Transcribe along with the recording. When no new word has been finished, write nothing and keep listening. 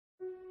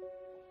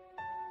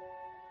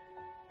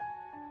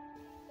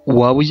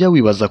Waba ujya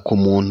wibaza ku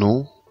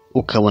muntu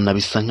ukabona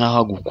bisa nkaho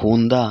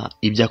agukunda,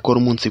 ibyo akora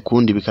umunsi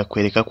kundi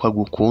bikakwereka ko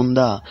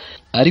agukunda,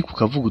 ariko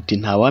ukavuga uti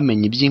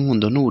ntawamenya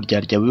iby'inkundo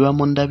n'uburyarya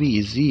bibamo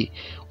ndabizi,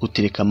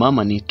 utereka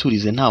mama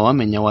niturize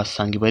ntawamenya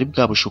wasanga iba ari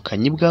bwa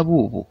bushukanyi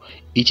bw'abubu.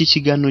 Iki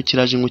kiganiro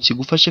kiraje ngo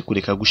kigufashe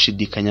kureka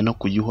gushidikanya no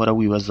kujya uhora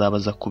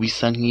wibazabaza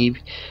kubisa nk'ibi.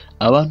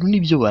 Abantu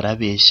nibyo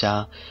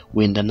barabeshya,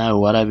 wenda nawe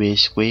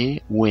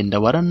warabeshywe, wenda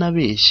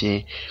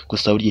waranabeshye,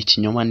 gusa burya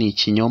ikinyoma ni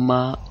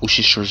ikinyoma,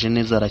 ushishoje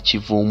neza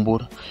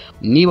arakivumbura.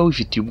 Niba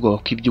wifitiye ubwoba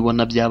ko ibyo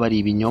ubona byaba ari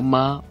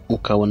ibinyoma,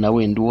 ukabona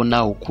wenda uwo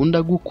nawe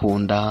ukunda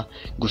gukunda,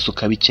 gusa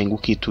ukabicenga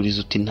ukituriza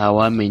uti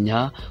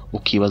ntawamenya,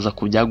 ukibaza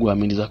ku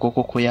byaguhamiriza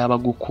koko yaba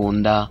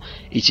agukunda,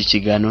 iki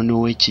kiganiro ni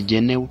wowe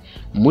kigenewe.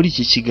 Muri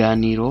iki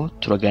kiganiro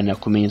turaganira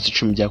ku bimenyetso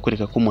 10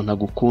 byakwereka ko umuntu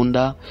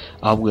agukunda,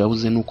 ahubwo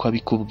yabuze nuko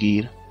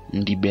abikubwira.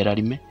 Ndi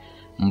Berarime,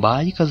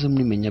 mbaye ikaze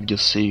muri Menya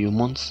Byose uyu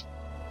munsi.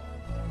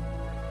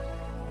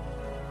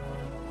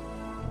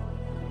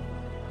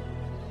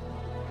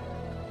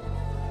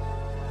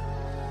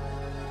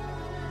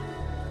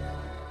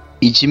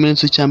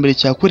 Ikimenyetso cya mbere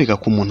cyakwereka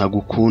ko umuntu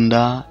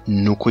agukunda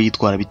nuko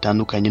yitwara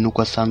bitandukanye nuko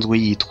asanzwe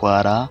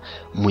yitwara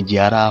mu gihe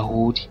ari aho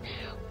uri.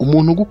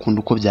 Umuntu ugukunda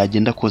uko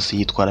byagenda kose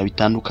yitwara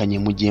bitandukanye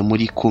mu gihe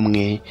muri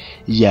kumwe,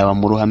 yaba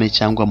mu ruhame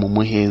cyangwa mu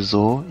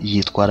muhezo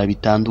yitwara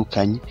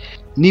bitandukanye.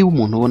 Niba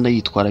umuntu ubona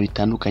yitwara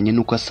bitandukanye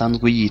nuko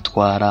asanzwe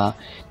yitwara,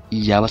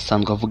 yaba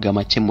asanzwe avuga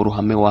make mu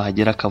ruhame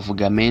wahagera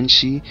akavuga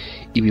menshi,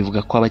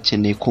 ibivuga ko aba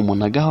akeneye ko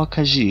umuntu agaho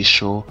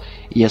akajisho.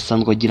 Iyo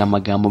asanzwe agira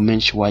amagambo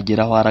menshi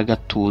wageraho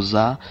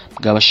aragatuza,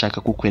 bwaba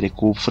ashaka kukwereka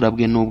ubupfura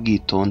bwe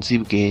n'ubwitonzi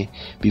bwe,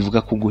 bivuga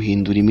ko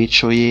guhindura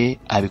imico ye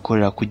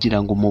abikorera kugira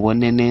ngo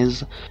umubone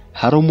neza.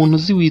 Hari umuntu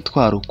uzi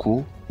witwara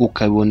uku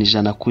ukabibona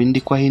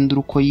 100% ko ahindura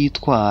uko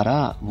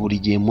yitwara buri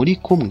gihe muri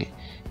kumwe.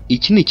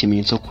 Iki ni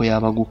ikimenyetso ko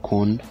yaba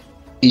agukunda.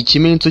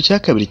 Ikimenyetso cya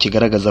kabiri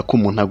kigaragaza ko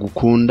umuntu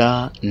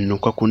agukunda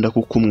nuko akunda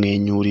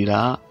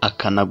kukumwenyurira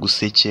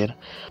akanagusekera.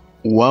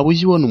 Waba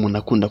ujya ubona umuntu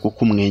akunda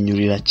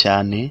kukumwenyurira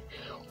cyane,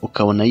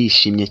 ukabona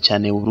yishimye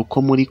cyane buri uko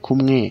muri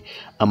kumwe,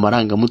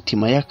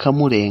 amarangamutima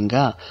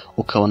yakamurenga,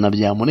 ukabona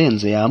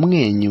byamurenze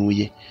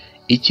yamwenyuye.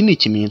 Iki ni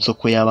ikimenyetso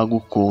ko yaba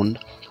agukunda.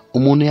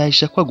 Umuntu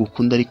yahisha ko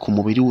agukunda ariko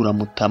umubiri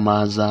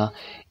uramutamaza.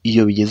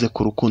 Iyo bigeze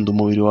ku rukundo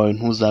umubiri wawe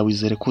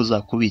ntuzawizere ko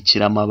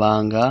uzakubikira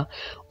amabanga,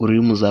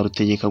 ururimi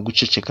uzarutegeka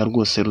guceceka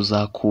rwose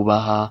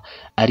ruzakubaha,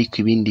 ariko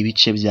ibindi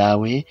bice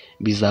byawe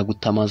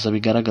bizagutamaza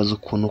bigaragaza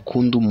ukuntu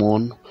ukunda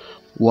umuntu.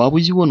 Waba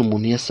ujya ubona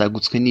umuntu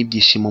yasagutswe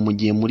n'ibyishimo mu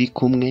gihe muri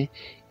kumwe,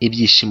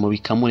 ibyishimo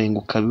bikamurenga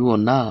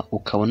ukabibona,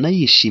 ukabona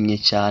yishimye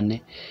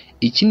cyane.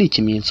 Iki ni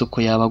ikimenyetso ko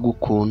yaba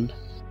agukunda.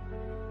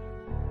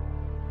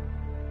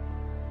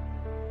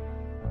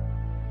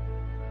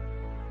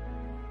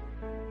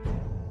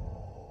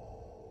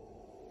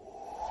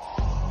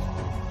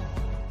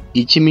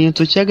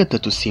 Ikimenyetso cya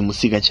gatatu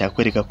simusiga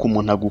cyakwereka ko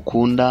umuntu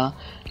agukunda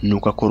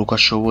nuko akora uko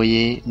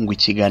ashoboye ngo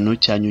ikiganiro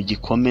cyanyu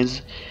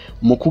gikomeze.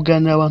 Mu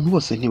kuganira abantu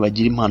bose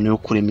ntibagira impano yo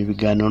kurema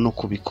ibiganiro no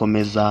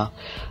kubikomeza.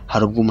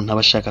 Hari ubwo umuntu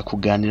aba ashaka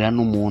kuganira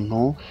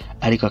n'umuntu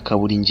ariko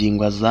akabura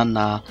ingingo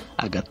azana,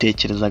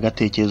 agatekereza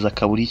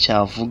akabura icyo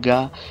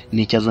avuga,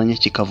 n'icyo azanye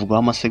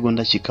kikavugwaho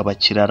amasegonda kikaba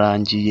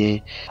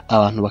kirarangiye.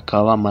 Abantu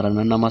bakaba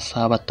bamarana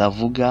n'amasaha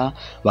batavuga,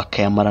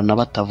 bakayamarana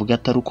batavuga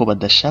atari uko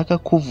badashaka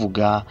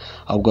kuvuga,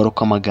 ahubwo ari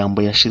uko amagambo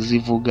yashize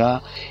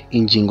ivuga,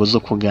 ingingo zo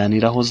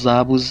kuganiraho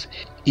zabuze.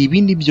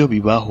 Ibi ni byo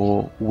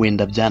bibaho,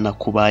 wenda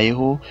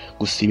byanakubayeho,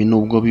 gusa ibi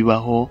nubwo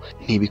bibaho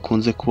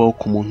ntibikunze kubaho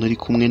ku muntu uri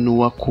kumwe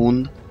n'uwo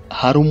akunda.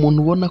 Hari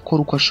umuntu ubona ko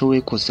uko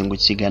ashoboye kose ngo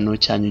ikiganiro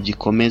cyanyu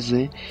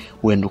gikomeze,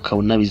 wenda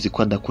ukabona bizi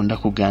ko adakunda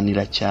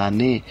kuganira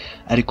cyane,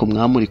 ariko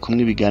mwamuri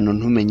kumwe ibiganiro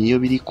ntumenye iyo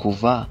biri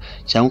kuva,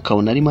 cyangwa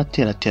ukabona arimo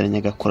aterateranya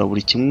agakora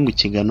buri kimwe ngo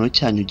ikiganiro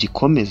cyanyu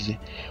gikomeze.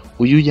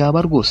 Uyu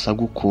yaba rwose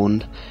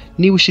agukunda.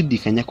 Niba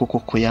ushidikanya ko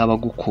yaba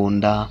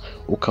agukunda,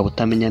 ukaba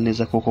utamenya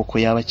neza ko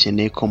yaba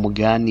akeneye ko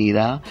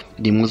muganira,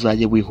 rimwe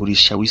uzajye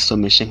wihurisha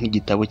wisomeshe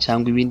nk'igitabo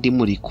cyangwa ibindi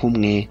muri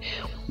kumwe,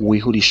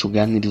 wihurisha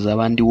uganiriza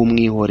abandi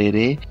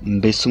w'umwihorere,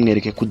 mbese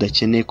umwereke ko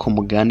udakeneye ko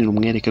muganira,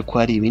 umwereke ko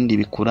hari ibindi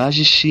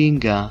bikuraje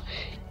ishinga.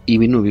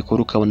 Ibi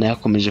nubikora ukabona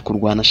yakomeje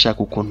kurwana ashaka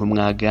ukuntu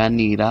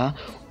mwaganira,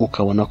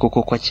 ukabona ko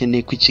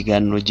akeneye ko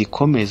ikiganiro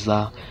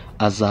gikomeza,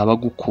 azaba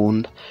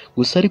agukunda.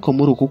 Gusa ariko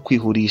muri uku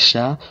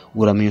kwihurisha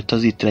uramenya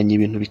utazitiranya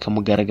ibintu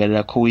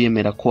bikamugaragarira ko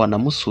wiyemera ko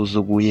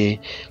wanamusuzuguye,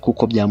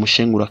 kuko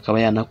byamushengura akaba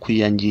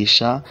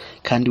yanakwiyangisha,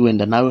 kandi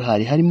wenda nawe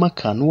hari harimo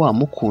akantu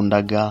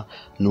wamukundaga,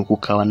 nuko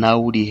ukaba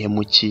nawe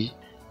urihemukiye.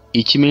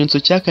 Ikimenyetso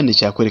cya kane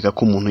cyakwereka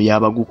ko umuntu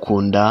yaba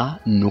agukunda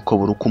nuko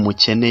buri uko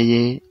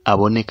umukeneye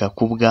aboneka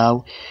ku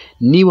bwawe.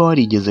 Niba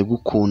warigeze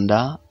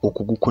gukunda,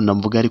 ukugukunda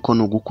mvuga ariko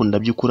n'ugukunda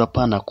by'ukuri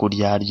apana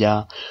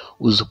kuryarya,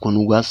 uzi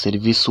ukuntu guha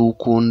serivisi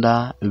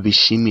ukunda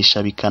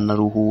bishimisha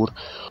bikanaruhura.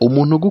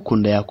 Umuntu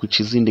ugukunda yakwica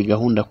izindi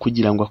gahunda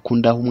kugira ngo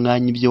akundaho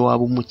umwanya ibyo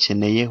waba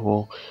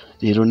umukeneyeho.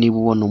 Rero niba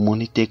ubona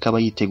umuntu iteka aba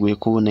yiteguye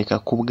kuboneka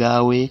ku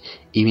bwawe,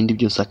 ibindi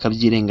byose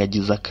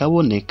akabyirengagiza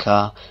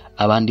akaboneka,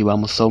 abandi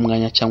bamusaba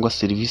umwanya cyangwa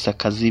serivisi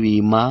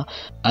akazibima,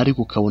 ariko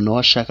ukabona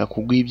washaka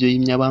kuguha ibyo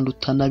yimye abandi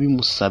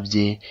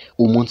utanabimusabye,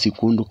 umunsi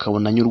kundi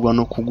ukabona anyurwa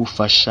no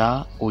kugufasha,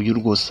 uyu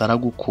rwose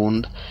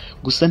aragukunda.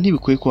 Gusa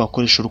ntibikwiye ko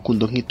wakoresha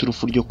urukundo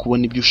nk'iturufu ryo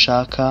kubona ibyo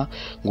ushaka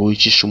ngo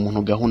wicishe umuntu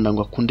gahunda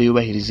ngo akunde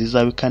yubahiriza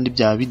izawe kandi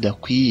byaba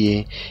bidakwiye.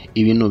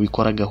 Ibi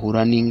nubikora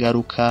agahura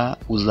n'ingaruka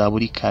uzaba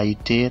uri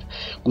kayitera.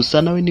 Gusa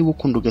nawe niba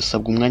ukunda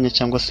ugasabwa umwanya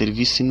cyangwa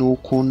serivisi n'uwo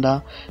ukunda,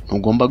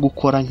 ntugomba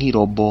gukora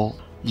nk'irobo.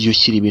 Jya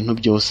ushyira ibintu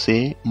byose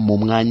mu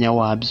mwanya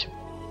wabyo.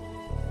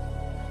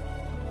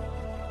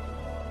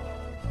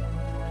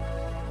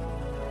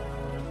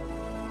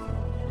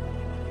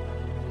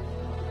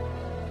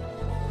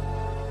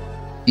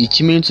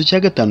 Ikimenyetso cya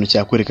gatanu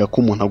cyakwereka ko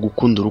umuntu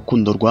agukunda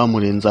urukundo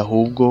rwamurenze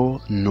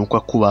ahubwo ni uko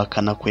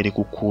akubakana, kwereka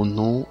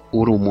ukuntu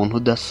uri umuntu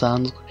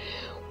udasanzwe.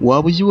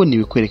 Waba ujya ubona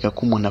ibikwereka ko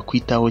umuntu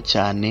akwitaho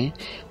cyane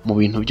mu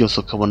bintu byose,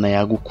 ukabona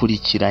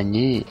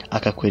yagukurikiranye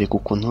akakwereka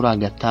ukuntu uri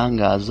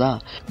agatangaza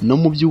no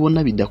mu byo ubona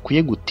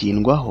bidakwiye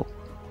gutindwaho?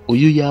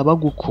 Uyu yaba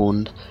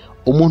agukunda.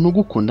 Umuntu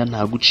ugukunda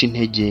ntaguca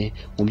intege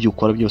mu byo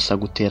ukora byose,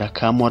 agutera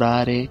ka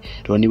morale.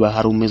 Rero niba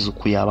hari umeze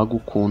uku yaba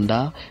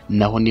agukunda,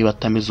 naho niba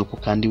atameze uku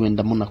kandi wenda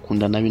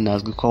munakundana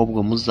binazwi ko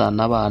ahubwo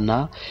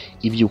muzanabana,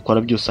 ibyo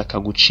ukora byose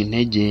akaguca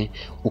intege,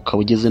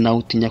 ukaba ugeze nawe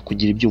utinya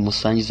kugira ibyo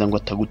umusangiza ngo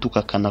atagutuka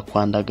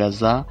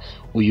akanakwandagaza,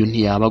 uyu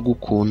ntiyaba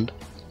agukunda.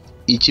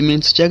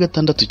 Ikimenyetso cya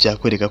gatandatu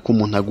cyakwereka ko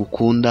umuntu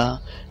agukunda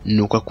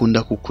ni uko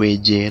akunda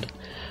kukwegera.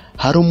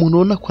 Hari umuntu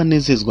ubona ko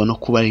anezezwa no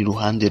kuba ari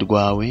iruhande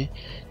rwawe,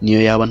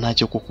 niyo yaba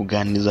ntacyo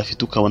kukuganiriza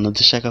afite ukabona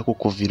adashaka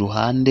kukuva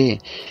iruhande,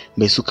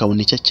 mbese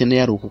ukabona icyo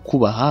akeneye ari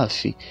ukukuba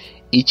hafi.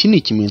 Iki ni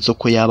ikimenyetso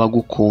ko yaba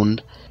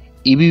agukunda.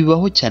 Ibi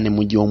bibaho cyane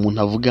mu gihe umuntu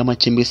avuga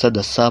make mbese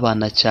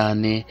adasabana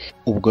cyane.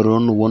 Ubwo rero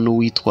nubona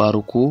uwitwara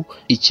uku,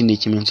 iki ni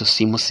ikimenyetso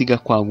simusiga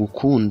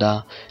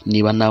kwagukunda.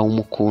 Niba nawe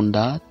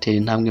umukunda, tera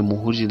intambwe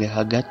muhurire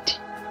hagati.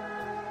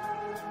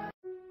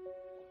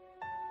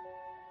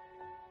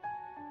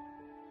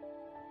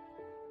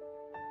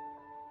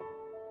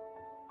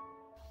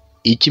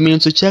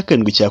 Ikimenyetso cya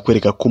karindwi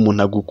cyakwereka ko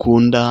umuntu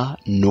agukunda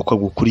ni uko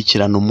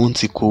agukurikirana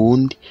umunsi ku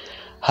wundi.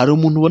 Hari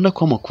umuntu ubona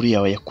ko amakuru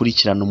yawe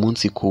yakurikirana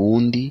umunsi ku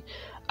wundi,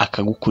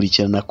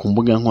 akagukurikirana ku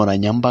mbuga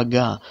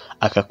nkoranyambaga,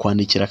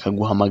 akakwandikira,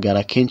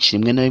 akaguhamagara kenshi,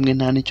 rimwe na rimwe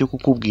nta n'icyo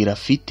kukubwira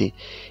afite.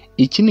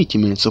 Iki ni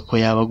ikimenyetso ko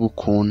yaba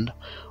agukunda.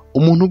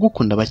 Umuntu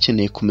ugukunda aba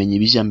akeneye kumenya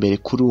ibijya mbere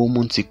kuri uwo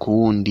munsi ku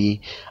wundi,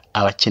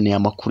 aba akeneye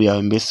amakuru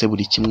yawe mbese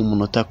buri kimwe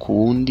umunota ku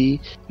wundi,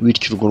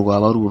 bityo urwo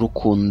rwaba ari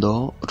urukundo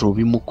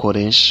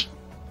rubimukoresha.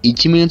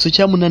 Ikimenyetso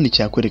cya munani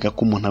cyakwereka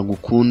ko umuntu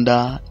agukunda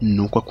ni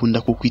uko akunda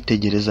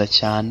kukwitegereza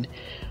cyane.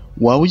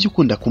 Waba ujya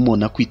ukunda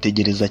kumubona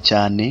kwitegereza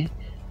cyane,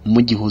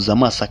 mugihuza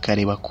amaso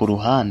akareba ku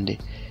ruhande?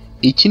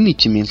 Iki ni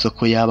ikimenyetso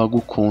ko yaba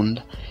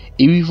agukunda.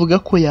 Ibi bivuga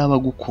ko yaba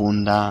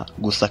agukunda,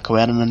 gusa akaba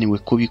yarananiwe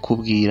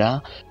kubikubwira,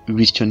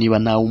 bityo niba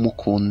nawe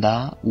umukunda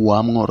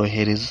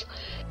wamworohereza.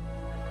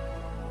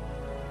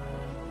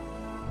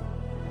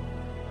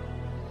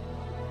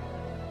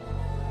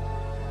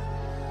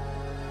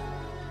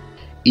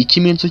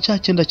 Ikimenyetso cya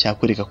cyenda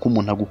cyakwereka ko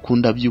umuntu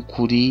agukunda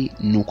by'ukuri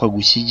ni uko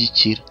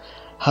agushyigikira.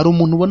 Hari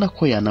umuntu ubona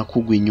ko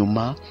yanakugwa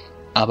inyuma,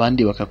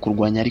 abandi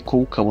bakakurwanya, ariko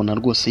ukabona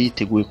rwose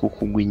yiteguye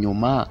kukugwa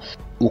inyuma,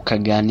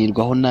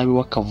 ukaganirwaho nabi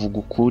wakavuga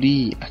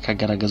ukuri,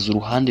 akagaragaza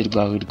uruhande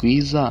rwawe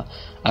rwiza,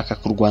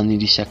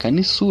 akakurwanira ishyaka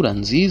n'isura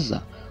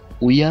nziza.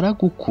 Uyu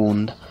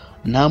aragukunda.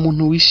 Nta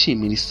muntu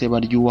wishimira iseba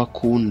ry'uwo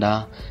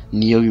akunda.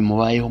 Niyo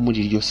bimubayeho muri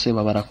iryo seba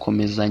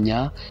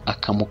barakomezanya,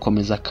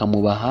 akamukomeza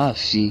akamuba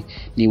hafi.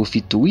 Niba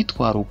ufite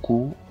uwitwara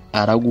uku,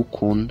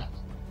 aragukunda.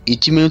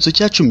 Ikimenyetso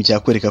cya 10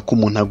 cyakwereka ko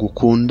umuntu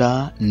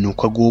agukunda ni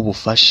uko aguha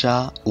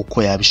ubufasha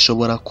uko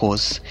yabishobora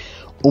kose.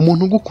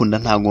 Umuntu ugukunda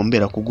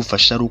ntagombera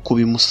kugufasha ari uko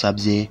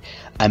bimusabye,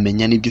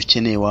 amenya n'ibyo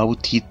ukeneye waba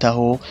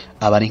utitaho,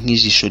 aba ari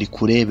nk'ijisho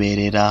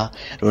rikureberera.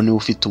 Rero niba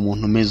ufite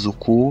umuntu umeze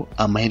uku,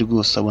 amahirwe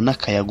yose abona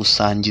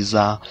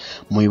akayagusangiza,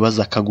 mu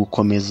bibazo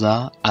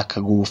akagukomeza,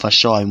 akaguha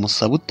ubufasha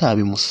wabimusaba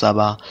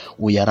utabimusaba.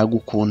 Uyu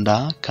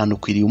aragukunda kandi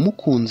ukwiriye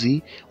umukunzi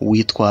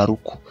witwara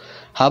uko.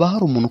 Haba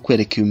hari umuntu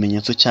ukwereka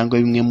ibimenyetso cyangwa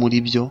bimwe muri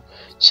byo,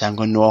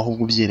 cyangwa ni wowe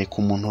ahubwo ubyereka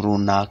umuntu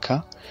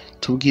runaka?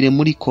 Tubwire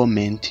muri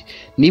comment.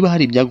 Niba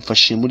hari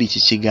ibyagufashije muri iki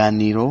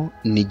kiganiro,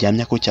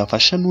 nijyamya ko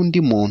cyafasha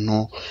n'undi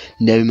muntu,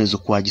 niba bimeze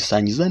uko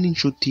wagisangiza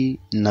n'inshuti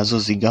nazo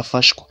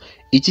zigafashwa.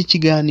 Iki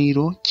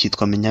kiganiro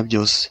cyitwa Menya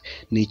Byose,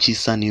 ni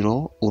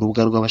icy'Isaniro,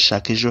 urubuga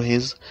rw'abashaka ejo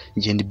heza.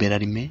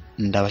 Imbere,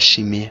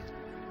 ndabashimiye.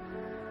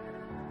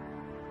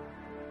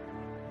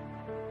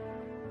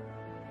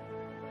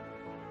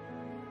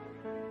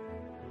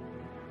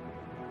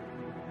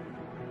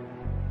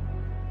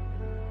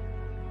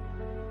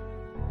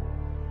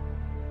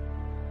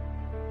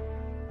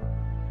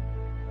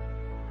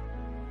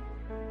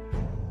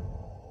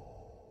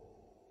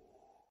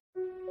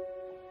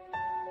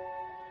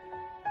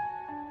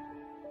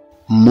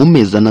 Mu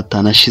mezi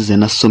atanu ashize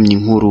nasomye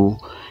inkuru.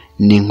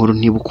 Ni inkuru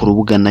ntibuka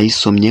urubuga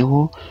nayisomyeho,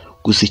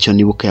 gusa icyo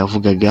nibuka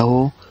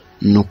yavugagaho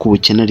nuko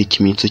ubukene ari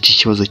ikimenyetso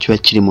cy'ikibazo kiba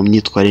kiri mu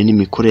myitwarire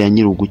n'imikorere ya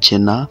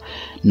nyir'ugukena,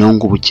 naho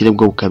ngo ubukire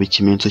bwo bukaba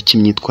ikimenyetso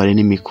cy'imyitwarire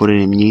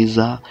n'imikorere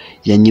myiza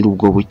ya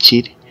nyir'ubwo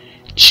bukire.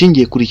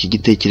 Nshingiye kuri iki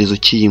gitekerezo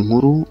cy'iyi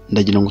nkuru,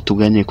 ndagira ngo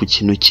tuganire ku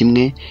kintu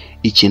kimwe,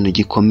 ikintu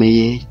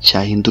gikomeye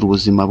cyahindura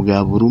ubuzima bwa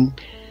buri umwe.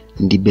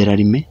 Ndi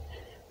Berarime,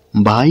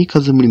 mbahaye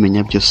ikaze muri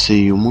Menya Byose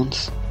uyu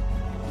munsi.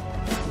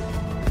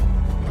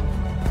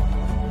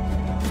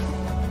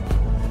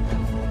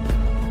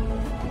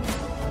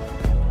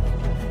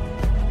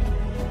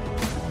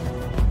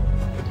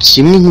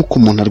 Kimwe nk'uko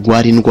umuntu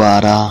arwara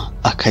indwara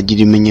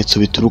akagira ibimenyetso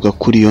bituruka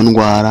kuri iyo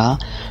ndwara,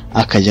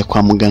 akajya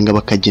kwa muganga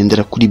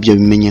bakagendera kuri ibyo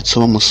bimenyetso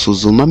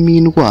bamusuzumamo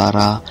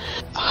indwara,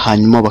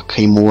 hanyuma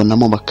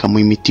bakayimubonamo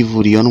bakamuha imiti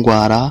ivura iyo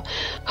ndwara,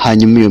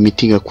 hanyuma iyo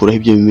miti igakuraho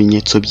ibyo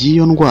bimenyetso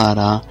by'iyo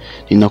ndwara.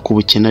 Ni nako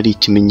ubukene ari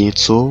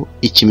ikimenyetso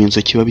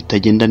kiba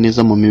bitagenda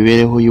neza mu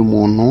mibereho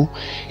y'umuntu,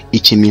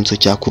 ikimenyetso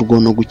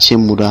cyakurwaho no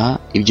gukemura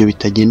ibyo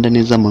bitagenda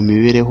neza mu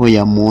mibereho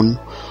ya muntu.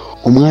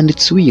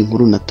 Umwanditsi w'iyi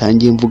nkuru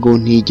natangiye mvugaho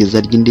ntiyigeze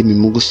arya indimi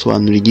mu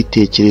gusobanura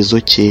igitekerezo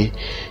cye.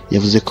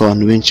 Yavuze ko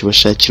abantu benshi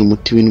bashakira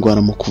umuti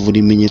w'indwara mu kuvura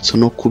ibimenyetso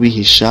no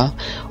kubihisha,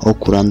 aho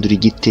kurandura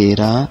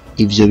igitera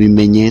ibyo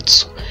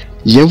bimenyetso.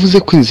 Yavuze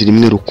ko inzira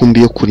imwe rukumbi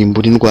yo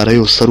kurimbura indwara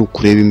yose ari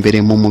ukureba imbere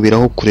mu mubiri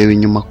aho kureba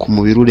inyuma ku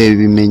mubiri ureba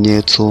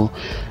ibimenyetso.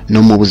 No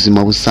mu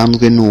buzima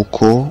busanzwe ni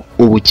uko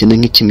ubukene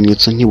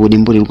nk'ikimenyetso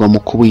ntiburimburirwa mu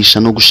kubuhisha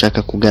no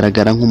gushaka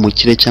kugaragara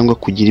nk'umukire cyangwa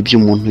kugira ibyo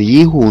umuntu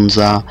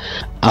yihunza,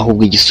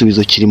 ahubwo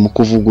igisubizo kiri mu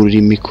kuvugurura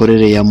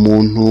imikorere ya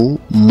muntu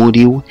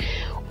muri we.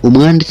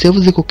 Umwanditsi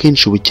yavuze ko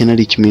kenshi ubukene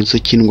ari ikimenyetso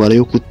cy'indwara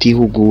yo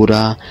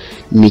kutihugura,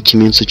 ni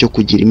ikimenyetso cyo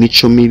kugira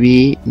imico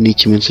mibi, ni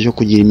ikimenyetso cyo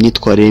kugira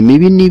imyitwarire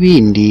mibi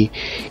n'ibindi.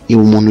 Ibi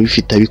umuntu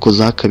bifite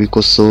abikozaho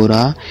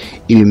akabikosora,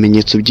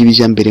 ibimenyetso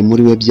by'ibijya mbere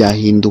muri we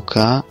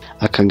byahinduka,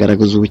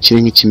 akagaragaza ubukire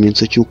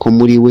nk'ikimenyetso cy'uko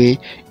muri we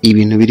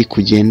ibintu biri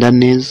kugenda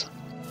neza.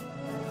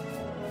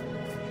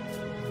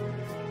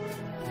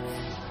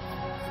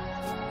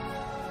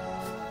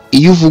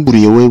 Iyo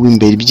uvuguruye wowe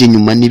imbere,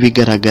 iby'inyuma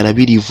n'ibigaragara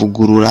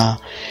birivugurura.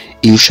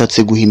 Iyo ushatse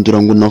guhindura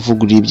ngo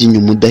unavugurure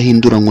iby'inyuma,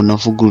 udahindura ngo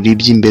unavugurure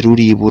iby'imbere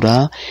uribura.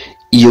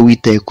 Iyo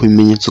witaye ku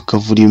bimenyetso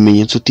ukavura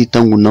ibimenyetso, utita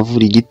ngo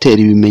unavura igitera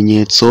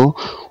ibimenyetso,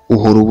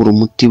 uhora ubura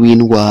umuti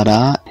w'indwara,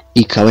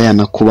 ikaba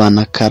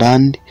yanakubana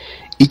karande.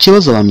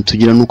 Ikibazo abantu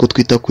tugira nuko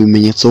twita ku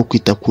bimenyetso aho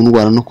kwita ku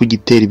ndwara no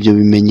kugitera ibyo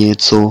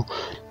bimenyetso.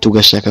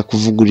 Tugashaka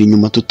kuvugurura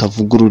inyuma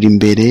tutavugurura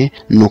imbere,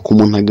 nuko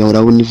umuntu agahora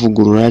abona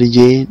ivugurura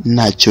rye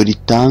ntacyo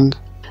ritanga.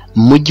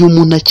 Mu gihe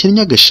umuntu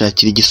akennye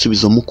agashakira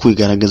igisubizo mu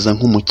kwigaragaza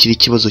nk'umukire,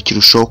 ikibazo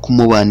kirushaho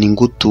kumubana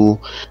ingutu.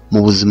 Mu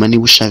buzima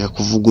niba ushaka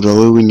kuvugurura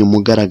wowe w'inyuma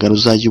ugaragara,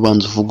 uzajya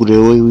ubanza uvugurure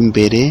wowe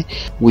w'imbere,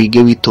 wige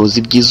witoza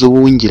ibyiza uba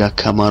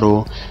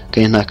w'ingirakamaro,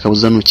 kandi nta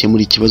kabuza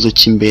nukemura ikibazo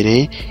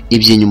cy'imbere,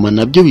 iby'inyuma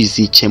nabyo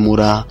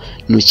bizikemura.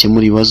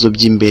 Nukemura ibibazo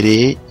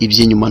by'imbere,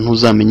 iby'inyuma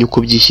ntuzamenye uko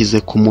byishyize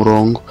ku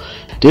murongo.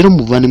 Rero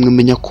muvandimwe,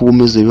 menya ko uba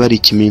umeze biba ari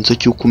ikimenyetso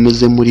cy'uko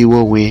umeze muri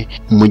wowe.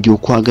 Mu gihe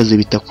uko uhagaze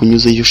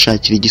bitakunyuze, iyo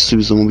ushakira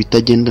igisubizo mu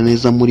bitagenda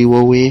neza muri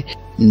wowe,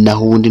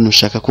 naho ubundi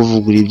nushaka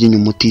kuvugurura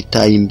iby'inyuma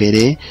utitaye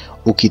imbere,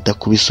 ukita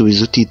ku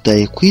bisubizo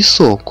utitaye ku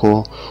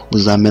isoko,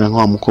 uzamera nka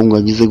wa mukobwa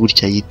wagize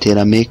gutya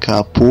yitera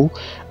make-up,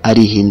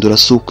 arihindura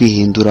si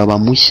ukwihindura aba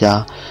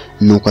mushya.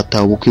 Nuko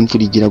ataha uko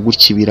imvura igira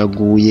gutya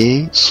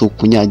biraguye, si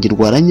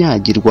ukunyagirwa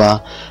aranyagirwa,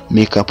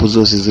 make-up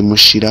zose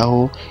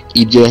zimushiraho,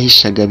 ibyo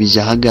yahishaga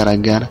bijya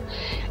ahagaragara.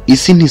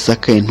 Isi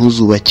ntisakaye,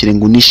 ntuzubakire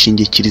ngo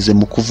unishingikirize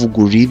mu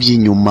kuvugurura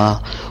iby'inyuma.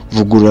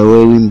 Vugurura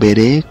wowe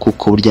w'imbere,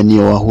 kuko burya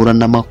niyo wahura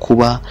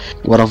n'amakuba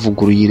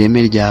waravuguruye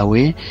ireme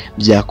ryawe,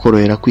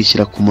 byakorohera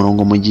kwishyira ku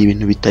murongo mu gihe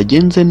ibintu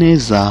bitagenze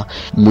neza.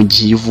 Mu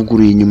gihe iyo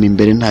uvuguruye inyuma,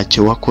 imbere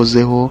ntacyo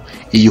wakozeho,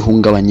 iyo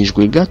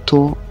uhungabanyijwe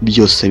gato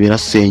byose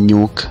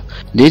birasenyuka.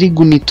 Rero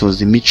iga unitoza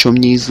imico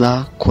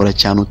myiza, kora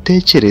cyane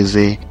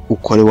utekereze,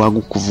 ukore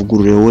waguka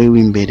uvugurure wowe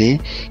w'imbere,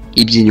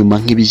 iby'inyuma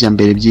nk'ibijya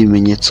mbere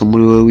by'ibimenyetso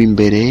muri wowe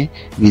w'imbere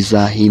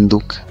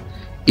bizahinduka.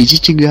 Iki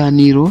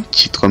kiganiro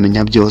cyitwa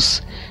Menya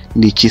Byose,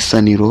 ni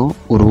icy'Isaniro,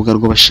 urubuga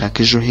rw'abashaka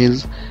ejo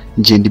heza.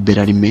 Ndi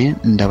Berarime,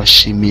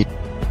 ndabashimiye.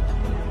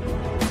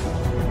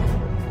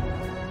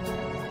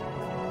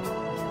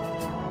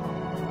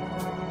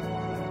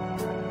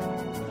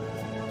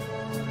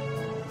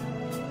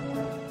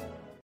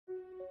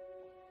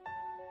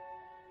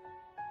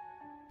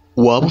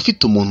 Waba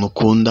ufite umuntu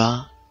ukunda,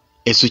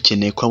 ese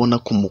ukeneye ko abona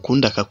ko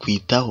umukunda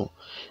akakwitaho?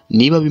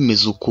 Niba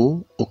bimeze uku,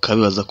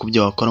 ukabibaza ku byo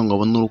wakora ngo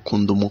abone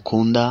urukundo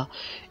umukunda,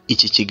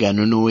 iki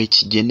kiganiro ni wowe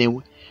kigenewe.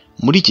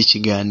 Muri iki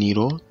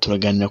kiganiro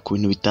turaganira ku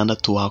bintu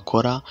 6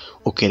 wakora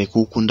ukereka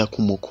uko ukunda ko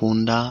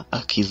umukunda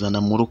akizana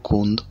mu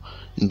rukundo.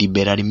 Ndi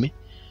Berarime,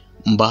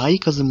 mbahaye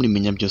ikaze muri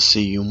Menya Byose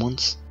uyu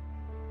munsi.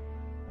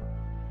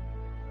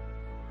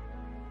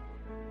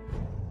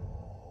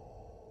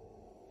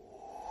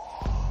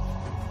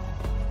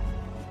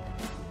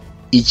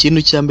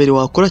 Ikintu cya mbere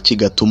wakora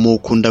kigatuma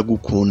ukunda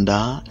gukunda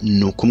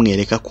ni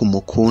ukumwereka ko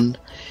umukunda.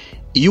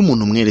 Iyo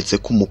umuntu umweretse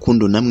ko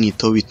umukunda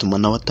unamwitaho bituma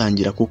nawe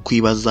atangira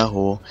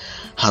kukwibazaho,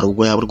 hari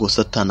ubwo yaba rwose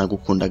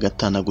atanagukunda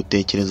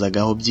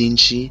atanagutekerezagaho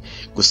byinshi,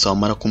 gusa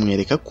wamara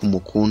kumwereka ko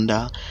umukunda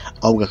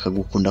ahubwo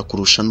akagukunda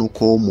kurusha n'uko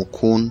wowe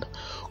umukunda.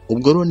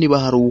 Ubwo rero niba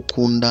hari uwo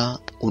ukunda,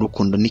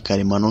 urukundo ni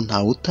karemano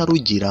ntawe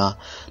utarugira,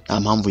 nta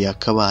mpamvu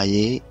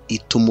yakabaye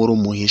ituma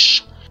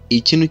urumuhisha.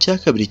 Ikintu cya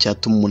kabiri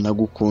cyatuma umuntu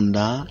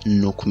agukunda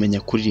ni ukumenya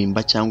kuririmba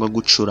cyangwa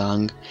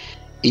gucuranga.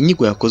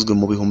 Inyigo yakozwe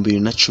mu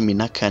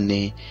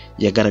 2014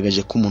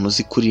 yagaragaje ko umuntu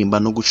uzi kuririmba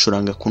no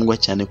gucuranga akundwa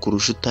cyane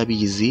kurusha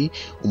utabizi.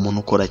 Umuntu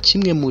ukora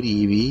kimwe muri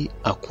ibi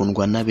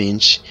akundwa na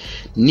benshi.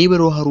 Niba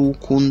rero hari uwo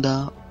ukunda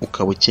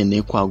ukaba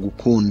ukeneye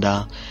kwagukunda,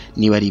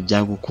 niba ari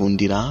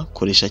ibyagukundira,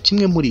 koresha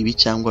kimwe muri ibi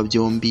cyangwa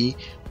byombi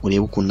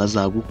urebe ukuntu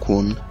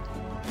azagukunda.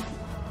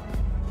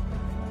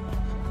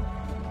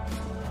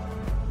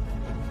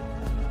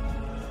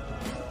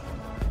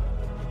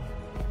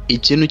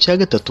 Ikintu cya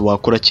gatatu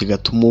wakora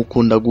kigatuma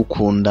ukunda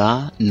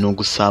gukunda ni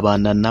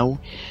ugusabana nawe.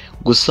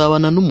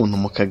 Gusabana n'umuntu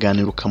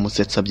mukaganira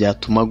ukamusetsa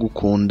byatuma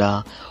gukunda.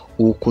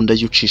 Ukunda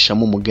jya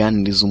ucishamo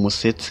umuganiriza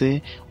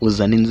umusetse,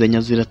 uzana inzenya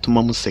ziratuma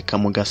museka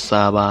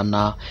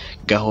mugasabana.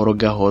 Gahoro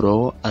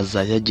gahoro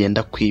azajya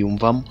agenda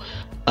kwiyumvamo.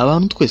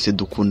 Abantu twese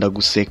dukunda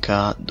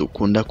guseka,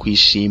 dukunda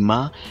kwishima,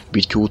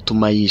 bityo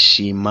utuma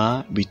yishima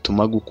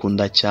bituma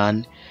gukunda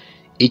cyane.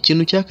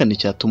 Ikintu cya kane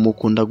cyatuma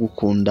ukunda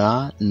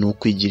gukunda ni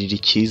ukwigirira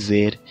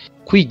icyizere.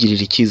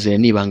 Kwigirira icyizere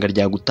ni ibanga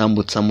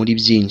ryagutambutsa muri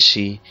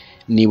byinshi.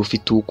 Niba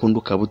ufite uwo ukunda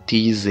ukaba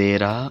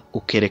utiyizera,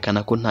 ukerekana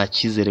ko nta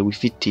cyizere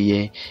wifitiye,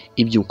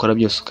 ibyo ukora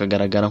byose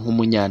ukagaragara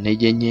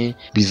nk'umunyantege nke,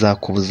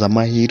 bizakubuza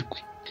amahirwe.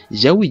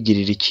 Jya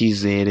wigirira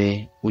icyizere,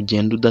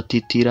 ugenda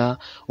udatitira,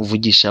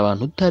 uvugisha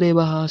abantu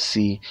utareba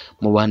hasi,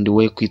 mu bandi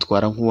we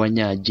kwitwara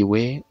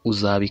nk'uwanyagiwe,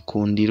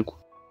 uzabikundirwa.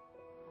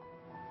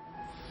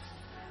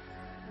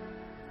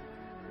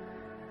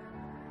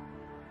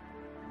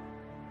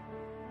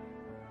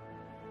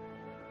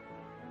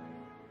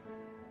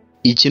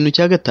 Ikintu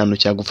cya gatanu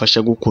cyagufasha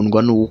gukundwa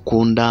n'uwo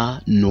ukunda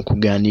ni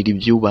ukuganira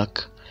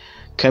ibyubaka.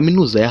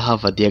 Kaminuza ya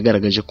Harvard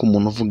yagaragaje ko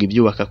umuntu uvuga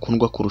ibyubaka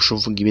akundwa kurusha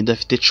uvuga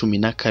ibidafite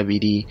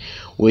 12.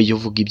 Wowe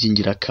uvuga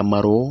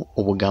iby'ingirakamaro,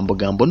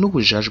 ubugambogambo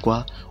n'ubujajwa,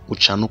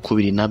 ucana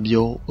ukubiri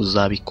nabyo,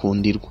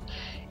 uzabikundirwa.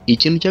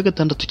 Ikintu cya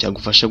gatandatu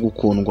cyagufasha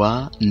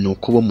gukundwa ni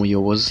ukuba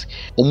umuyobozi.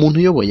 Umuntu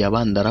uyoboye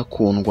abandi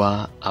arakundwa,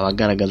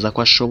 abagaragaza ko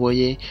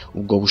ashoboye,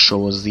 ubwo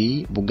bushobozi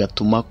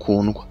bugatuma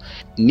akundwa.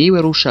 Niba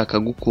ari ushaka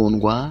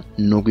gukundwa,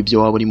 nubwo ibyo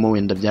waba urimo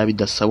wenda byaba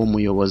bidasaba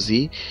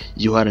umuyobozi,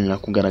 jya uharanira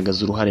kugaragaza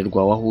uruhare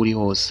rwawe aho uri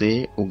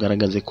hose,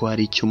 ugaragaze ko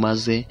hari icyo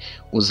umaze,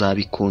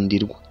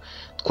 uzabikundirwa.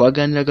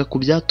 Twaganiraga ku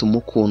byatuma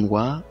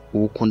ukundwa,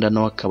 uwo ukunda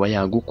nawe akaba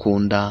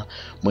yagukunda.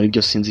 Muri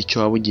byo sinzi icyo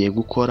waba ugiye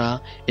gukora.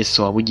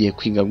 Ese waba ugiye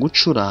kwiga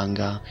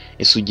gucuranga?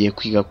 Ese ugiye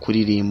kwiga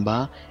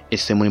kuririmba?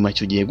 Ese muri make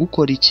ugiye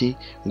gukora iki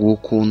ngo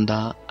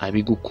ukunda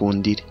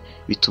abigukundire?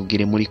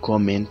 Bitubwire muri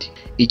comment.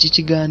 Iki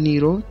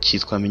kiganiro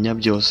cyitwa Menya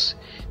Byose,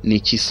 ni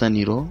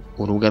icy'Isaniro,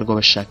 urubuga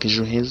rw'abashaka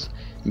ejo heza.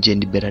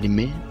 Imbere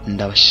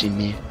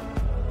ndabashimiye.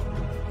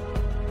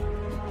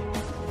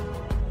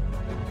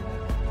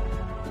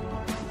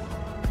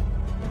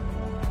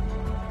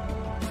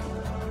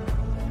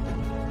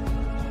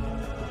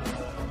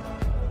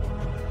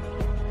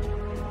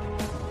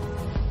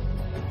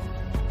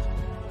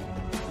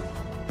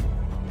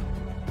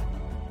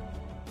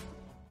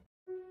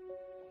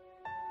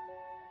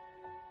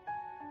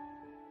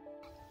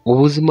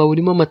 Ubuzima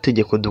burimo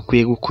amategeko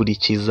dukwiye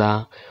gukurikiza,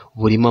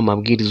 burimo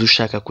amabwiriza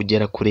ushaka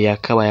kugera kure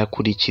yakabaye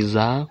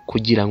akurikiza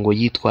kugira ngo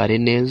yitware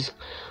neza.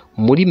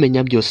 Muri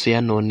Menya Byose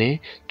ya none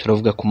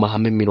turavuga ku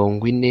mahame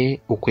 40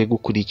 ukwiye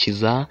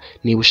gukurikiza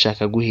niba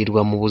ushaka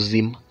guhirwa mu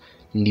buzima.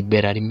 Niba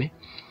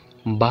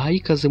mbahaye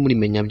ikaze muri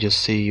Menya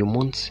Byose uyu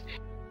munsi.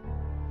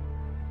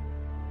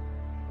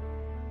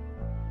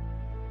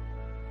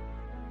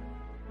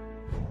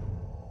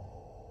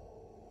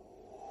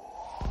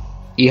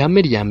 Ihame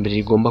rya mbere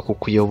rigomba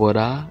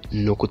kukuyobora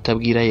ni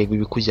ukutabwira yego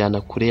ibikujyana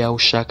kure yaho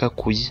ushaka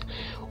kujya.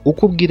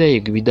 Uko ubwira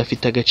yego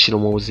ibidafite agaciro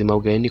mu buzima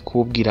bwawe, ni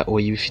kubwira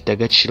oya ibifite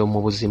agaciro mu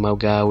buzima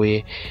bwawe.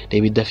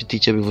 Reba idafite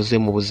icyo bivuze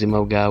mu buzima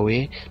bwawe,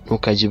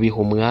 ntukajye ubiha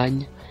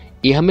umwanya.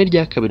 Ihame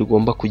rya kabiri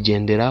ugomba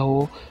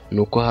kugenderaho ni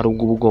uko hari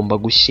ubwo uba ugomba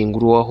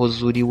gushyingura uwahoze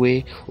uri we,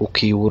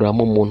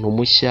 ukiyuburamo umuntu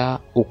mushya,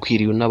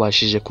 ukwiriye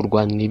unabashije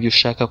kurwanira ibyo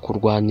ushaka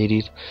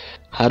kurwanirira.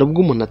 Hari ubwo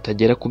umuntu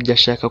atagera ku byo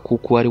ashaka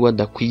kuko wari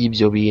wadakwiye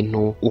ibyo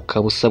bintu,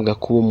 ukaba usabwa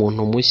kuba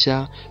umuntu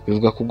mushya.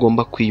 Bivuga ko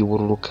ugomba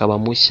kwiyuburura ukaba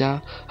mushya,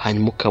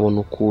 hanyuma ukabona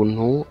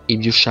ukuntu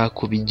ibyo ushaka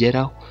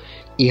ubigeraho.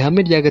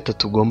 Ihame rya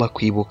gatatu ugomba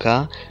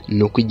kwibuka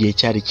ni uko igihe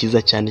cyari cyiza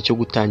cyane cyo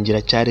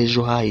gutangira cyari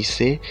ejo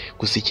hahise,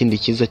 gusa ikindi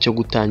cyiza cyo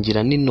gutangira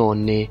ni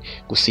none,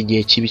 gusa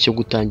igihe kibi cyo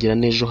gutangira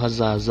n'ejo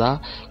hazaza,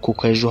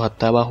 kuko ejo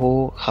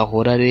hatabaho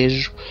hahora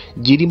ejo.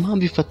 Gira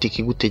impamvu ifatika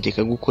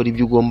igutegeka gukora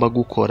ibyo ugomba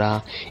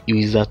gukora, ibi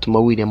bizatuma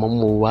wirema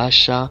mu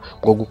bubasha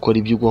bwo gukora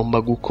ibyo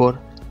ugomba gukora.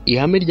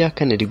 Ihame rya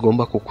kane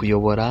rigomba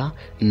kukuyobora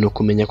ni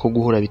ukumenya ko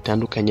guhura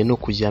bitandukanye no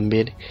kujya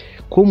mbere.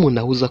 Kuba umuntu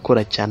ahuze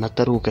akora cyane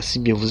ataruhuka si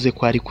bivuze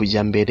ko ari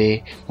kujya mbere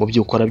mu byo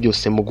ukora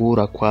byose. Mu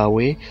guhura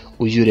kwawe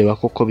ujye ureba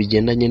koko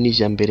bigendanye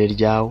n'ijya mbere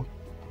ryawe.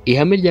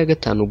 Ihame rya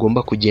gatanu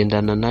ugomba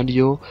kugendana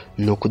naryo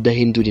ni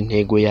ukudahindura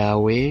intego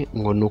yawe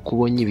ngo ni uko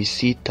ubonye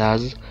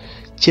ibisitaza.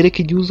 Kereka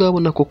igihe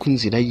uzabona koko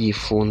inzira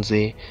yifunze,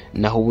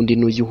 naho ubundi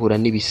nujya uhura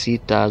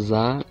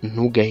n'ibisitaza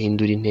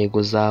ntugahindure intego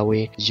zawe.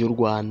 Jya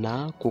urwana,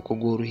 kuko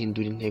guhora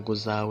uhindura intego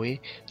zawe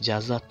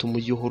byazatuma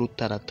ujya uhora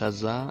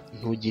utarataza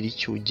ntugire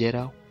icyo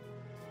ugeraho.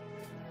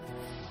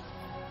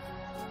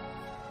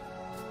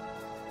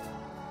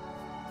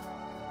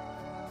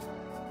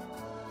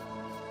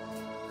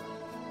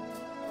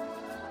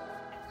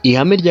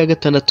 Ihame rya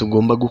gatandatu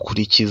ugomba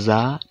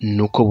gukurikiza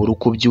ni uko buri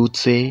uko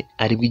ubyutse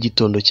aribwo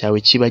igitondo cyawe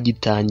kiba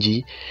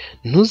gitangiye.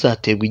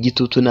 Ntuzaterwe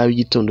igitutu nabi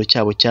igitondo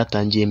cyabo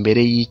cyatangiye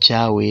mbere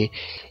y'icyawe.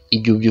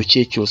 Igihe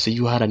ubyukiye cyose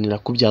jya uharanira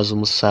kubyaza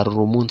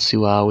umusaruro umunsi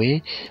wawe.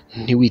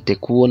 Ntiwite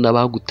kubona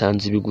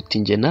bagutanze ibiguti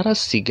njye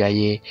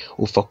narasigaye,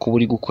 upfa kuba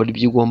uri gukora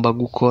ibyo ugomba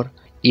gukora.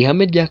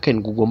 Ihame rya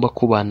karindwi ugomba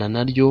kubana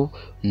naryo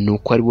ni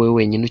uko ari wowe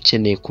wenyine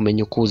ukeneye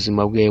kumenya uko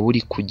ubuzima bwawe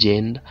buri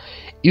kugenda.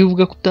 Iyo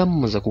uvuga ko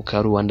utamamaza ku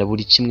karubanda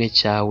buri kimwe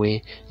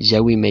cyawe, jya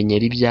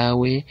wimenyera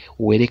ibyawe,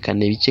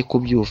 werekane bike ku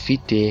byo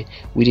ufite,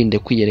 wirinde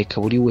kwiyereka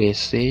buri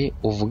wese,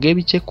 uvuge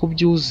bike ku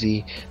byo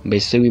uzi,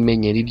 mbese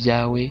wimenyera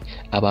ibyawe,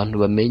 abantu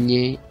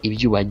bamenye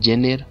ibyo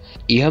ubagenera.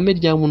 Ihame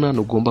rya munani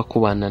ugomba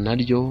kubana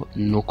naryo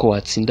ni uko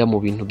watsinda mu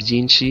bintu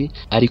byinshi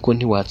ariko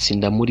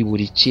ntiwatsinda muri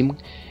buri kimwe.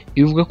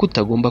 Iyo uvuga ko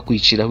utagomba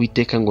kwiciraho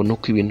iteka ngo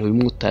nuko ibintu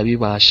bimwe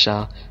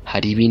utabibasha,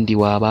 hari ibindi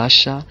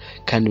wabasha,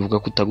 kandi uvuga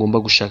ko utagomba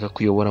gushaka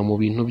kuyobora mu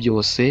bintu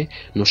byose.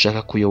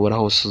 Nushaka kuyobora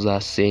hose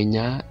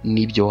uzasenya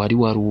n'ibyo wari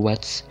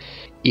warubatse.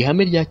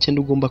 Ihame rya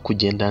cyenda ugomba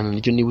kugendana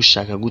naryo niba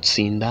ushaka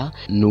gutsinda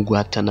ni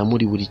uguhatana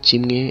muri buri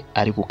kimwe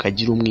ariko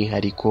ukagira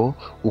umwihariko,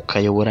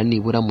 ukayobora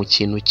nibura mu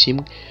kintu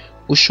kimwe.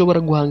 Ushobora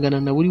guhangana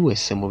na buri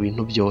wese mu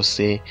bintu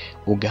byose,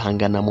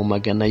 ugahangana mu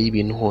magana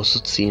y'ibintu hose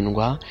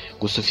utsindwa,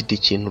 gusa ufite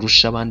ikintu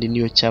urusha abandi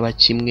niyo cyaba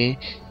kimwe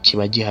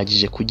kiba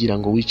gihagije kugira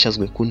ngo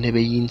wicazwe ku ntebe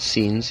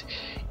y'intsinzi.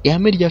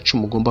 Ihame rya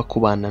cumi ugomba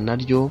kubana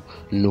naryo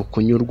ni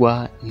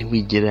ukunyurwa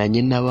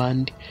ntiwigereranye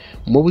n'abandi.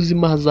 Mu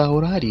buzima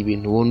hazahora hari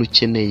ibintu ubona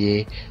ukeneye,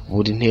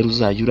 buri ntera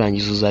uzajya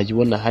urangiza uzajya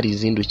ubona hari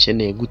izindi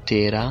ukeneye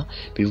gutera.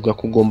 Bivuga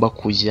ko ugomba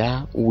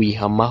kujya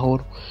wiha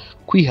amahoro.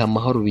 Kwiha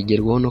amahoro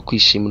bigerwaho no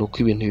kwishimira uko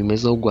ibintu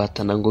bimeze, aho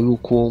guhatana ngo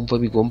yuko wumva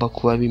bigomba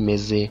kuba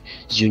bimeze.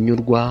 Jya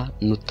unyurwa,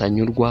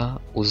 nutanyurwa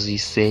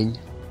uzisenya.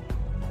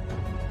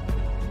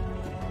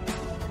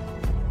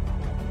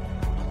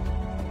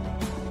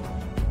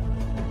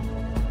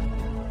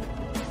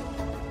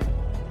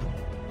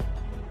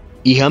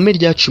 Ihame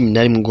rya cumi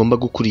na rimwe ugomba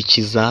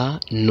gukurikiza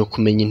ni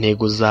ukumenya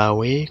intego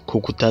zawe,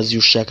 kuko utazi iyo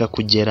ushaka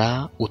kugera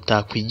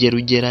utakwigera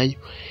ugerayo.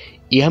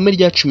 Ihame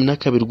rya cumi na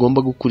kabiri ugomba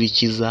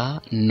gukurikiza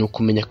ni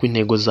ukumenya ko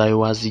intego zawe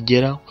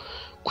wazigeraho.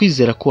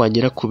 Kwizera ko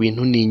wagera ku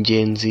bintu ni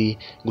ingenzi.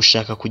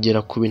 Gushaka kugera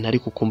ku bintu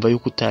ariko ukumva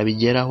yuko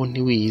utabigeraho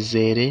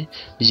ntiwiyizere,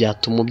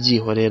 byatuma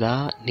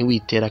ubyihorera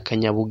ntiwitere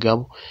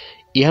akanyabugabo.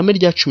 Ihame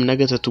rya cumi na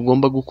gatatu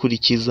ugomba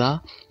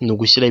gukurikiza ni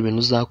ugushyira ibintu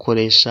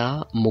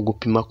uzakoresha mu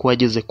gupima ko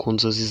wageze ku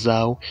nzozi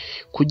zawe.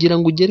 Kugira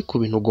ngo ugere ku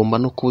bintu ugomba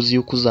no kuba uzi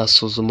yuko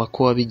uzasuzuma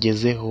ko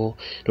wabigezeho.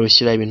 Rero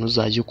shyira ibintu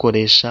uzajya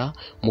ukoresha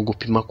mu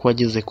gupima ko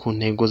wageze ku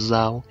ntego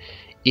zawe.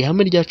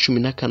 Ihame rya cumi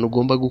na kane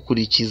ugomba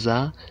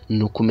gukurikiza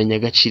ni ukumenya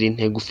agaciro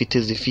intego ufite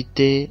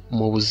zifite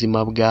mu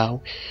buzima bwawe.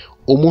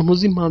 Umuntu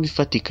uzi impamvu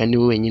ifatika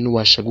niwe wenyine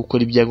ubasha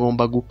gukora ibyo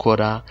agomba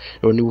gukora.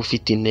 Rero niba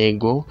ufite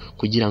intego,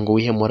 kugira ngo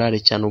wihe morale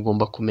cyane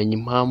ugomba kumenya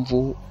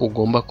impamvu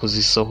ugomba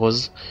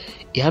kuzisohoza.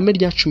 Ihame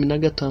rya cumi na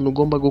gatanu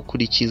ugomba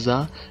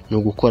gukurikiza ni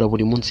ugukora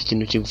buri munsi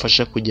ikintu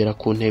kigufasha kugera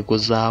ku ntego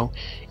zawe.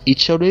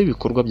 Ica urebe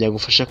ibikorwa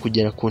byagufasha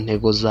kugera ku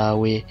ntego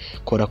zawe.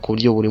 Kora ku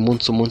buryo buri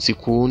munsi umunsi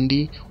ku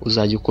wundi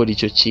uzajya ukora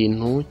icyo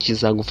kintu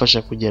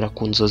kizagufasha kugera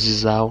ku nzozi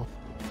zawe.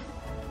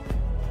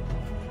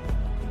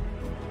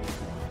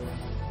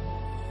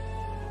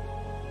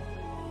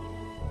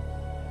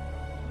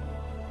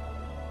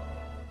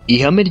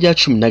 Ihame rya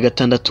cumi na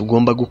gatandatu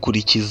ugomba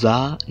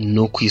gukurikiza ni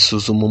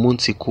ukwisuzuma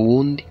umunsi ku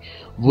wundi.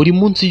 Buri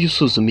munsi jya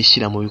usuzuma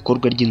ishyira mu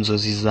bikorwa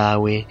ry'inzozi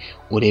zawe,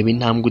 urebe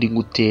intambwe uri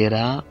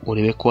gutera,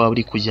 urebe ko waba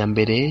uri kujya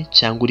mbere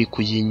cyangwa uri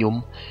kujya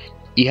inyuma.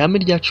 Ihame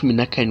rya cumi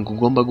na karindwi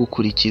ugomba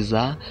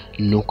gukurikiza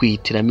ni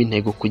ukwihitiramo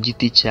intego ku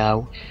giti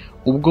cyawe.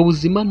 Ubwo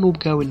buzima ni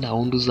ubwawe, nta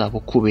wundi uzaba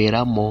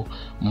ukuberamo.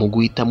 Mu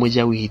guhitamo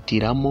jya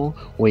wihitiramo,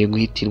 woye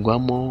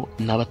guhitirwamo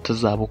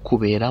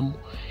n'abatazabukuberamo.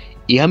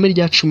 Ihame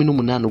rya cumi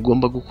n'umunani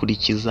ugomba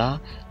gukurikiza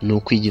ni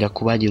ukwigira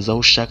ku bageze aho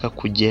ushaka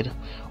kugera.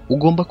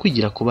 Ugomba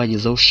kwigira ku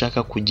bageze aho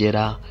ushaka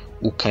kugera,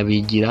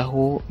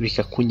 ukabigiraho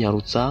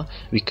bikakunyarutsa,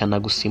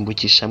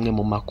 bikanagusimbukisha amwe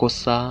mu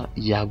makosa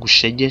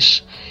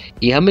yagushegesha.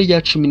 Ihame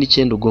rya cumi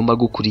n'icyenda ugomba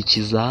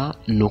gukurikiza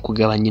ni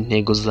ukugabanya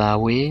intego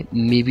zawe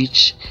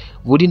n'ibice.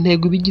 Buri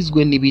ntego iba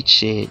igizwe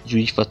n'ibice, jya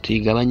uyifata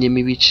uyigabanyemo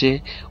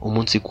ibice,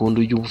 umunsi ku wundi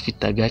ujye uba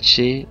ufite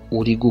agace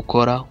uri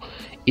gukoraho.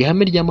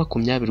 Ihame rya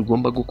 20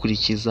 ugomba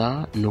gukurikiza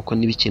nuko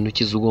niba ikintu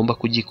kiza ugomba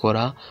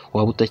kugikora,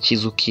 waba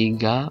utakiza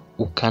ukiga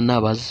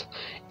ukanabaza.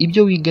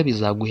 Ibyo wiga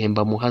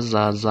bizaguhemba mu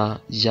hazaza,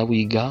 jya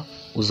wiga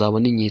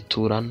uzabona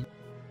inyiturano.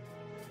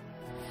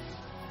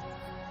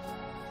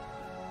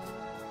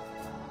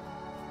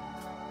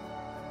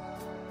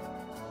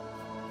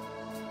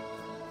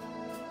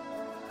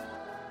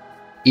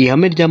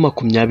 Ihame rya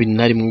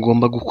 21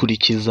 ugomba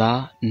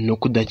gukurikiza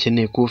nuko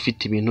udakeneye kuba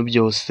ufite ibintu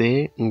byose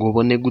ngo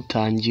ubone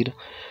gutangira.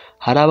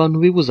 Hari abantu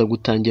bibuza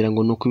gutangira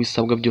ngo nuko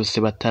ibisabwa byose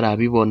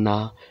batarabibona,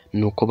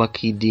 nuko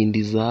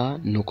bakidindiza,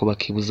 nuko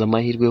bakibuza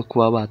amahirwe yo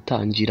kuba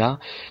batangira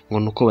ngo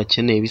nuko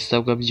bakeneye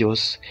ibisabwa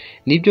byose.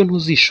 Nibyo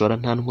ntuzishora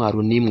nta ntwaro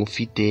n'imwe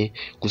ufite,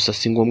 gusa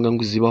si ngombwa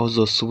ngo izibaho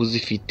zose uba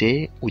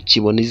uzifite,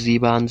 ukibona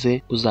izibanze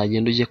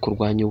uzagenda ujye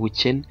kurwanya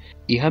ubukene.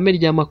 Ihame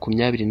rya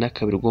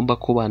 22 ugomba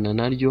kubana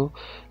naryo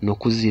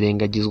nuko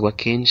uzirengagizwa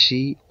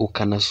kenshi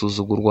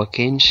ukanasuzugurwa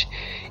kenshi.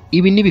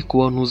 Ibi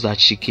nibikubaho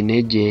ntuzacika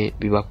intege,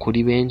 biba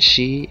kuri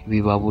benshi,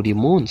 biba buri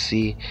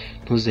munsi.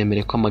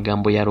 Ntuzemere ko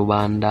amagambo ya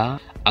rubanda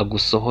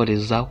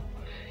agusohorezaho.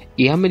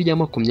 Ihame rya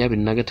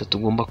 23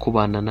 ugomba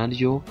kubana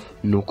naryo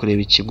ni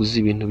ukureba ikiguzi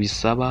ibintu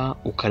bisaba,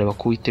 ukareba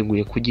ko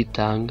witeguye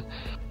kugitanga.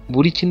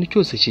 Buri kintu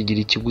cyose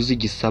kigira ikiguzi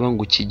gisaba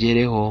ngo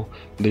kigereho.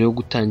 Mbere yo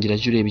gutangira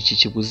jya ureba iki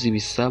kiguzi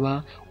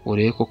bisaba,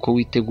 urebe koko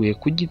witeguye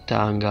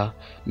kugitanga.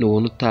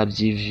 Nubona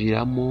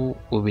utabyiviramo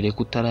ubireke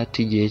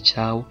utarata igihe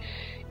cyawe.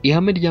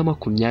 Ihame rya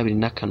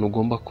 24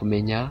 ugomba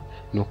kumenya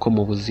nuko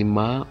mu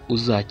buzima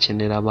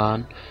uzakenera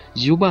abantu.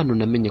 Jya ubana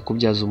unamenye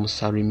kubyaza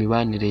umusaruro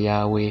imibanire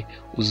yawe.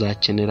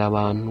 Uzakenera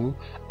abantu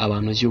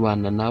jya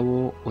ubana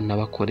nabo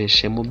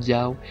unabakoreshe mu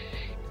byawe.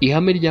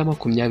 Ihame rya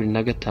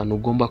 25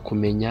 ugomba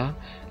kumenya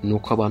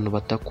nuko abantu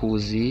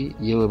batakuzi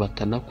yewe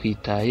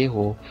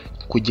batanakwitayeho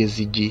kugeza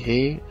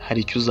igihe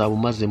hari icyo uzaba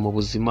umaze mu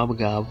buzima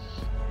bwabo.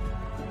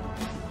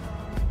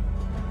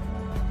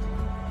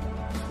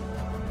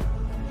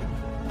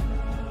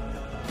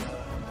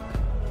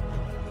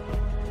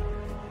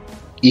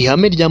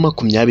 Ihame rya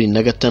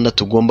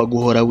 26 ugomba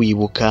guhora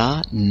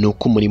wibuka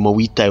nuko umurimo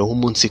witayeho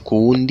umunsi ku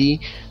wundi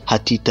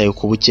hatitaye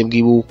ku buke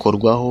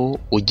bw'ibukorwaho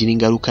ugira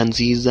ingaruka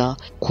nziza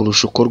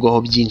kurusha ukorwaho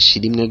byinshi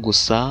rimwe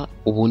gusa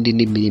ubundi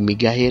n'imirimo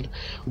igahera.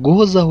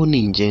 Guhozaho ni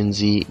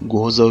ingenzi,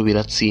 guhozaho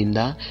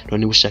biratsinda. Rero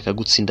niba ushaka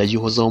gutsinda jya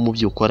uhozaho mu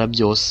byo ukora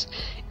byose.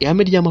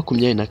 Ihame rya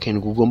 27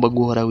 ugomba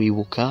guhora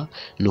wibuka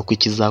nuko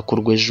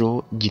ikizakorwa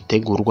ejo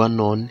gitegurwa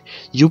none.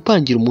 Jya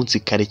upangira umunsi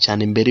kare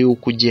cyane mbere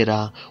y'uko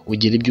ugera,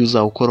 ugira ibyo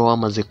uzawukora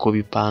wamaze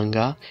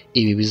kubipanga.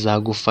 Ibi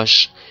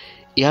bizagufasha.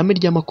 Ihame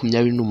rya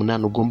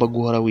 28 ugomba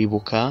guhora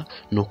wibuka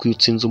nuko iyo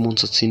utsinze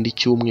umunsi utsinda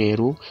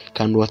icyumweru,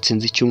 kandi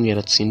uwatsinze icyumweru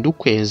atsinda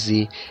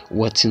ukwezi,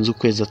 uwatsinze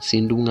ukwezi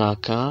atsinda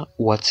umwaka,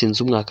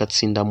 uwatsinze umwaka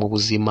atsinda mu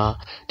buzima.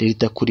 Rero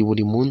ita kuri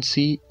buri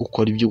munsi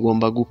ukora ibyo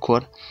ugomba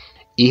gukora.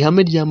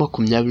 Ihame rya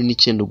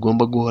 29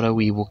 ugomba guhora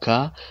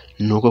wibuka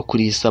nuko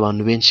kuri isi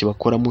abantu benshi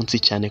bakora munsi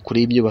cyane kuri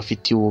ibyo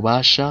bafitiye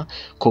ububasha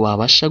ko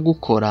babasha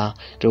gukora.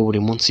 Rero buri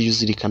munsi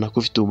uzirikana ko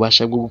ufite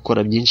ububasha bwo gukora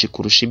byinshi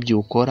kurusha ibyo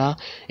ukora.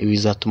 Ibi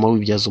bizatuma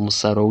wibyaza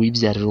umusaruro,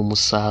 wibyarira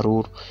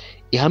umusaruro.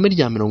 Ihame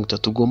rya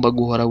 30 ugomba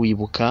guhora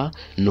wibuka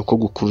nuko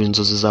gukurura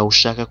inzozi zawe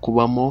ushaka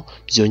kubamo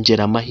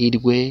byongera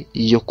amahirwe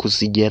yo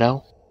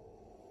kuzigeraho.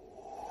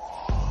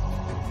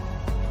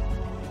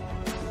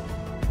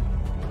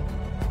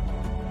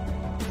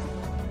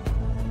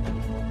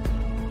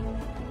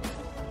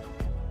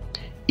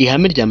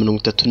 Ihame rya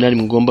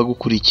 31 ugomba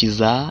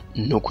gukurikiza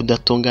no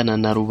kudatongana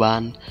na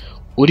rubanda.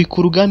 Uri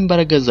ku rugamba,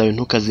 imbaraga zawe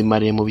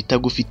ntukazimarire mu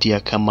bitagufitiye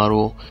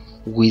akamaro.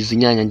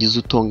 Wizinyanyagiza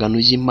utongana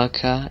ujya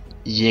impaka.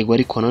 Yego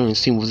ariko nanone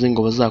simvuze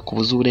ngo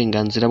bazakubuza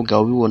uburenganzira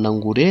bwawe bibona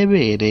ngo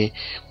urebere.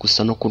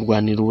 Gusa no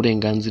kurwanira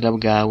uburenganzira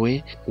bwawe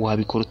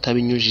wabikora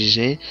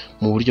utabinyujije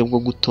mu buryo bwo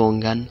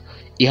gutongana.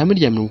 Ihame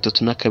rya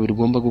 32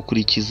 ugomba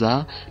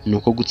gukurikiza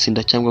nuko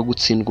gutsinda cyangwa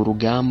gutsindwa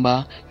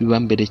urugamba biba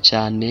mbere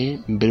cyane,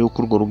 mbere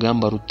y'uko urwo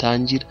rugamba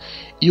rutangira.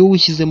 Iyo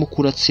wishyizemo ko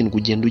uratsindwa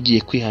ugenda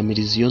ugiye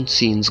kwihamiriza iyo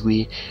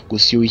ntsinzwi.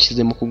 Gusa iyo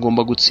wishyizemo ko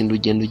ugomba gutsinda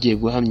ugenda ugiye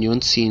guhamya iyo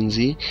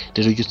ntsinzi.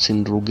 Rero ujya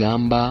utsinda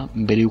urugamba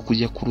mbere y'uko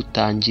ujya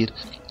kurutangira.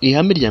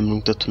 Ihame rya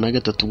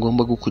 33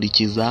 ugomba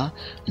gukurikiza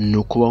ni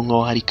ukubaho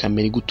nk'aho hari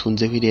kamera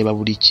igutunzeho ireba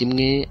buri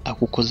kimwe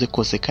ako ukoze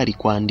kose kari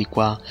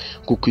kwandikwa,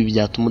 kuko ibi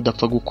byatuma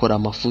udapfa gukora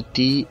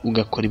amafuti,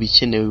 ugakora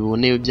ibikenewe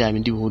biboneye bya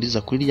bindi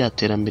bihuriza kuri rya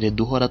terambere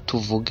duhora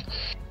tuvuga.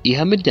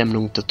 Ihame rya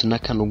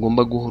 34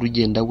 ugomba guhora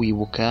ugenda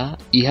wibuka.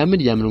 Ihame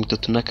rya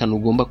 34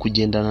 ugomba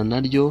kugendana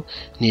naryo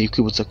ntiri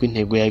kwibutsa ko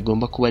intego yawe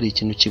igomba kuba ari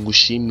ikintu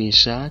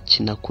kigushimisha,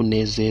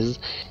 kinakunezeza.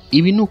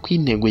 Ibi ni uko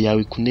intego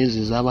yawe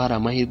ikunezeza haba hari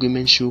amahirwe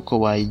menshi y'uko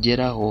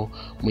wayigeraho.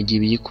 Mu gihe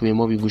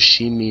ibiyikubiyemo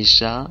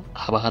bigushimisha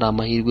haba hari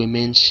amahirwe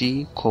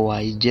menshi ko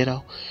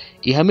wayigeraho.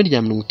 Ihame rya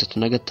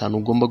 35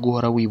 ugomba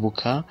guhora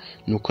wibuka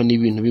nuko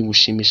n'ibintu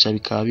bigushimisha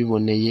bikaba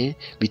biboneye,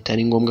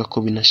 bitari ngombwa ko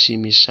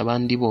binashimisha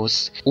abandi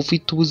bose.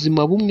 Ufite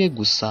ubuzima bumwe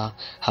gusa,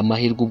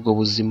 amahirwe ubwo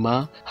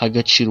buzima,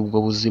 hagaciro ubwo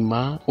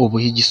buzima,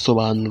 ubuhe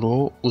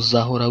igisobanuro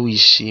uzahora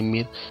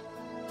wishimira.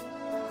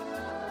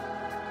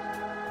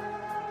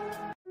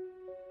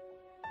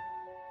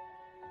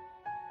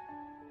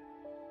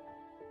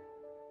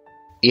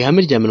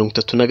 Ihame rya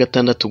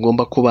 36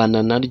 ugomba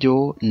kubana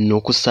naryo ni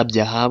uko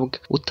usabye ahabwa,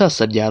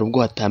 utasabye hari ubwo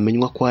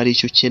hatamenywa ko hari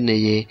icyo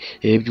ukeneye,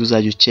 rero ibyo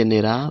uzajya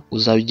ukenera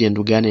uzajya ugenda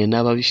uganire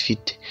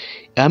n'ababifite.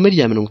 Ihame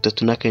rya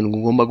 37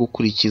 ugomba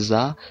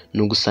gukurikiza ni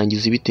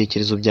ugusangiza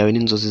ibitekerezo byawe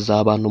n'inzozi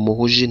z'abantu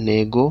muhuje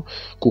intego,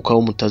 kuko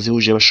abo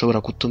mutazihuje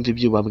bashobora kutumva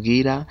ibyo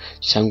babwira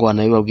cyangwa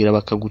wanabibabwira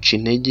bakaguca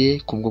intege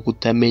kubwo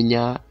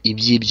kutamenya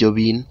iby'ibyo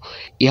bintu.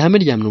 Ihame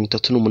rya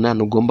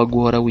 38 ugomba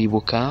guhora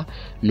wibuka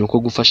ni uko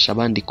gufasha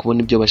abandi kubona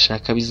ibyo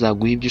bashaka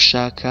bizaguha ibyo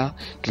ushaka,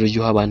 rero jya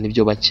uha abantu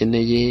ibyo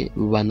bakeneye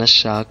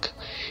banashaka.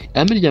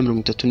 Ihame rya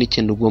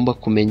 39 ugomba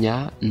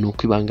kumenya ni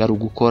uko ibanga ari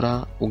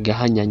ugukora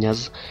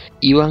ugahanyanyaza.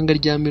 Ibanga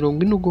rya 40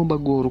 ugomba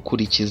guhora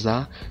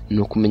ukurikiza ni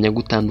ukumenya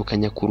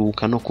gutandukanya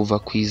kuruhuka no kuva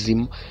ku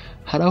izima.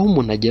 Hari aho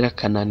umuntu agera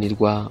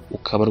akananirwa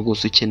ukaba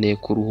rwose ukeneye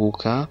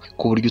kuruhuka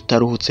ku buryo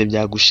utaruhutse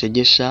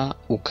byagushegesha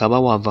ukaba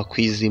wava ku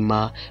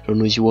izima, rero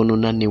nujya ubona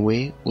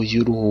unaniwe ujye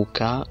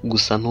uruhuka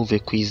gusa ntuve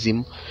ku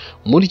izima.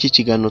 Muri iki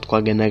kiganiro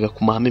twaganiraga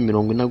ku mahame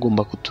 40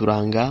 agomba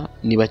kuturanga,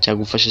 niba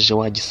cyagufashije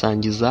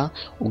wagisangiza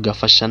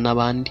ugafasha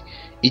n'abandi.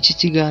 Iki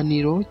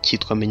kiganiro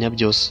cyitwa Menya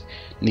Byose,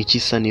 ni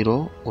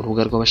icy'Isaniro,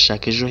 urubuga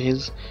rw'abashaka ejo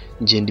heza.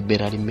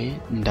 Imbere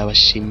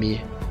ndabashimiye.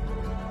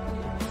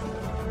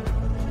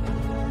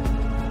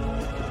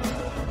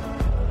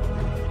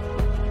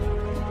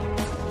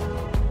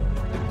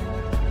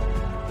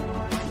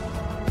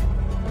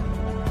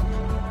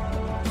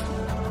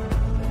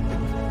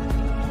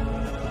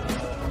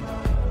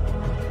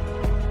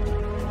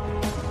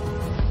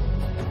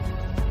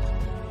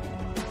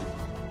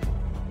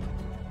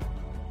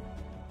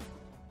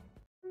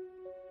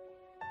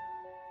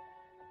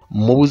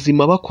 Mu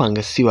buzima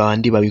bakwanga si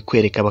babandi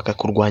babikwereka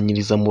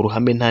bakakurwanyiriza mu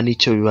ruhame nta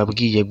n'icyo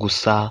bibabwiye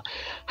gusa.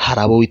 Hari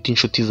abo wita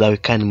inshuti zawe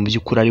kandi mu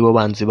by'ukuri ari bo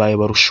banzi bawe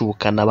barusha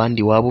ubukana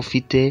abandi waba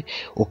ufite,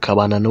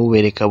 ukabana nabo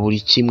ubereka buri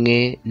kimwe,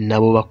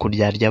 nabo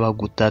bakuryarya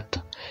bagutata.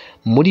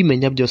 Muri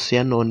Menya Byose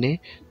ya none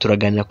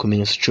turaganira ku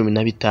bimenyetso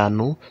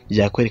 15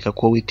 byakwereka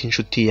ko wita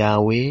inshuti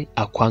yawe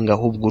akwanga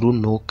ahubwo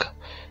urunuka.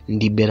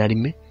 Imbere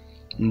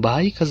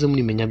mbahaye ikaze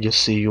muri Menya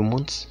Byose uyu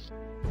munsi.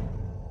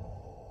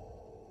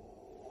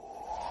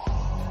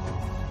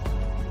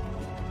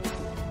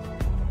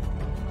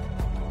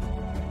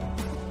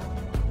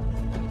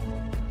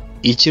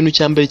 Ikintu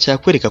cya mbere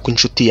cyakwereka ko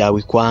inshuti yawe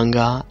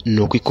ikwanga ni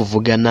uko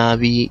ikuvuga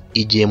nabi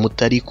igihe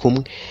mutari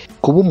kumwe.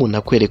 Kuba umuntu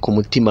akwereka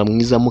umutima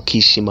mwiza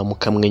mukishima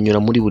mukamwenyura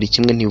muri buri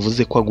kimwe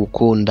ntibivuze ko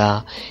agukunda.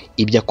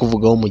 Ibyo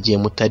akuvugaho mu gihe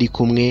mutari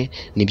kumwe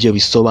nibyo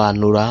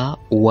bisobanura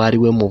uwo ari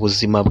we mu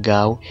buzima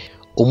bwawe.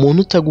 Umuntu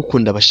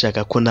utagukunda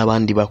bashaka ko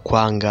n'abandi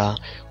bakwanga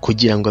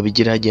kugira ngo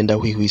abigire agenda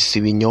hwihwisa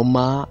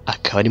ibinyoma,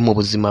 akaba ari mu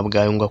buzima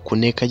bwawe ngo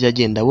akuneka ajya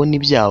agenda abona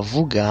ibyo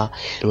avuga.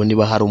 Rero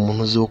niba hari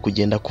umuntu uzi wo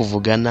kugenda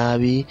kuvuga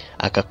nabi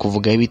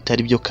akakuvugaho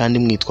ibitari byo kandi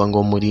mwitwa ngo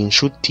muri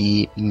inshuti,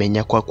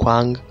 menya ko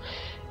akwanga.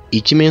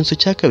 Ikimenyetso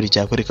cya kabiri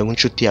cyakwereka ko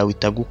inshuti yawe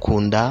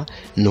itagukunda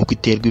ni uko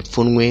iterwa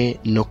ipfunwe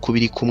no kuba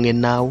iri kumwe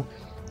nawe.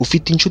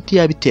 Ufite inshuti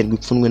yawe iterwa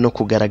ipfunwe no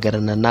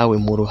kugaragarana nawe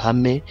mu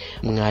ruhame,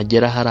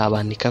 mwagera hari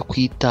abantu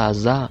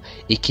ikakwitaza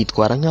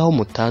ikitwara nk'aho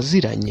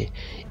mutaziranye.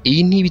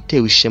 Iyi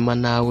ntibitewe ishema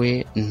nawe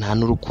nta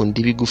n'urukundo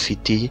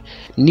ibigufitiye.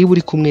 Niba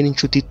uri kumwe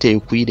n'inshuti iteye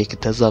ukuyireka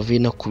itazava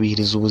no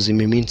kubihiriza ubuzima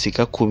iminsi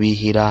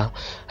ikakubihira.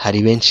 Hari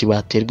benshi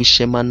baterwa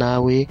ishema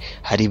nawe,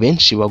 hari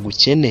benshi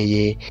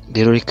bagukeneye,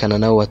 rero rekana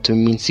nawe watuma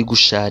iminsi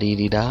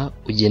igusharirira,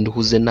 ugenda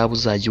uhuze nawe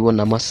uzajya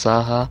ubona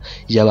amasaha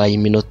yabaye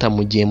iminota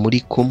mu gihe muri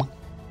kumwe.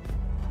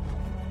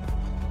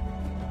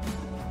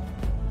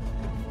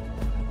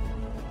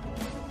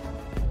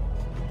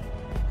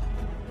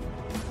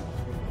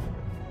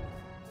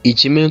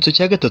 Ikimenyetso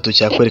cya gatatu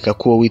cyakwereka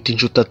ko wowe wita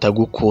inshuti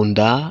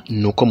atagukunda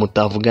ni uko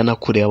mutavugana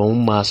kureba mu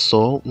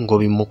maso ngo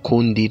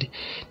bimukundire.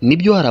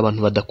 Nibyo hari abantu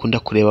badakunda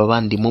kureba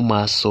abandi mu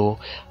maso,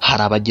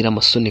 hari abagira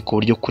amasoni ku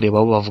buryo kureba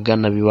abo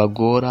bavugana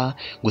bibagora,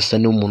 gusa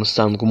ni umuntu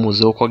usanzwe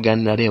umuziho ko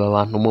aganira areba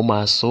abantu mu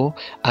maso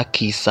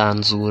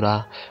akisanzura,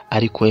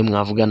 ariko we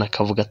mwavugana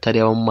akavuga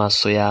atareba mu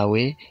maso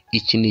yawe,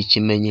 iki ni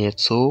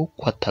ikimenyetso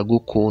ko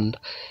atagukunda.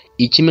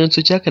 Ikimenyetso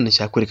cya kane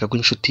cyakwereka ko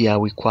inshuti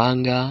yawe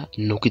ikwanga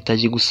ni uko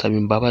itajya gusaba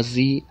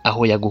imbabazi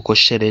aho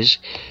yagukoshereje.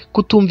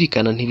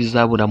 Kutumvikana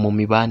ntibizabura mu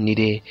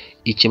mibanire.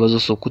 Ikibazo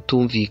si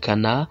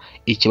kutumvikana,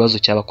 ikibazo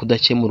cyaba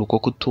kudakemura uko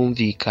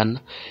kutumvikana.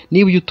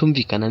 Niba ujya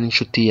utumvikana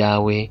n'inshuti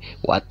yawe,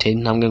 watera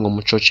intambwe ngo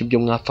mucoce ibyo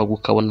mwapfaga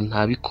ukabona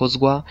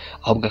ntabikozwa,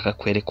 ahubwo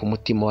akakwereka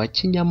umutima wa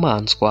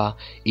kinyamaswa.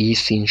 Iyi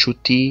si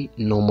inshuti,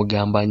 ni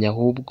umugambanyi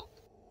ahubwo.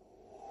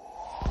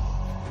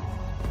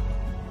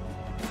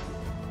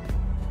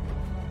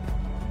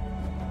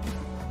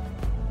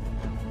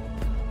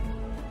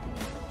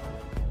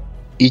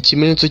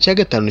 Ikimenyetso cya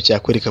gatanu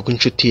cyakwereka ko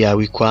inshuti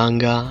yawe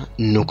ikwanga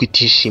ni uko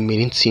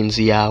itishimira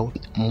intsinzi yawe.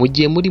 Mu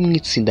gihe muri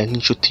mwitsinda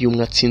nk'inshuti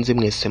y'umwe atsinze,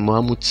 mwese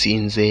muba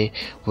mutsinze,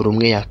 buri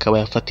umwe yakaba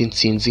yafata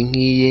intsinzi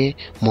nk'iye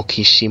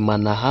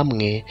mukishimana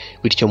hamwe.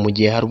 Bityo mu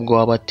gihe hari ubwo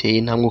waba ateye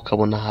intambwe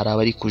ukabona hari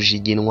abari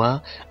kujiginwa,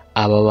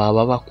 aba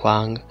baba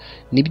bakwanga.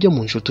 Nibyo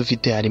mu nshuti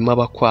ufite harimo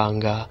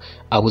abakwanga,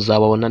 abo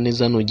uzababona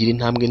neza nugira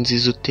intambwe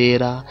nziza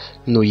utera,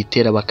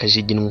 nuyitera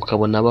bakajiginwa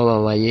ukabona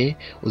bababaye,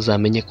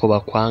 uzamenye ko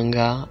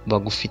bakwanga,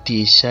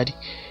 bagufitiye ishyari.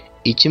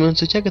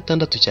 Ikimenyetso cya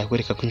gatandatu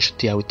cyakwereka ko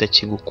inshuti yawe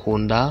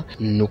itakigukunda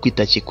ni uko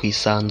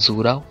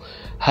itakikwisanzuraho.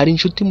 Hari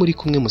inshuti muri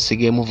kumwe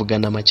musigaye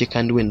muvugana make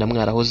kandi wenda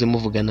mwarahoze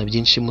muvugana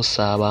byinshi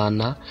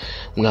musabana,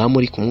 mwaba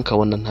muri kumwe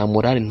ukabona nta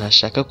morale,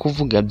 ntashaka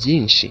kuvuga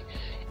byinshi.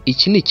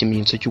 Iki ni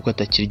ikimenyetso cy'uko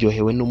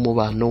atakiryohewe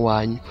n'umubano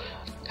wanyu.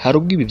 Hari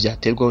ubwo ibi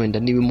byaterwa wenda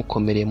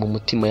n'ibimukomereye mu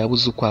mutima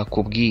yabuze uko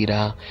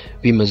akubwira,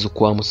 bimeze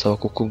uko wamusaba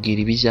kukubwira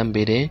ibijya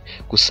mbere,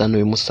 gusa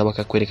n'ubimusaba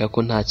akakwereka ko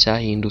nta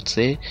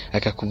cyahindutse,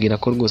 akakubwira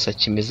ko rwose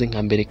akimeze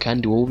nka mbere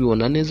kandi wowe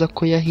ubibona neza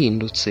ko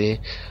yahindutse.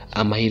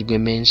 Amahirwe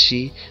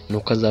menshi ni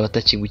uko azaba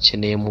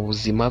atakigukeneye mu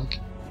buzima bwe.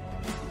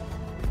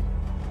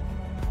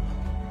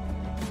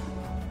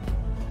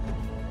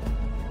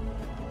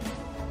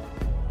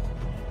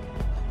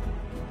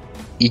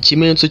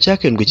 Ikimenyetso cya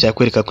karindwi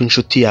cyakwereka ko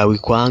inshuti yawe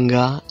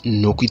ikwanga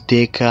ni uko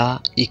iteka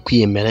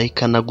ikwiyemera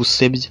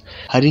ikanagusebya.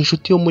 Hari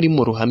inshuti yo muri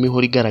mu ruhame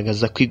ihora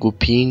igaragaza ko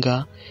igupinga,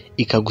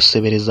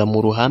 ikagusebereza mu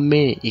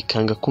ruhame,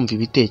 ikanga kumva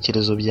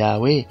ibitekerezo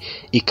byawe,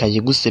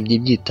 ikayigusebya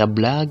ibyita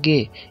blage,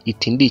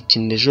 iti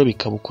ndikina ejo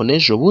bikaba uko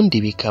n'ejo bundi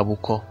bikaba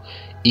uko.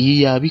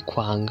 Iyi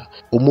yabikwanga.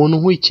 Umuntu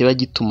nk'uyu kiba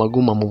gituma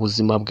aguma mu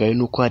buzima bwawe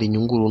nuko hari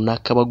inyungu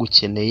runaka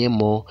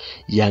bagukeneyemo,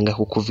 yanga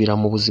kukuvira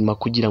mu buzima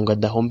kugira ngo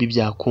adahomba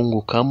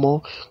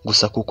ibyakungukamo,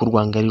 gusa kuko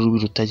urwanga ari rubi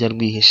rutajya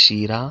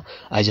rwihishira,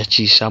 ajya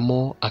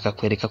acishamo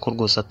akakwereka ko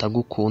rwose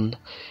atagukunda.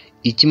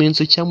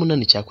 Ikimenyetso cya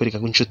munani cyakwereka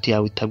ko inshuti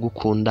yawe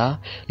itagukunda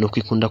ni uko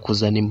ikunda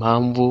kuzana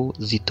impamvu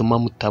zituma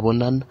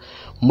mutabonana.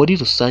 Muri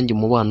rusange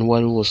umubano uwo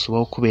ari wo wose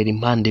ubaho kubera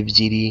impande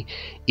ebyiri.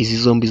 Izi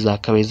zombi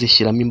zakabaye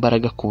zishyiramo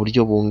imbaraga ku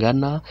buryo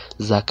bungana,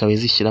 zakabaye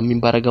zishyiramo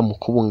imbaraga mu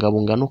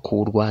kubungabunga no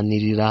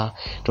kuwurwanirira.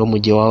 Rero mu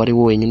gihe waba ari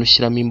wowe wenyine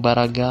ushyiramo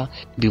imbaraga,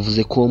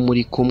 bivuze ko uwo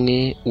muri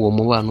kumwe uwo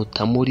mubano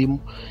utamurimo.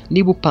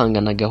 Niba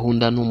upangana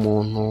gahunda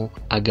n'umuntu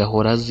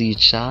agahora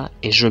azica,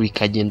 ejo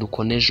bikagenda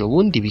uko n'ejo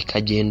bundi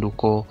bikagenda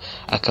uko,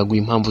 akaguha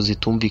impamvu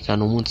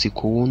zitumvikana umunsi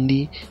ku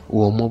wundi,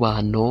 uwo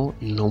mubano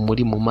ni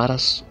umuri mu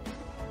maraso.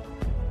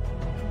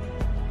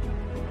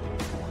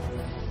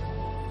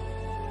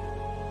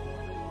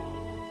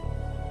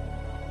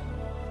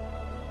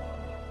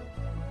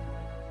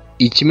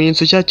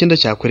 Ikimenyetso cya cyenda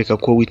cyakwereka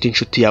ko wita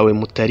inshuti yawe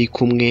mutari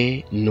kumwe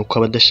ni uko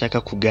aba adashaka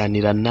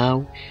kuganira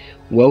nawe.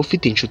 Waba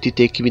ufite inshuti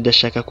iteka iba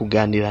idashaka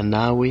kuganira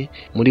nawe,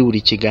 muri buri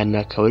kiganiro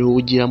akaba ari wowe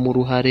ugiramo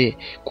uruhare,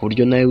 ku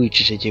buryo nawe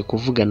wicecekeye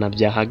kuvugana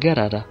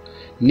byahagarara.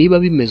 Niba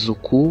bimeze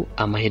uku,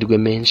 amahirwe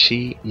menshi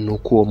ni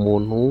uko uwo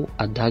muntu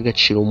adaha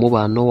agaciro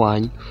umubano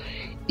wanyu.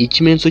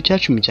 Ikimenyetso cya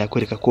 10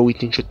 cyakwereka ko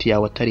wita inshuti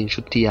yawe atari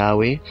inshuti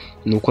yawe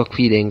ni uko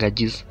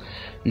akwirengagiza.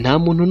 Nta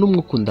muntu n'umwe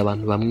ukunda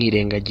abantu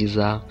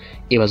bamwirengagiza.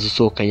 Ibaze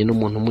usohokanye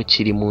n'umuntu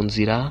mukiri mu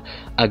nzira,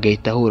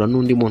 agahita ahura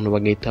n'undi muntu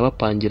bagahita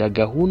bapangira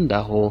gahunda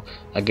aho,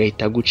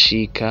 agahita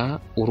agucika,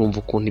 urumva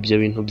ukuntu ibyo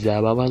bintu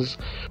byababaza.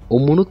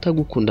 Umuntu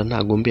utagukunda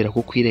ntagombera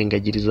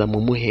kukwirengagiriza mu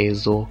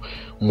muhezo.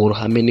 Mu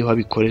ruhame niho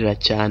abikorera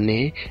cyane,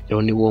 rero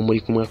niba uwo muri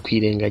kumwe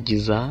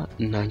akwirengagiza,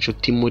 nta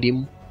nshuti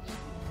murimo.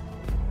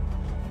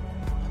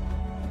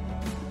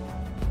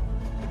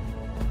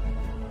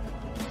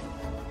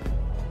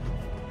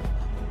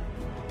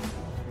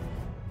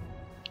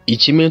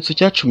 Ikimenyetso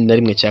cya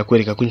 11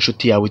 cyakwereka ko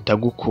inshuti yawe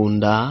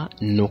itagukunda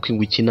ni uko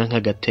ingukina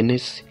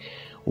nk'agatenesi.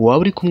 Waba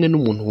uri kumwe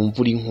n'umuntu wumva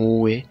uri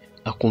nk'uwe,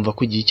 akumva ko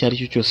igihe icyo ari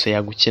cyo cyose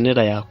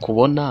yagukenera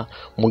yakubona,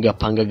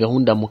 mugapanga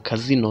gahunda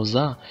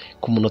mukazinoza,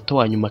 ku munota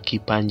wa nyuma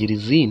akipangira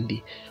izindi,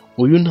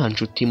 uyu nta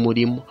nshuti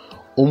murimo.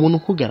 Umuntu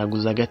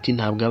ukugaragaza agati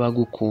ntabwo aba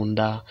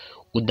agukunda,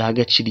 udaha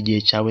agaciro igihe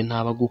cyawe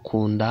ntaba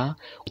agukunda,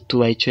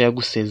 utubaye icyo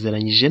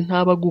yagusezeranyije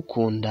ntaba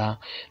agukunda.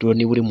 Rero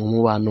niba uri mu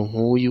mubano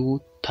nk'uyu,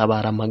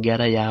 tabara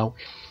amagara yawe.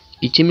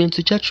 Ikimenyetso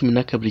cya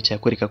 12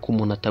 cyakwereka ko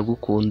umuntu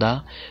atagukunda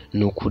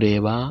ni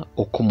ukureba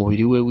uko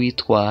umubiri we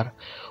witwara.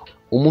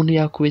 Umuntu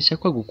yakubeshya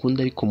ko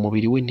agukunda ariko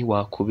umubiri we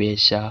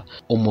ntiwakubeshya.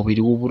 Umubiri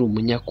we uri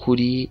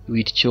umunyakuri,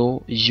 bityo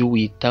jya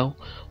uwitaho.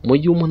 Mu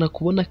gihe umuntu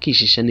akubona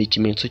akishisha ni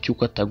ikimenyetso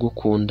cy'uko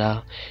atagukunda.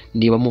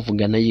 Niba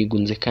muvugana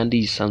yigunze kandi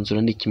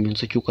yisanzura ni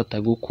ikimenyetso cy'uko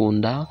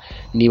atagukunda.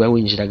 Niba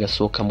winjira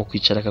agasohoka mu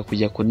kwicara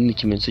akakujya kure ni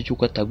ikimenyetso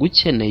cy'uko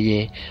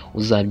atagukeneye.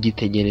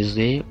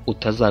 Uzabyitegereze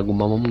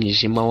utazaguma mu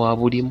mwijima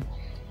waba urimo.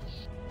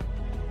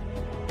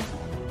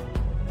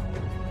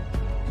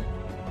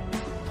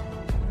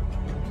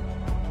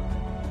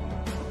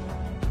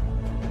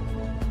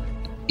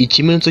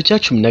 Ikimenyetso cya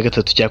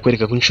 13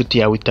 cyakwereka ko inshuti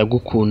yawe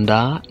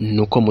itagukunda ni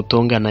uko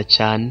mutongana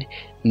cyane.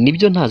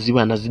 Nibyo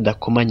ntazibana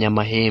zidakomanya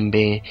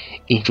amahembe.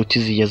 Inshuti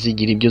zijya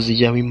zigira ibyo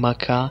zijyaho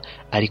impaka,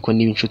 ariko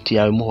niba inshuti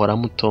yawe muhora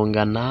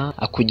mutongana,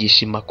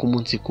 akugisha impaka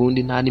umunsi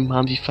kundi nta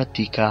n'impamvu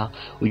ifatika,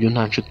 uyu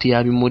nta nshuti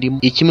yawe imurimo.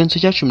 Ikimenyetso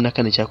cya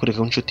 14 cyakwereka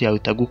ko inshuti yawe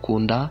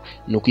itagukunda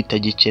ni uko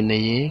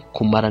itagikeneye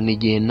kumarana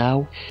igihe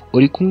nawe.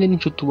 Uri kumwe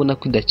n'inshuti ubona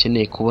ko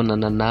idakeneye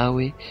kubonana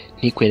nawe,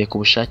 ntikwereke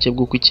ubushake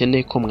bw'uko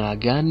ikeneye ko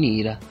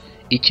mwaganira.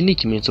 Iki ni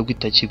ikimenyetso ko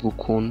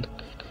itakigukunda.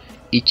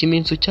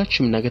 Ikimenyetso cya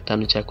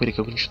 15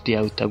 cyakwereka ko inshuti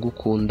yawe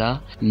itagukunda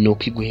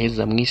nuko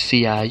iguheza mu isi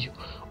yayo.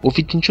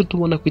 Ufite inshuti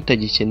ubona ko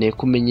itagikeneye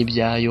kumenya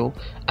ibyayo,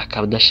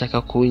 akaba adashaka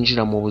ko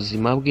winjira mu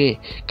buzima bwe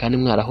kandi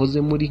mwarahoze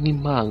muri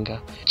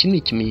nk'impanga. Iki ni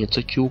ikimenyetso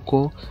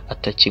cy'uko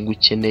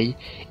atakigukeneye.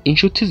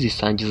 Inshuti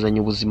zisangizanya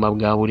ubuzima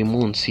bwa buri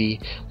munsi,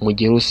 mu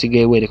gihe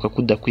usigaye werekwa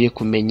ko udakwiye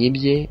kumenya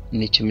ibye,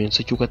 ni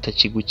ikimenyetso cy'uko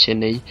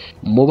atakigukeneye.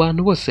 Mu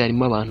bantu bose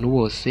harimo abantu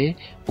bose,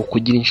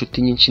 ukugira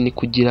inshuti nyinshi ni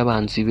kugira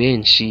abanzi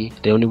benshi.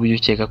 Rero niba ujya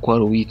ukeka ko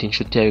wari uwita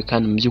inshuti yawe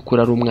kandi mu by'ukuri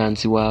ari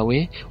umwanzi wawe,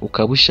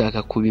 ukaba ushaka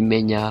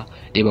kubimenya,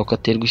 reba ko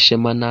aterwa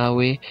ishema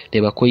nawe,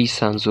 reba ko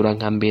yisanzura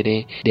nka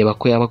mbere, reba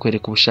ko yaba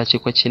akwereka ubushake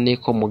ko akeneye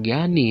ko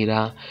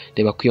muganira,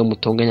 reba ko iyo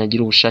mutonganya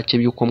agira ubushake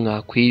by'uko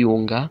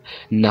mwakwiyunga.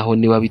 Naho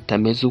niba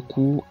bitameze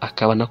uku,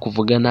 akaba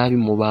anakuvuga nabi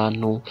mu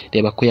bantu,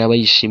 reba ko yaba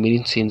yishimira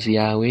intsinzi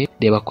yawe,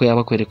 reba ko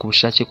yaba akwereka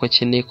ubushake ko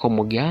akeneye ko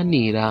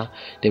muganira,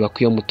 reba ko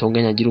iyo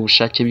mutonganya agira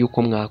ubushake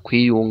by'uko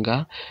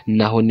mwakwiyunga.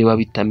 Naho niba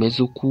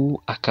bitameze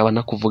uku, akaba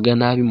anakuvuga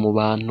nabi mu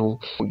bantu,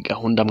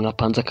 gahunda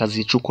mwapanze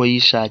akazica uko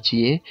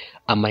yishakiye,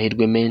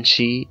 amahirwe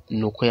menshi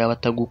nuko yaba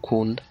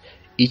atagukunda.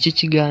 Iki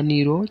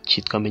kiganiro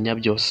cyitwa Menya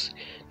Byose,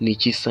 ni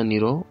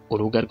icy'Isaniro,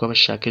 urubuga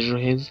rw'abashaka ejo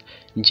heza.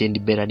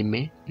 Imbere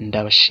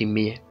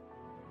ndabashimiye.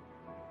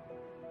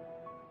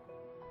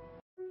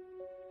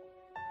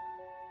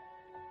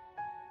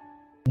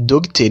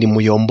 Dr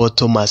Muyombo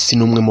Thomas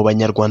ni umwe mu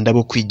banyarwanda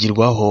bo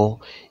kwigirwaho.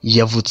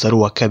 Yavutse ari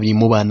uwa kabiri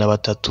mu bana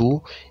batatu.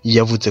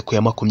 Yavutse ku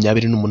ya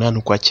 28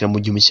 Ukwakira mu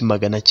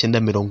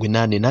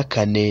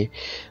 1984.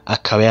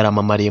 Akaba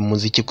yaramamariye mu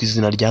muziki ku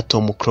izina rya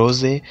Tom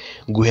Close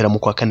guhera mu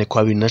kwa 4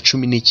 kwa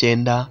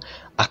 2019.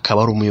 Akaba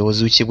ari umuyobozi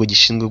w'ikigo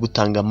gishinzwe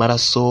gutanga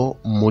amaraso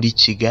muri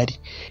Kigali.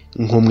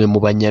 Nk'umwe mu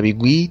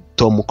banyabigwi,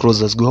 Tom Close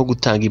azwiho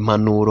gutanga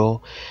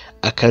impanuro.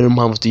 Akaba ariyo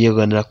mpamvu tugiye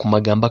kuganira ku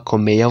magambo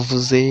akomeye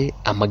yavuze,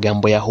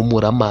 amagambo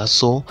yahumura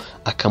amaso,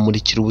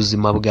 akamurikira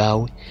ubuzima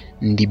bwawe.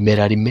 Ndi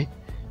imbere,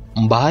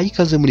 mbahaye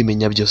ikaze muri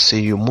Menya Byose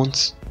uyu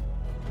munsi.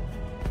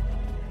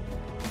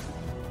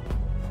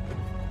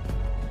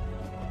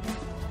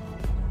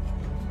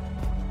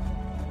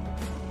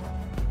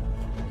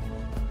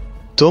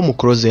 Tom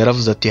Close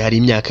yaravuze ati hari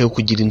imyaka yo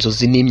kugira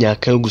inzozi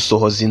n'imyaka yo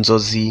gusohoza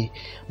inzozi.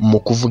 Mu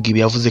kuvuga ibi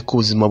yavuze ko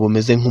ubuzima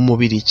bumeze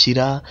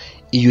nk'umubirikira.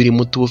 Iyo uri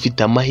muto uba ufite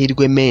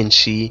amahirwe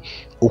menshi,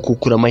 uko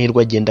ukura amahirwe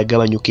agenda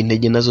agabanyuka,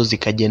 intege nazo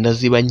zikagenda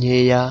ziba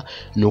nkeya,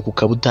 nuko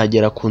ukaba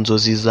utagera ku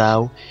nzozi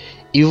zawe.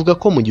 Ivuga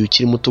ko mu gihe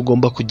ukiri muto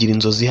ugomba kugira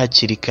inzozi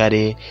hakiri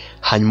kare,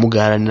 hanyuma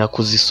ugaharanira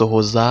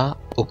kuzisohoza,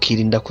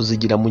 ukirinda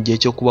kuzigira mu gihe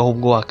cyo kubaho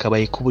ubwo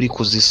wakabaye kuba uri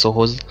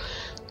kuzisohoza.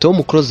 Tom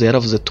Close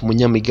yaravuze ati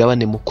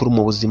umunyamigabane mukuru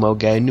mu buzima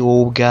bwawe ni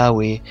wowe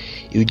ubwawe.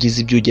 Iyo ugize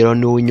ibyo ugeraho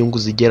ni wowe inyungu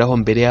zigeraho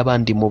mbere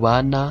y'abandi mu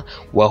bana.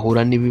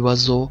 Wahura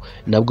n'ibibazo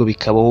nabwo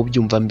bikabaho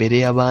ubyumva mbere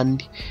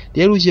y'abandi.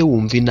 Rero ujye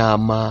wumva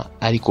inama,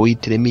 ariko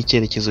wihitiremo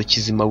icyerekezo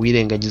kizima,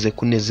 wirengagize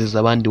kunezeza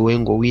abandi wowe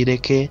ngo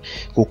wireke,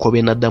 kuko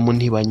bene Adamu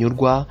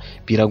ntibanyurwa.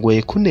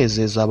 Biragoye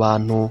kunezeza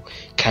abantu,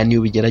 kandi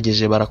iyo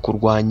ubigerageje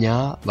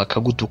barakurwanya,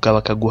 bakagutuka,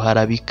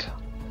 bakaguharabika.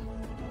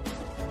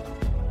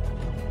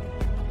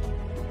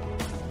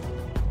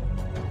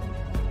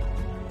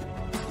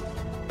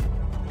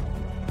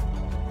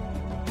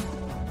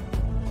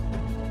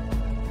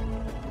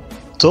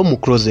 Tom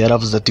Close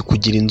yaravuze ati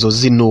kugira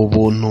inzozi ni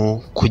ubuntu,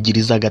 kugira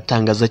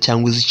izagatangaza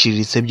cyangwa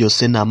iziciriritse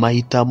byose ni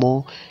amahitamo,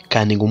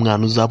 kandi ngo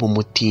umwana uzaba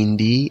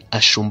umutindi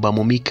ashumba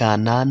mu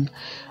mikanana.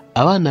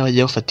 Abana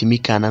bajya bafata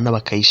imikanana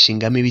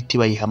bakayishingamo ibiti,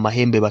 bayiha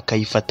amahembe,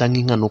 bakayifata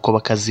nk'inka nuko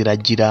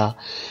bakaziragira.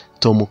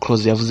 Tom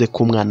Close yavuze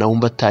ko umwana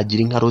wumva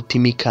atagira inka arota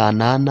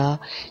imikanana,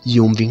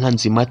 yumva inka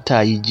nzima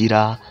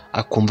atayigira,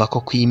 akumva ko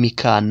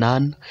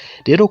kw'imikanana.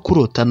 Rero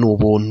kurota ni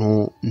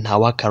ubuntu,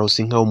 ntawakarosa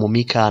inka yo mu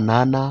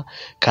mikanana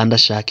kandi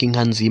ashaka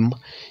inka nzima.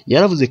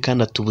 Yaravuze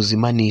kandi ati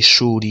ubuzima ni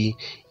ishuri,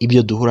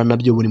 ibyo duhura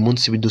nabyo buri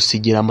munsi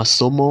bidusigira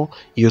amasomo.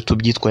 Iyo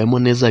tubyitwayemo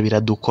neza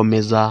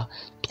biradukomeza,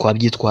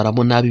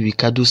 twabyitwaramo nabi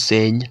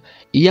bikadusenya.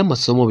 Iyo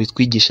amasomo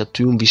bitwigisha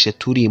tuyumvishe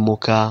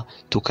turimuka,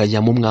 tukajya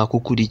mu mwaka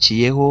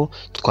ukurikiyeho.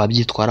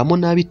 Twabyitwaramo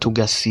nabi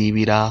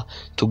tugasibira,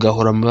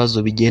 tugahora mu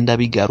bibazo bigenda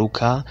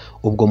bigaruka.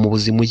 Ubwo mu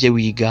buzima ujye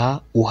wiga,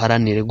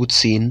 uharanire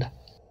gutsinda.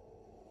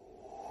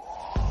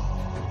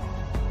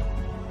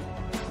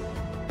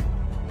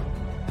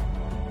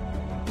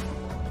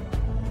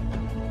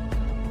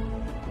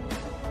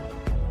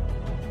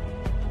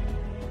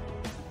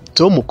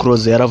 Tom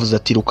Close yaravuze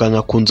ati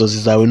rukanka ku nzozi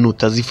zawe,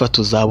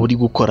 nutazifata uzaba uri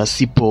gukora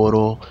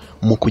siporo.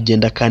 Mu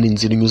kugenda kandi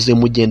inzira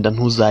unyuzemo ugenda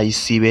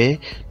ntuzayisibe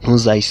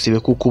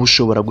kuko uba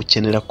ushobora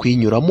gukenera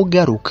kwinyuramo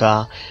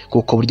ugaruka,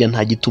 kuko burya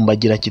nta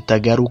gitumbagira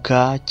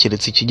kitagaruka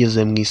keretse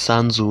ikigeze mu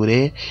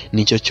isanzure,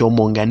 nicyo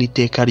cyomongana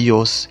iteka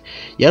ryose.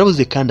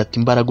 Yaravuze kandi ati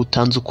imbaraga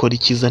utanze ukora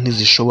icyiza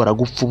ntizishobora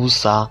gupfa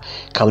ubusa,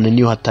 kabone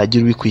niyo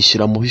hatagira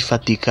ubikwishyura mu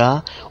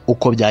bifatika.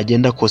 Uko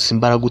byagenda kose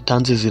imbaraga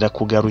utanze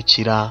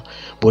zirakugarukira.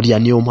 Burya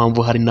niyo mpamvu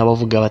hari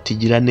n'abavuga bati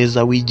gira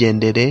neza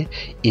wigendere,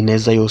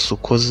 ineza yose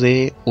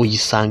ukoze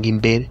uyisanga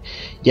imbere.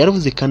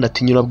 Yaravuze kandi ati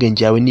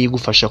nyurabwenge yawe niyo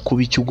igufasha kuba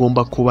icyo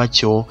ugomba kuba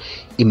cyo,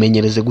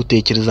 imenyereze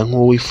gutekereza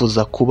nk'uwo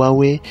wifuza kuba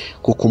we,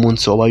 kuko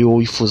umunsi wabaye uwo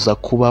wifuza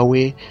kuba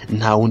we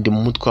nta wundi mu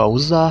mutwe wawe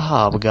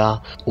uzahabwa,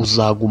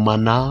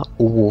 uzagumana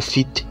uwo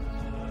ufite.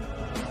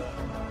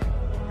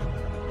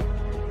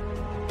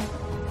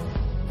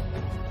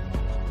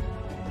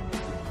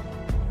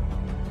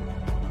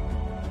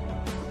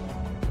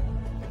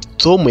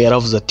 Tom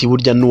yaravuze ati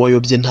burya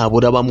n'uwayobye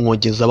ntabura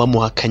bamwogeza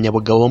bamuha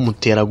akanyabugabo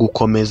bamutera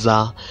gukomeza.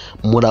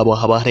 Muri abo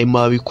haba harimo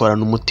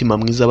ababikorana umutima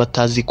mwiza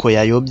batazi ko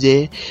yayobye,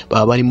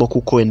 baba barimo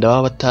kuko wenda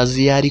baba batazi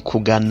iyo ari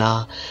kugana.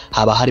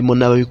 Haba harimo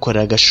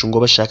n'ababikorera agashungo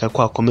bashaka ko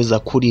akomeza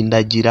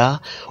kurindagira,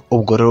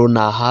 ubwo rero ni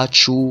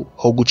ahacu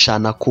ho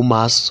gucana ku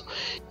maso.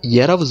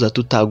 Yaravuze ati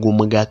utaga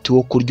umugati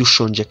wo kurya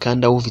ushonje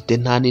kandi awufite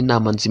nta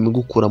n'inama nzima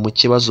igukura mu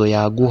kibazo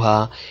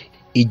yaguha.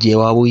 Igihe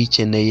waba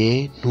uyikeneye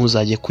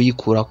ntuzajye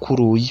kuyikura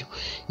kuri uyu.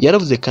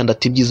 Yaravuze kandi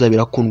ati ibyiza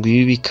birakundwa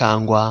ibi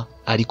bikangwa,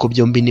 ariko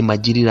byombi ni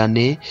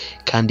magirirane,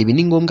 kandi ibi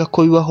ni ngombwa ko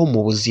bibaho mu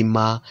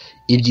buzima.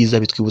 Ibyiza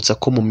bitwibutsa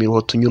ko mu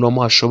miruho tunyuramo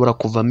hashobora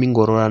kuvamo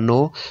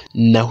ingororano,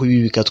 naho ibi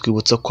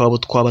bikatwibutsa ko abo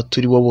twaba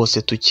turi bo bose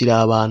tukiri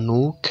abantu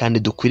kandi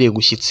dukwiriye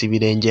gushyitsa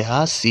ibirenge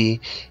hasi.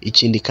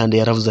 Ikindi kandi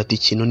yaravuze ati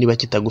ikintu niba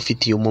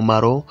kitagufitiye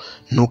umumaro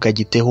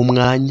ntukagiteho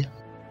umwanya.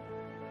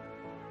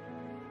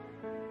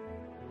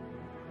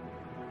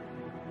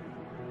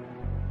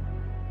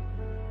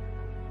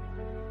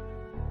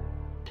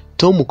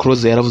 Tom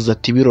Close yaravuze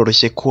ati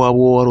biroroshye ko waba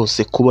uwo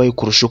warose kubayo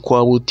kurusha uko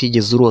waba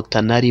utigeze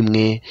urota na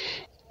rimwe.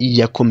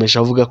 Yakomeje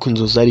avuga ko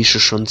inzozi ari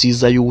ishusho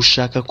nziza y'uwo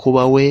ushaka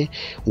kuba we,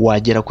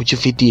 wagera ku cyo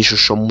ufite iyi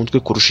shusho mu mutwe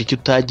kurusha icyo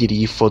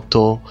utagiriye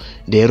ifoto,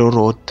 rero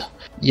rota.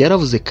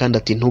 Yaravuze kandi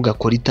ati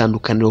ntugakore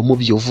itandukaniro mu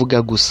byo uvuga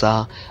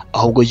gusa,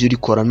 ahubwo jya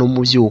urikora no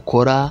mu byo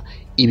ukora.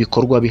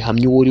 Ibikorwa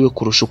bihamya uwo uriwe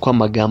kurusha uko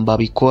amagambo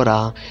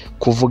abikora.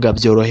 Kuvuga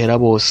byorohera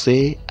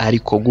bose,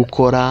 ariko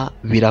gukora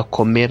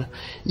birakomera.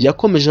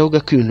 Yakomeje avuga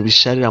ko ibintu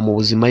bisharira mu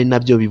buzima ari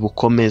nabyo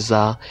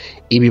bibukomeza.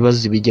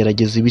 Ibibazo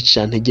bigerageza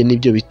ibicantege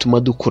nibyo bituma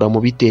dukura mu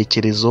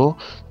bitekerezo,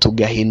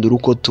 tugahindura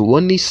uko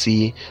tubona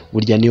isi.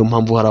 Burya niyo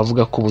mpamvu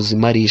haravuga ko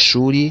ubuzima ari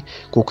ishuri,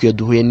 kuko iyo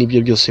duhuye n'ibyo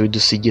byose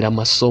bidusigira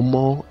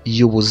amasomo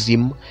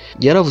y'ubuzima.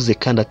 Yaravuze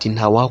kandi ati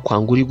nta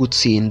wakwanga uri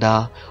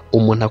gutsinda,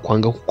 umuntu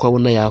akwanga kuko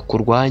abona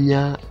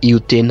yakurwanya. Iyo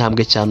uteye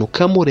intambwe cyane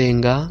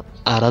ukamurenga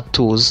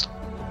aratuza.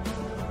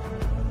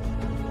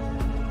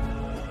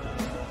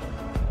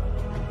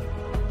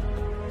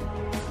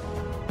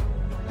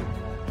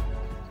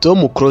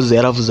 Tom Close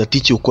yaravuze ati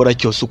icyo ukora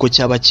cyose uko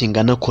cyaba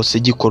kingana kose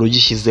gikora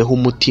ugishyizeho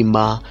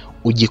umutima,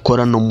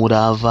 ugikorana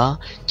umurava,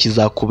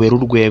 kizakubera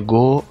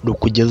urwego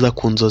rukugeza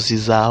ku nzozi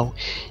zawe.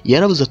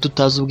 Yaravuze ati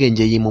utazi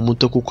ubwenge yima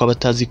umuto kuko aba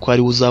atazi ko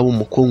ari uzaba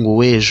umukungu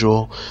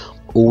w'ejo.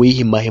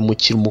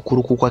 Uwihimahemukira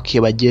umukuru kuko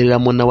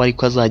akibagereramo nawe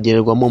ariko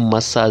azagererwamo mu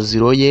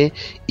masaziro ye.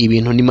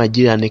 Ibintu ni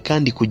magirirane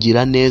kandi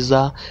kugira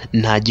neza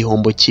nta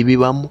gihombo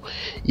kibibamo.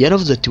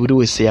 Yaravuze ati buri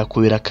wese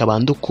yakubera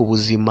akabando ku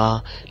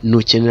buzima.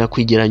 Nukenera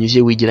kwigeranya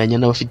ujye wigeranya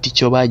n'abafite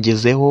icyo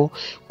bagezeho.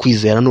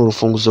 Kwizera ni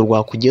urufunguzo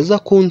rwakugeza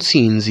ku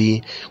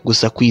ntsinzi,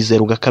 gusa kwizera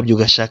ugakabya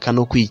ugashaka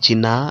no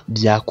kwikina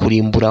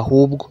byakurimbura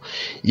ahubwo.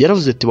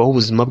 Yaravuze ati baho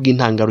ubuzima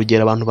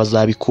bw'intangarugero abantu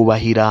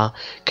bazabikubahira,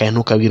 kandi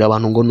ntukabwira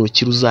abantu ngo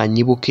nukira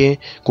uzanyibuke,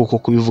 kuko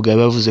kubivuga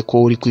bivuze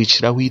ko uri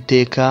kwiciraho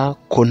iteka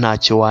ko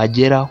ntacyo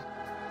wageraho.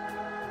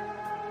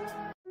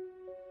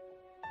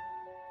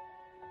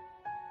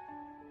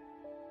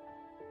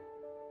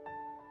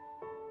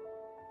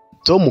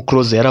 Tom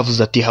Close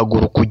yaravuze ati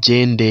haguruka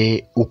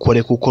ugende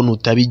ukore, kuko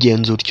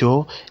nutabigenza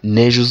utyo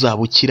n'ejo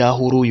uzaba ukiri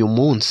aho uri uyu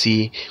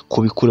munsi.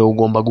 Kubikure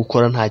ugomba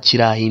gukora nta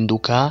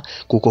kirahinduka,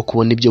 kuko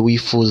kubona ibyo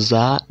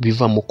wifuza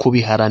biva mu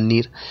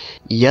kubiharanira.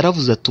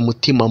 Yaravuze ati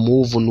umutima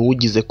muvu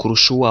nuwugize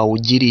kurusha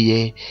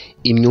uwawugiriye.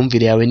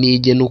 Imyumvire yawe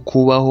niyige no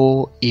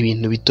kubaho.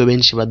 Ibintu bito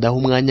benshi badaha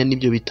umwanya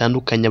nibyo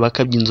bitandukanya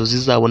bakabya inzozi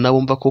zabo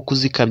nabumva ko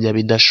kuzikabya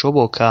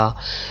bidashoboka.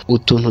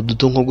 Utuntu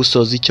duto nko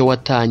gusoza icyo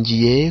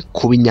watangiye,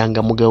 kuba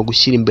inyangamugayo,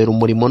 gushyira imbere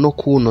umurimo no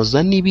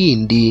kuwunoza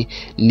n'ibindi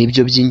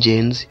nibyo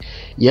by'ingenzi.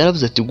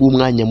 Yaravuze ati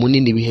umwanya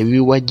munini ibihe bibi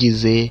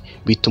wagize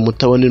bituma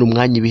utabonera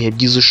umwanya ibihe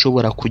byiza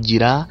ushobora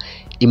kugira.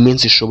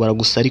 Iminsi ishobora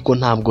gusa ariko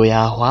ntabwo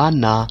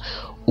yahwana.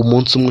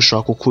 Umunsi umwe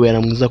ushobora kukubera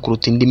mwiza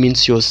kuruta indi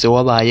minsi yose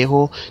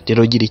wabayeho,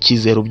 rero gira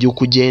icyizere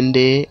ubyuka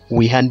ugende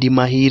wiha andi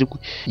mahirwe.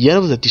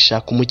 Yaravuze ati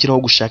shaka umukire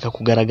aho gushaka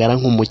kugaragara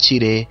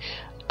nk'umukire.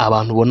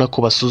 Abantu ubona ko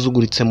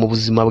basuzuguritse mu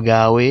buzima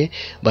bwawe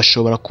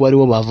bashobora kuba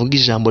aribo bavuga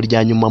ijambo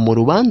rya nyuma mu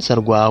rubanza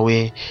rwawe,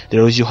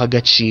 rero jya uha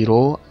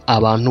agaciro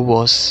abantu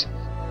bose.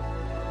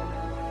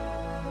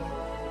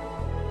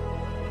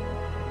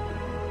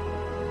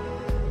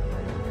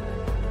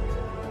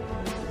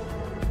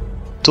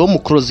 Tom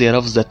Close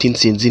yaravuze ati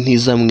insinzi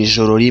ntiza mu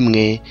ijoro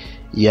rimwe.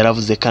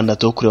 Yaravuze kandi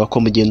ati kureba ko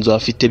mugenzi wawe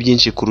afite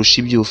byinshi kurusha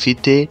ibyo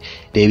ufite,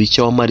 reba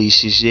icyo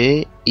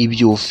wamarishije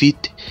ibyo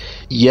ufite.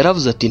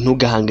 Yaravuze ati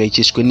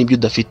ntugahangayikishwe n'ibyo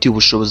udafitiye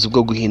ubushobozi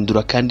bwo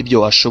guhindura kandi ibyo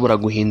washobora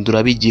guhindura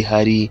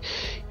bigihari.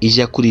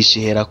 Ijya kurisha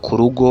ihera ku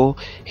rugo,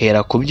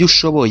 hera ku byo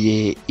ushoboye,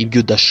 ibyo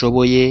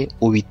udashoboye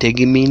ubitega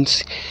iminsi.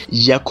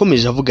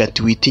 Yakomeje avuga ati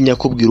witinya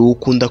kubwira uwo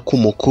ukunda ko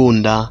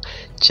umukunda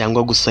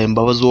cyangwa gusaba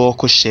imbabazi uwo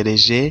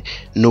wakoshereje,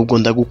 nubwo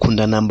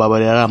ndagukunda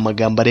nambabarira ari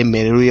amagambo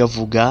aremerera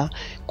uyavuga,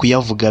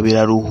 kuyavuga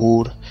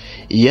biraruhura.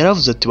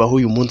 Yaravuze ati baho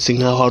uyu munsi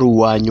nkaho ari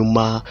uwa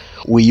nyuma,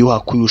 wiyuha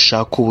ko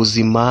ushaka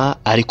ubuzima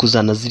ariko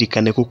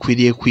uzanazirikane ko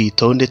ukwiriye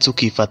kwiyitaho ndetse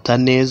ukifata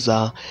neza.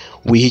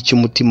 Wiha icyo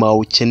umutima wawe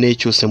ukeneye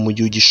cyose mu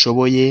gihe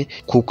ugishoboye,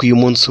 kuko uyu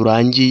munsi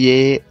urangiye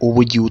uba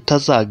ugiye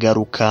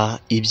utazagaruka.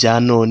 Ibya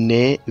none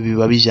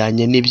biba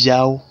bijyanye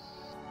n'ibyawe.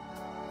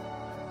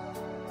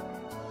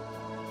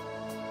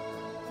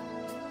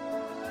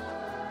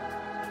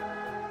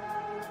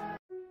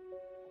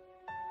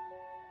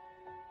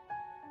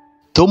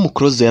 Tom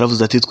Close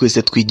yaravuze ati twese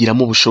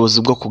twigiramo ubushobozi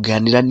bwo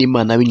kuganira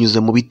n'Imana binyuze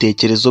mu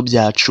bitekerezo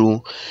byacu.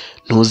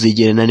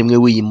 Ntuzigere na rimwe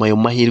wiyima ayo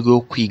mahirwe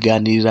yo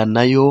kwiganirira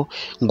nayo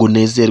ngo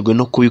unezerwe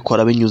no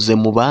kubikora binyuze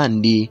mu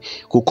bandi,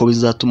 kuko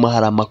bizatuma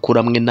hari amakuru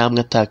amwe n'amwe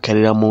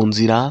atakarira mu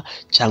nzira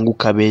cyangwa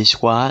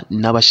ukabeshywa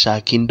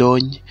n'abashaka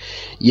indonke.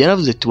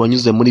 Yaravuze ati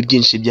wanyuze muri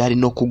byinshi byari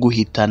no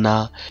kuguhitana.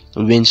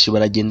 Benshi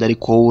baragenda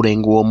ariko wowe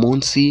urenga uwo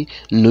munsi,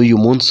 n'uyu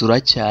munsi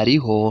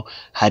uracyariho.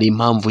 Hari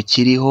impamvu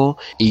ukiriho,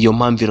 iyo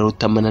mpamvu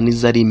iraruta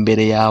amananiza ari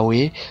imbere yawe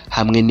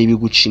hamwe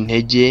n'ibiguca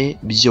intege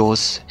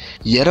byose.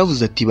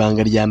 Yaravuze ati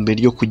ibanga rya mbere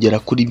ryo kugera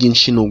kuri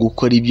byinshi ni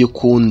ugukora ibyo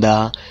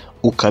ukunda,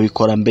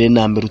 ukabikora mbere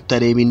na mbere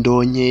utareba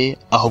indonke,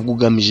 ahubwo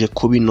ugamije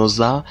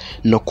kubinoza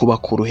no kuba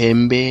ku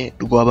ruhembe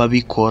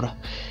rw'ababikora.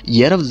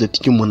 Yaravuze ati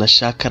icyo umuntu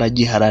ashaka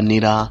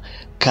aragiharanira,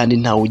 kandi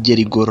ntawe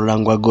ugera igorora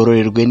ngo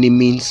agororerwe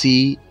n'iminsi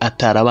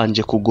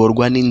atarabanje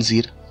kugorwa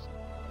n'inzira.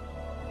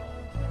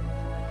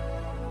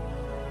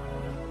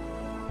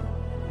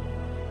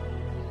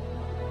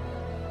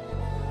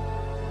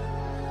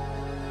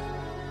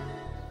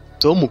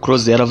 Tom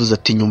Close yaravuze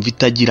ati nyumva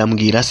itagira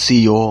mbwira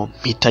siyo,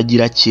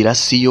 mpitagira kira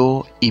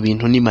siyo,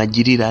 ibintu ni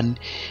magirirane.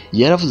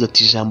 Yaravuze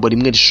ati ijambo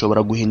rimwe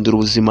rishobora guhindura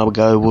ubuzima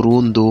bwawe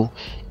burundu.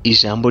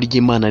 Ijambo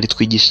ry'Imana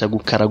ritwigisha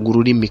gukaraga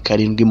ururimi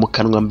karindwi mu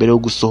kanwa mbere yo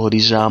gusohora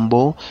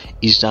ijambo.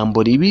 Ijambo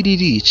ribi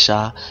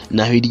ririca,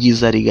 naho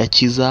iryiza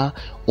rigakiza.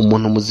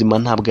 Umuntu muzima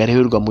ntabwo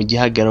areberwa mu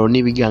gihagararo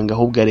n'ibiganga,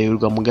 ahubwo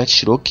areberwa mu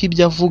gaciro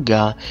k'ibyo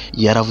avuga.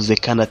 Yaravuze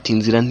kandi ati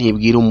inzira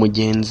ntibwira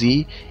umugenzi,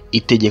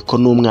 itegeko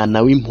n'umwana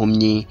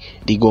w'impumyi,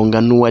 rigonga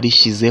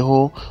n'uwarishyizeho,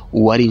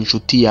 uwari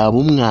inshuti yaba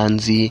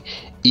umwanzi.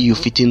 Iyo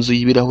ufite inzu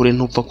y'ibirahure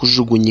ntupfa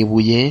kujugunya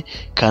ibuye,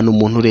 kandi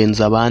umuntu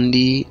urenze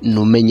abandi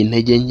numenye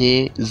intege nke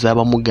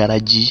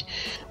z'abamugaragiye.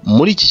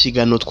 Muri iki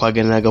kiganiro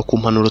twaganiraga ku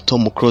mpanuro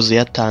Tom Close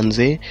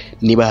yatanze.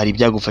 Niba hari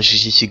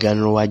ibyagufashije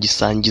ikiganiro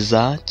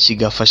wagisangiza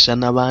kigafasha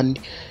n'abandi.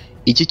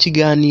 Iki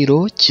kiganiro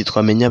cyitwa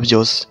Menya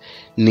Byose,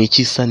 ni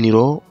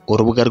icy'Isaniro,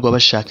 urubuga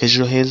rw'abashaka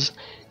ejo heza.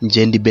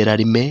 Ngende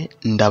Iberarime,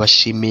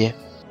 ndabashimiye.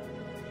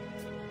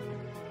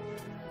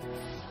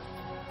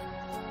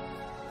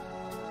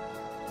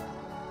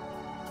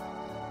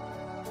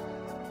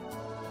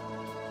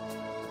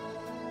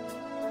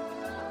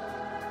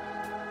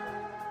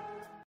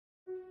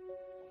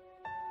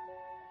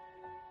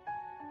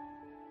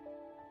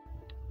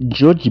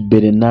 George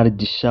Bernard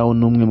Shaw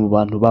ni umwe mu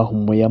bantu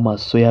bahumuye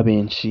amaso ya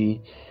benshi.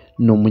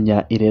 Ni umunya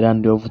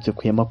Ireland wavutse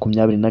ku ya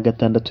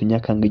 26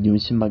 Nyakanga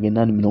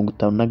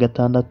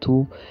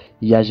 1856.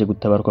 Yaje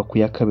gutabaruka ku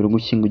ya 2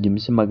 Ugushyingo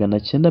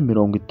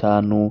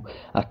 1950.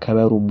 Akaba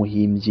ari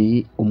umuhimbyi,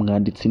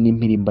 umwanditsi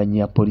n'impirimbanyi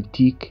ya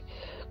politiki.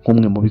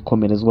 Nk'umwe mu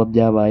bikomerezwa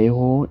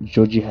byabayeho,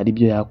 George hari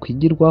ibyo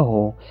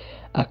yakwigirwaho.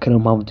 Akaba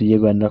mpamvu tugiye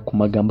kuganira ku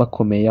magambo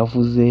akomeye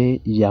yavuze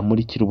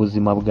yamurikira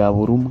ubuzima bwa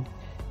buri umwe.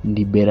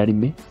 Ndi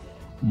Iberarime,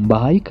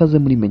 mbahaye ikaze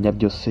muri Menya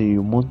Byose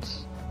uyu munsi.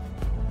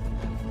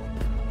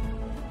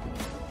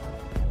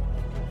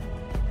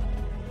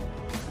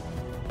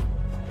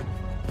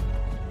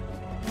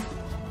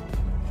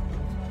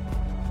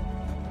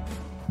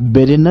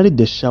 Bernard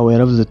Shaw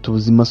yaravuze ati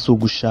ubuzima si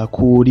ugushaka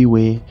uwo uri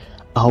we,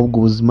 ahubwo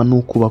ubuzima ni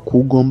ukubaka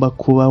uwo ugomba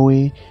kuba we.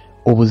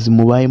 Ubuzima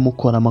ubayemo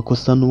ukora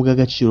amakosa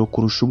n'ubw'agaciro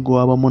kurusha ubwo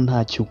wabamo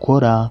ntacyo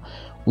ukora.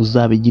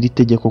 Uzabigira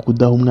itegeko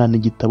kudaha umwana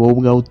igitabo wowe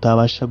ubwawe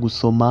utabasha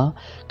gusoma,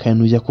 kandi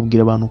nujya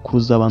kubwira abantu ko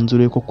uzabanza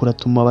urebe ko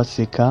kuratuma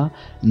baseka,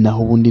 naho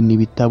ubundi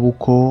n'ibitabo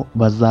uko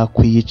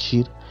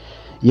bazakwiyicira.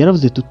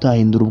 Yaravuze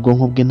tutahindura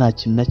ubwonko bwe nta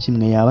kintu na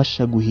kimwe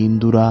yabasha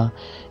guhindura.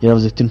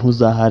 Yaravuze ati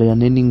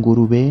ntuzaharerane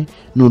n'ingurube,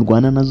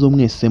 nurwana nazo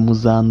mwese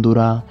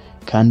muzandura,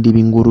 kandi ibi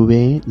ingurube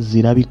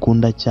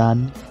zirabikunda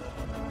cyane.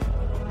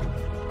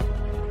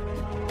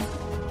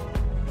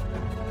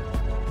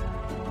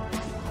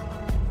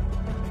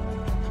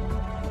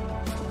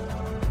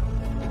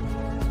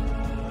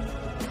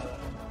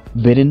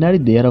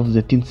 Bernard yaravuze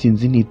ati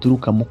insinzi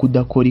ntituruka mu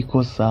kudakora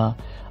ikosa,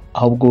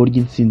 ahubwo burya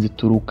insinzi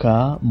ituruka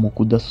mu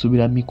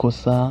kudasubiramo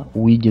ikosa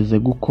wigeze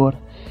gukora.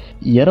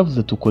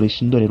 Yaravuze tukoresha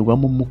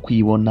indorerwamo mu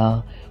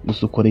kwibona,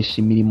 gusa ukoresha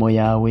imirimo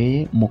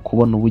yawe mu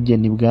kubona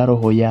ubugeni bwa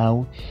roho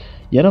yawe.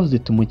 Yaravuze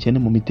ati umukene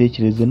mu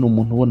mitekerereze ni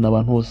umuntu ubona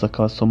abantu bose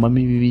akabasomamo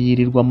ibibi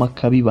yirirwamo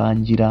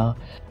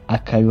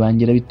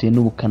akabibangira bitewe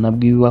n'ubukana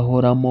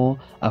bw'ibibahoramo,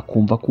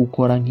 akumva ko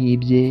ukora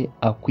nk'ibye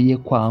akwiye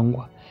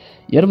kwangwa.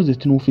 Yaravuze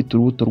ati n'ufite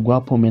urubuto rwa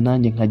pome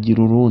nanjye nkagira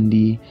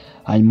urundi,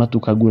 hanyuma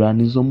tukagurana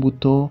izo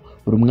mbuto,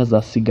 buri umwe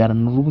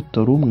azasigarana urubuto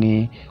rumwe,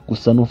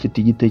 gusa n'ufite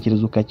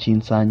igitekerezo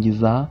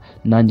ukakinsangiza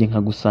nanjye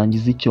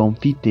nkagusangiza icyo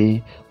mfite,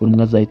 buri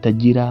umwe azahita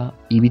agira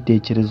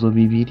ibitekerezo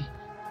bibiri.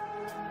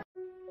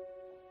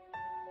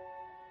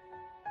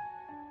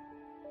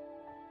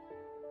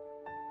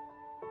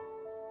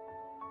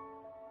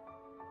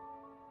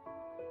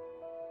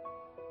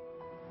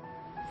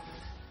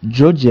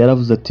 George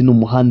yaravuze ati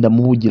n'umuhanda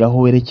mubugira aho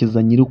werekeza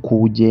nyiri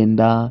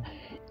kuwugenda.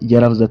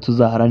 Yaravuze ati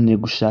uzaharanire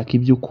gushaka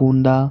ibyo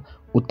ukunda,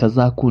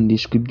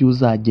 utazakundishwa ibyo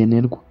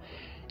uzagenerwa.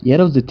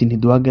 Yaravuze ati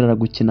ntiduhagarara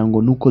gukina ngo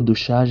nuko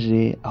dushaje,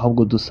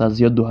 ahubwo dusaza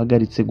iyo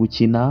duhagaritse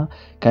gukina,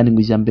 kandi ngo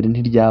ijyambere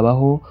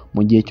ntiryabaho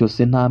mu gihe cyose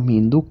nta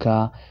mpinduka,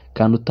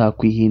 kandi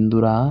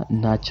utakwihindura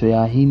ntacyo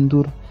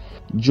yahindura.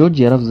 George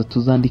yaravuze ati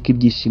uzandike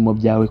ibyishimo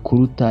byawe ku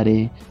rutare,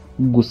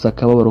 gusa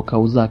akababaro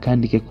kawe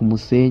uzakandike ku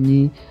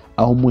musenyi,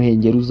 aho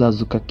umuhengeri uzaza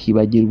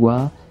ukakibagirwa,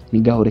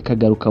 ntigahore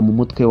kagaruka mu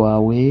mutwe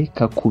wawe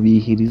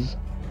kakubihiriza.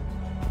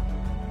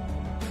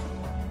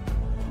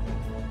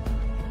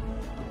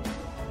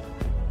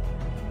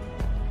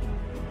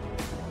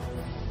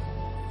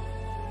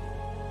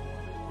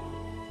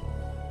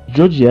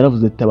 George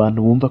yaravuze ati abantu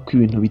bumva ko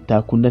ibintu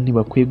bitakunda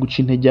ntibakwiye guca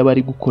intege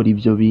abari gukora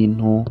ibyo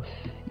bintu.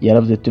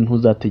 Yaravuze ati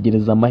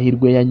ntuzategereze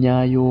amahirwe ya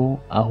nyayo,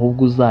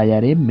 ahubwo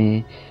uzayareme.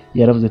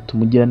 Yaravuze ati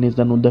umugira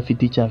neza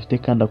n'udafite icyo afite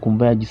kandi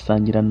akumva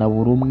yagisangira na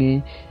buri umwe.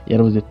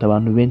 Yaravuze ati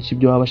abantu benshi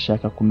ibyo baba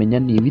bashaka kumenya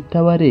ni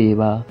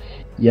ibitabareba.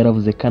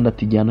 Yaravuze kandi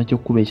ati igihano cyo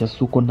kubeshya si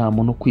uko nta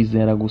muntu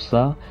kwizera gusa,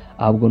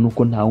 ahubwo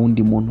nuko nta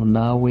wundi muntu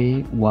nawe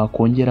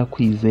wakongera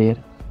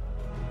kwizera.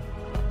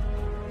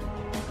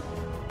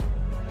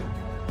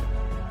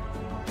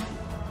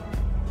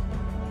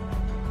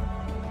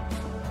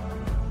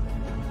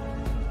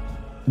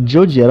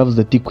 George yaravuze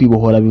ati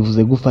kwibohora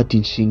bivuze gufata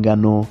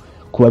inshingano.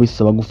 Kuba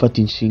bisaba gufata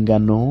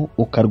inshingano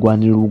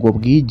ukarwanira ubwo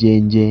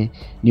bwigenge,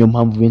 niyo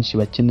mpamvu benshi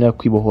bakenera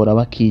kwibohora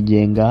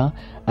bakigenga,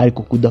 ariko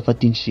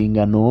kudafata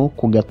inshingano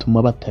kugatuma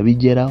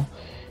batabigeraho.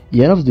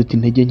 Yaravuze ati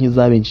intege nke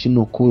za benshi ni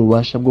ukubura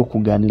ububasha bwo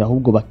kuganira,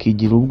 ahubwo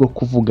bakigira ubwo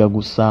kuvuga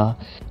gusa.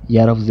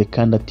 Yaravuze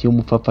kandi ati iyo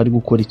umupfapfa ari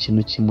gukora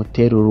ikintu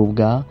kimutera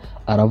urubwa,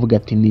 aravuga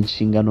ati ni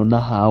inshingano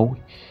nahawe.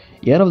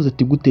 Yaravuze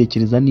ati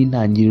gutekereza ni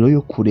intangiriro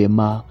yo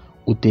kurema.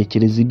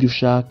 Utekereza ibyo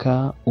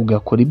ushaka,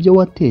 ugakora ibyo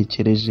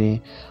watekereje,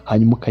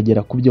 hanyuma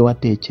ukagera ku byo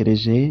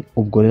watekereje.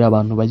 Ubwo rero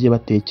abantu bajye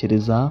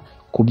batekereza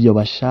ku byo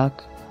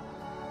bashaka.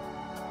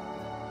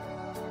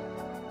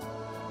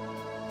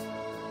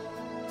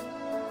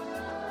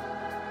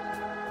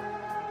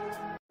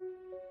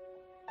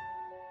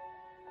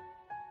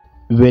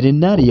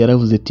 Bernard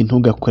yaravuze ati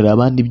ntugakorere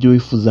abandi ibyo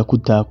wifuza ko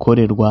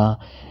utakorerwa.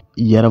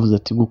 Yaravuze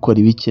ati gukora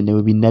ibikenewe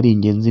binari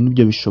ingenzi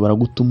nibyo bishobora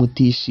gutuma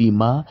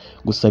utishima,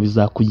 gusa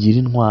bizakugira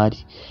intwari.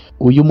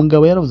 Uyu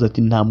mugabo yaravuze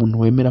ati nta muntu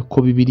wemera ko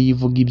Bibiliya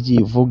ivuga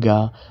ibyivuga,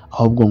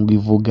 ahubwo ngo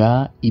ivuga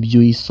ibyo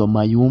uyisoma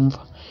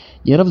yumva.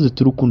 Yaravuze ati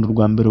urukundo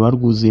rwa mbere ruba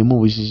rwuzuyemo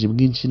ubujiji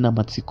bwinshi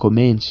n'amatsiko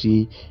menshi.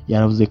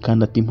 Yaravuze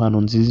kandi ati impano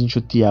nziza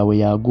inshuti yawe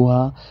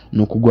yaguha ni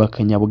ukuguha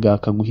akanyabugabo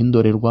kaguha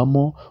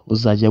indorerwamo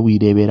uzajya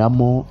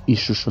wireberamo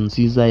ishusho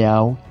nziza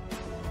yawe.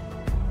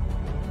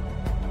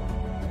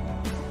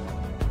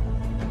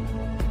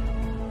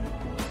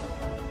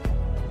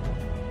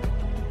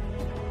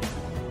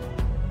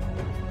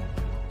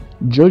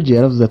 George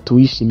yaravuze ati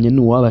uwishimye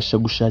ni uwabasha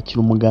gushakira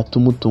umugati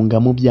umutunga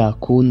mu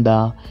byakunda.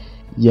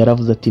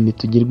 Yaravuze ati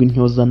ntitugirwe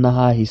intyoza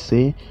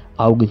n'ahahise,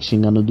 ahubwo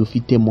inshingano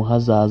dufite mu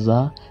hazaza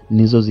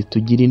nizo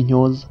zitugira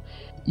intyoza.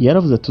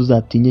 Yaravuze ati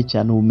uzatinye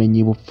cyane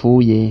ubumenyi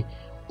bupfuye,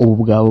 ubu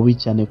bwawe bubi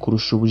cyane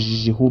kurusha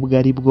ubujiji ahubwo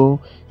ari bwo.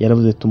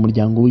 Yaravuze ati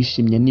umuryango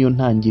wishimye niyo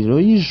ntangiriro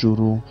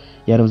y'ijuru.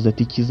 Yaravuze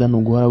ati icyiza ni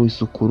uguhora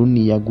wisukura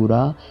uniyagura,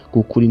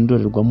 gukura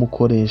indorerwamo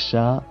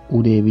ukoresha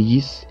ureba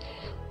iyi si.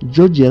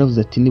 George yaravuze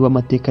ati niba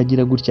amateka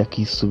agira gutya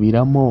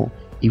akisubiramo,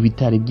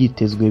 ibitari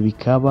byitezwe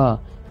bikaba,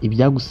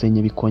 ibyagusenye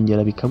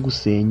bikongera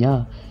bikagusenya,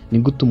 ni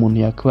gute umuntu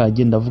yakabaye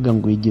agenda avuga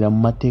ngo yigira mu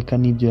mateka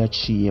n'ibyo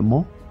yaciyemo?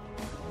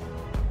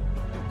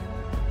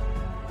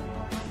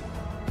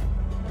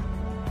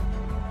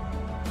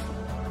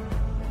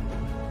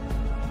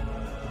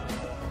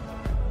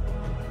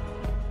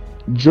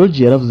 George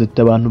yaravuze ati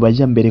abantu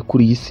bajya mbere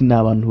kuri iyi si ni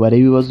abantu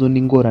bareba ibibazo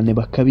n'ingorane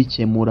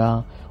bakabikemura.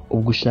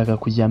 Ubwo ushaka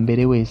kujya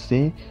mbere wese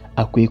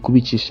akwiye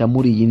kubicisha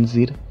muri iyi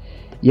nzira.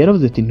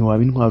 Yaravuze ati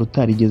ntiwaba intwari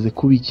utarigeze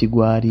kuba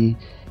ikigwari.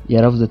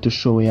 Yaravuze ati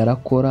ushoboye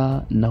arakora,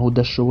 naho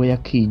udashoboye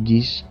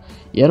akigisha.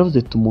 Yaravuze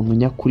ati umuntu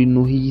nyakuri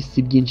nuha iyi si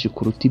byinshi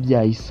kuruta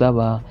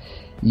ibyayisaba.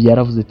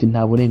 Yaravuze ati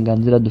nta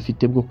burenganzira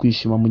dufite bwo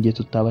kwishima mu gihe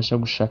tutabasha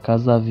gushaka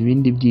hazava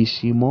ibindi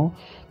byishimo,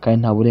 kandi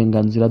nta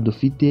burenganzira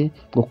dufite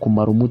bwo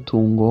kumara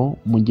umutungo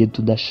mu gihe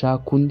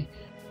tudashaka undi.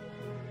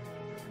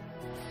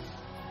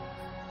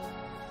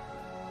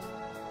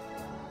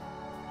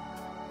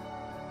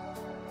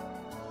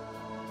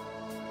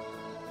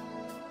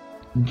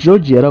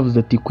 George yaravuze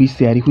ati ku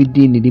isi hariho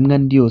idini rimwe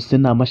andi yose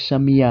ni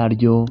amashami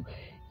yaryo.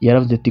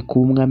 Yaravuze ati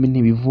kuba umwami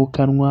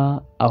ntibivukanwa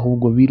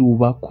ahubwo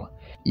birubakwa.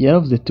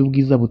 Yaravuze ati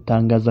ubwiza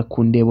butangaza ku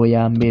ndebo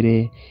ya mbere.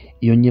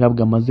 Iyo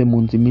nyirabwo amaze mu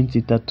nzu iminsi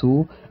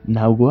 3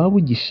 ntabwo waba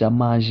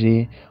ugishamaje,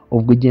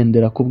 ubwo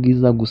ugendera ku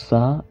bwiza gusa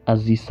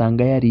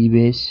azisanga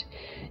yaribeshye.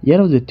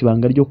 Yaravuze ati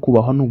ibanga ryo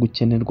kubahwa no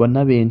gukenerwa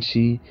na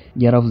benshi.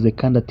 Yaravuze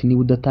kandi ati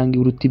niba udatanga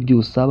ibiruta ibyo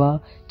usaba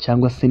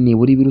cyangwa se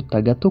nibura ibiruta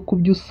gato ku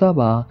byo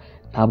usaba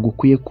ntabwo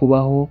ukwiye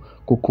kubaho,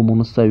 kuko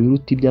umuntu usaba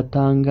ibiruta ibyo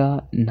atanga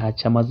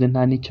ntacyo amaze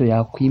nta n'icyo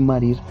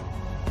yakwimarira.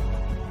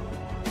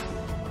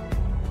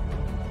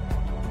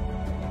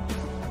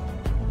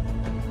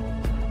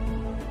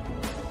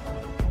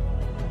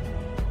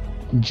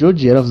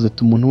 George yaravuze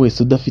ati umuntu wese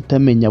udafite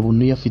amenya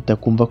abona uyafite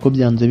akumva ko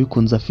byanze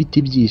bikunze afite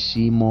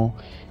ibyishimo.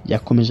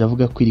 Yakomeje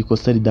avuga ko iri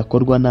kosa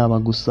ridakorwa n'aba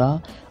gusa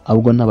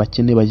ahubwo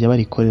n'abakene bajya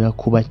barikorera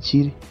ku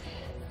bakire.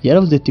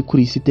 Yaravuze ati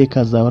kuri isi iteka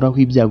hazahoraho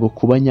ibyago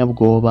ku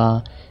banyabwoba.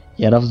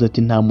 Yaravuze ati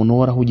nta muntu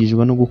uhora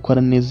ahugijwe no gukora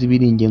neza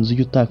ibiri ingenzi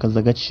ujya utakaza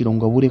agaciro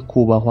ngo abure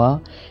kubahwa.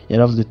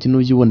 Yaravuze ati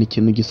nujya ubona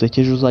ikintu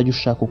gisekeje uzajya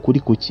ushaka ukuri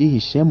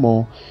kukihishemo,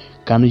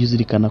 kandi ujye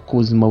uzirikana ko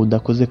ubuzima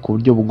budakoze ku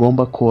buryo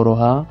bugomba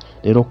koroha.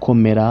 Rero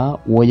komera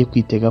woye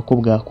kwitega ko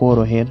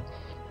bwakorohera.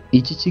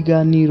 Iki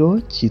kiganiro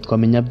cyitwa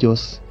Menya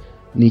Byose,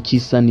 ni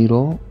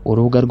icy'Isaniro,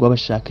 urubuga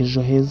rw'abashaka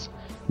ejo heza.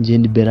 Njye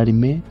Niba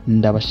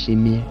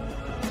ndabashimiye.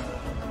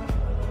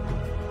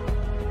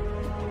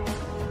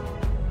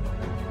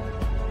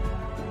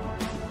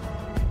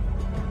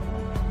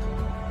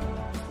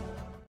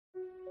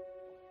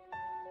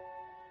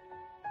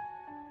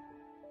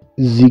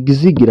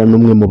 Zigizigirana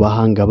n'umwe mu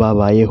bahanga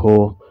babayeho.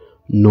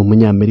 Ni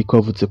umunyamerika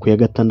wavutse ku ya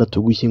 6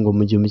 Ugushyingo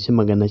mu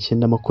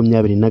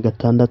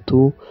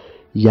 1926.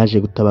 Yaje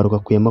gutabaruka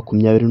ku ya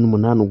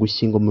 28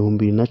 Ugushyingo mu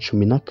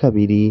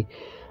 2012.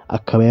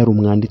 Akaba yari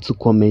umwanditsi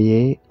ukomeye,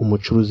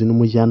 umucuruzi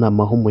n'umujyanama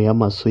ahumuye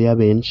amaso ya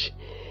benshi.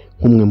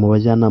 Nk'umwe mu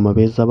bajyanama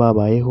beza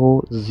babayeho,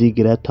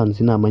 Zigira yatanze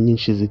inama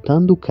nyinshi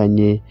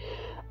zitandukanye.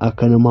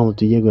 Akaba mpamvu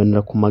tugiye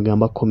kuganira ku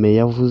magambo akomeye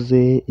yavuze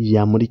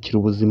yamurikira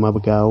ubuzima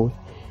bwawe.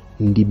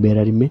 Niba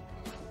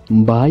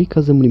mbahaye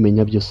ikaze muri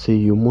Menya Byose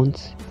uyu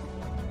munsi.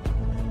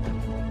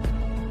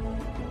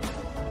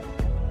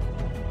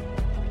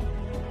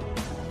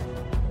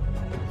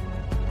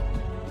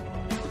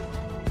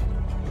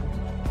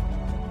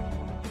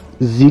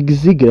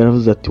 Zigizigirana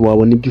yaravuze ati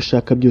wabona ibyo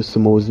ushaka byose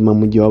mu buzima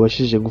mu gihe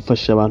wabashije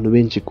gufasha abantu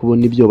benshi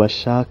kubona ibyo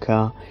bashaka.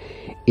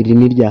 Iri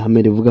ni rya hame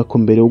rivuga ko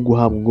mbere yo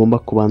guhabwa ugomba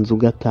kubanza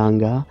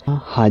ugatanga,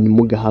 hanyuma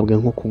ugahabwa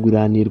nko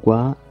kuguranirwa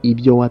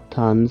ibyo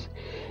watanze.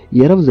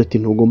 Yaravuze ati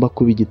ntugomba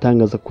kuba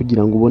igitangaza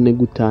kugira ngo ubone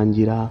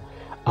gutangira,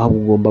 ahubwo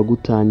ugomba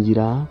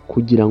gutangira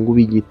kugira ngo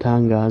ube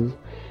igitangaza.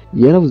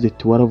 Yaravuze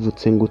ati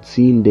waravutse ngo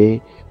utsinde,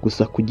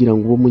 gusa kugira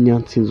ngo ube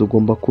umunyantsinzi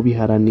ugomba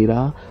kubiharanira,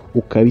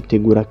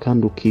 ukabitegura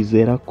kandi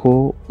ukizera ko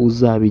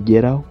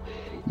uzabigeraho.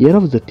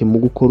 Yaravuze ati mu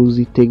gukora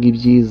uzitega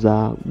ibyiza,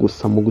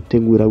 gusa mu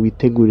gutegura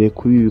witegurire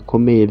kuba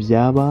ibikomeye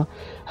byaba,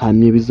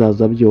 hanyuma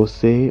bizaza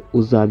byose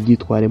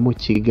uzabyitwaremo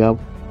kigabo.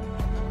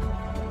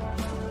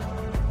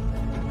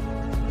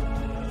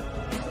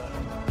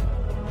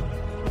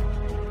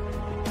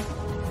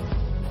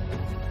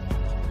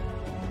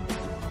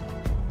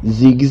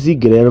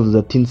 Zigizigirana yaravuze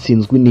ati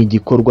intsinzwi ni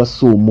igikorwa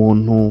si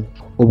umuntu.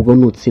 Ubwo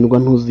nutsindwa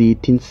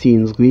ntuziyita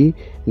intsinzwi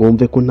ngo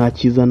wumve ko nta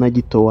cyiza na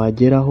gito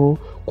wageraho,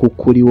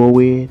 kuko uri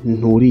wowe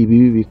nturi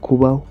ibibi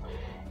bikubaho.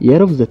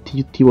 Yaravuze ati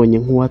iyo utibonye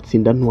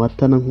nk'uwatsinda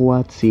ntuhatana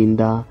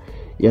nk'uwatsinda.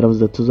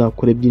 Yaravuze ati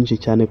uzakore byinshi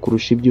cyane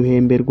kurusha ibyo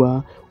uhemberwa,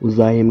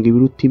 uzahembwa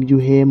ibiruta ibyo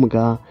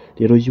uhembwa.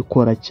 Rero jya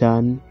ukora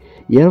cyane.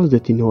 Yaravuze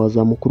ati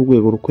ntiwazamuka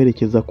urwego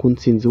rukwerekeza ku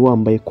ntsinzi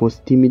wambaye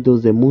kositimu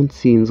idoze mu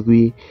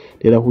ntsinzwi.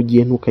 Rero aho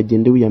ugiye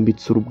ntukagende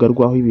wiyambitse urubwa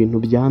rwaho ibintu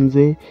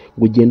byanze,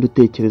 ngo ugende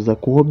utekereza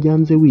ko ho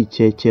byanze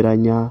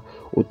wikekeranya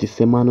uti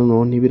se mana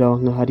noneho ntibiraho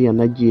nka hariya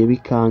nagiye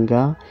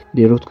bikanga.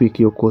 Rero twika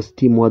iyo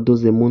kositimu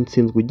wadoze mu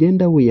ntsinzwi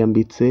ugenda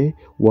wiyambitse,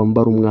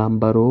 wambara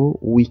umwambaro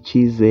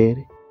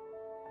w'icyizere.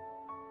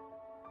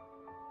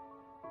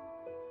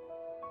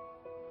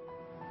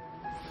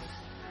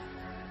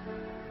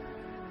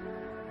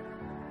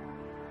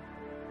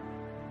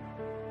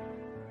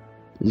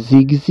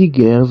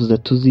 Zigizigirana yaravuze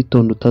ati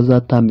uzitonde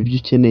utazatamba ibyo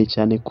ukeneye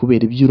cyane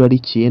kubera ibyo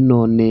urarikiye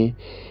none.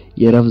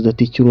 Yaravuze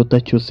ati icyo urota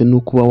cyose ni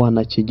ukuba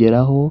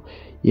wanakigeraho.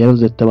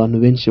 Yaravuze ati abantu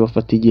benshi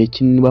bafata igihe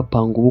kinini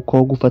bapanga ubukwe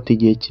aho gufata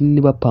igihe kinini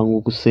bapanga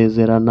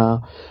gusezerana,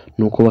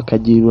 nuko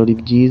bakagira ibirori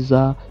byiza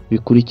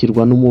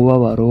bikurikirwa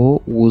n'umubabaro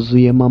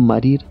wuzuyemo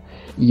amarira.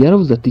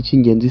 Yaravuze ati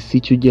icy'ingenzi si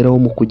icyo ugeraho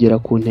mu kugera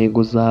ku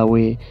ntego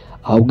zawe,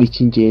 ahubwo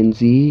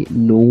icy'ingenzi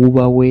ni uwo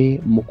uba we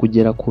mu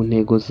kugera ku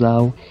ntego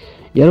zawe.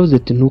 Yaravuze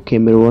ati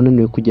ntukemere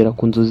wananiwe kugera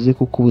ku nzozi ze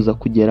kukubuza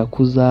kugera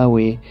ku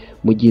zawe.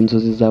 Mu gihe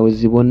inzozi zawe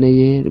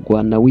ziboneye,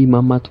 rwana wima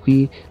amatwi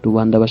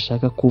rubanda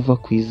bashaka kuva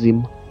ku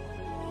izima.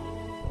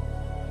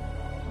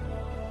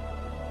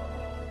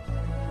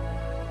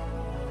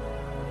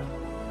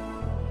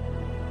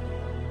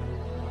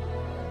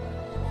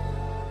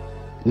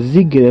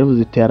 Zig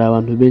yaravuze ati hari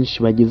abantu benshi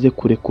bageze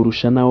kure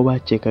kurusha n'abo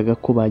bakekaga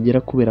ko bagera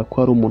kubera ko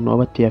hari umuntu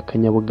wabateye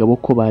akanyabugabo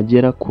ko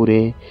bagera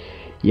kure.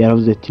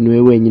 Yaravuze ati niwe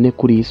wenyine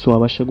kuri iyi si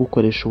wabasha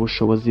gukoresha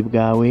ubushobozi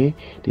bwawe,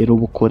 rero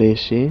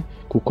bukoreshe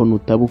kuko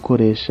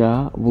nutabukoresha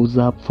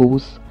buzapfa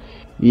ubusa.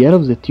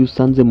 Yaravuze ati iyo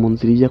usanze mu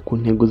nzira ijya ku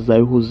ntego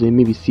zawe huzuyemo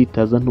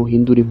ibisitaza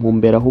ntuhindura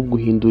intumbero ahubwo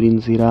uhindura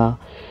inzira.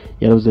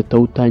 Yaravuze ati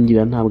aho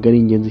utangira ntabwo ari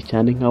ingenzi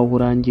cyane nk'aho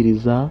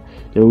urangiriza,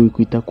 rero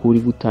wikwita ko uri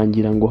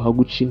gutangira ngo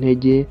haguca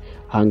intege,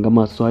 hanga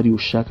amaso hari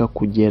ushaka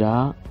kugera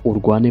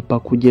urwane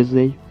paka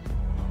ugezeyo.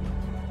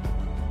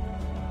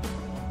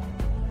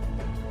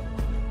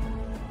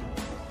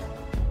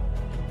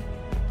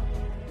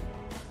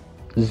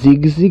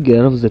 Zig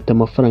yaravuze ati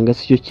amafaranga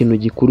si cyo kintu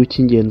gikuru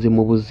cy'ingenzi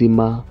mu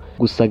buzima,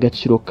 gusa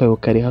agaciro kayo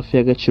kari hafi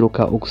y'agaciro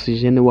ka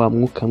oxygene wa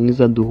mwuka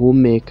mwiza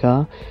duhumeka,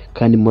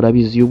 kandi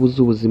murabizi iyo ubuze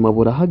ubuzima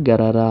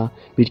burahagarara,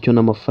 bityo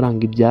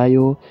n'amafaranga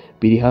ibyayo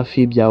biri hafi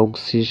y'ibya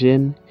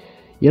oxygene.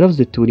 Yaravuze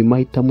ati buri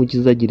mahitamo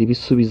ugize agira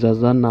ibisubizo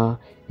azana,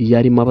 iyo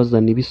arimo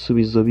abazana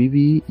ibisubizo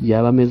bibi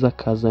yaba ameze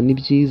akazana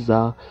ibyiza,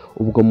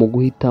 ubwo mu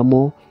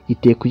guhitamo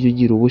iteka ujye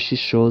ugira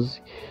ubushishozi.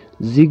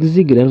 Zig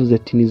yaravuze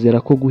ati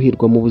nizera ko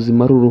guhirwa mu buzima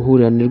ari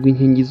uruhurirane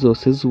rw'inkingi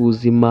zose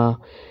z'ubuzima.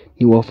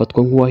 Ntiwafatwa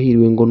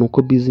nk'uwahiriwe ngo nuko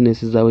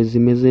bizinesi zawe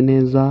zimeze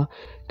neza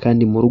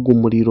kandi mu rugo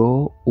umuriro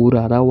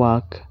urara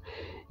waka.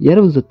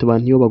 Yaravuze ati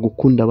abantu iyo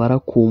bagukunda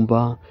barakumva,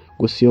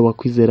 gusa iyo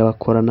bakwizera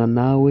bakorana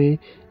nawe.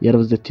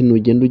 Yaravuze ati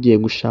nugenda ugiye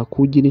gushaka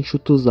ugira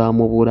inshuti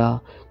uzamubura,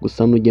 gusa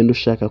nugenda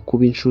ushaka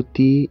kuba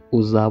inshuti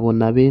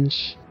uzabona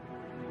benshi.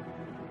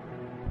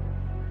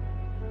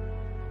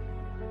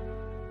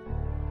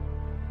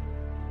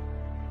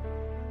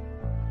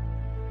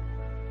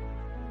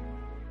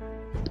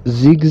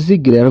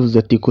 Zig yaravuze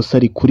ati ikosa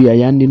rikuri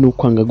ayandi ni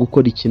ukwanga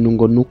gukora ikintu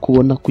ngo nuko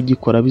ubona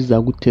kugikora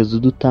bizaguteza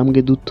udutambwe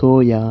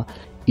dutoya,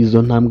 izo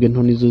ntambwe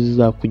nto nizo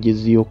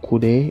zizakugeza iyo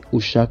kure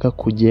ushaka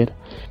kugera.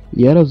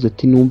 Yaravuze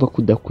ati numva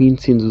kudakwiye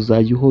intsinzi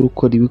uzajya uhora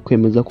ukora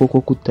ibikwemeza koko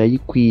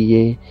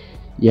kutayikwiye.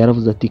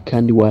 Yaravuze ati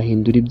kandi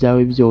wahindura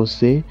ibyawe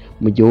byose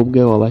mu gihe wowe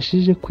ubwawe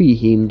wabashije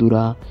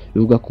kwihindura,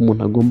 bivuga ko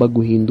umuntu agomba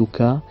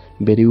guhinduka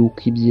mbere y'uko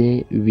ibye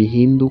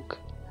bihinduka.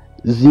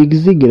 Zig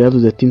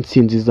yaravuze ati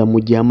intsinzi iza mu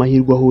gihe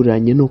amahirwe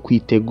ahuriranye no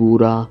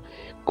kwitegura.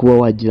 Kuba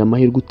wagira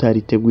amahirwe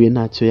utariteguye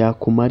ntacyo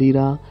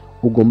yakumarira,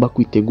 ugomba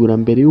kwitegura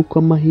mbere y'uko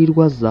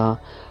amahirwe aza,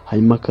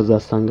 hanyuma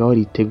akazasanga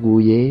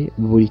wariteguye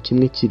buri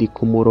kimwe kiri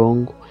ku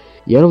murongo.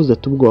 Yaravuze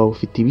ati ubwo waba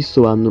ufite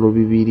ibisobanuro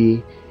bibiri,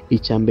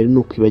 icya mbere ni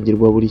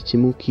ukwibagirwa buri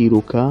kimwe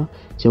ukiruka,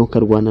 cyangwa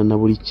ukarwana na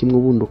buri kimwe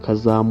ubundi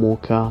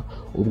ukazamuka,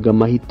 ubwo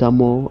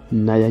amahitamo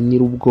ni aya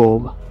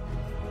nyir'ubwoba.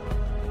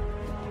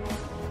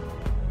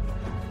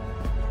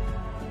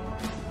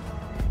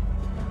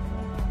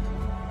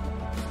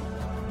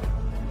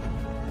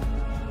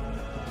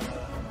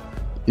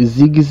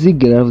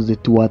 Zig yaravuze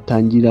ati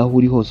watangira aho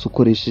uri hose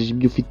ukoresheje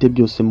ibyo ufite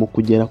byose mu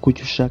kugera ku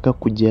cyo ushaka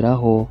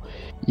kugeraho.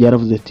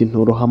 Yaravuze ati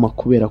ntorohama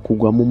kubera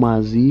kugwa mu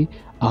mazi,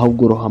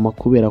 ahubwo rohama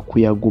kubera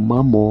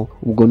kuyagumamo,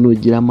 ubwo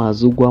nugira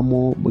amazi ugwamo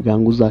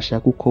bwangu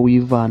uzashaka uko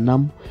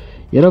wivanamo.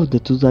 Yaravuze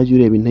ati uzajya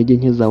ureba intege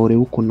nke zawe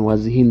urebe ukuntu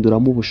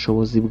wazihinduramo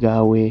ubushobozi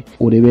bwawe,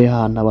 urebe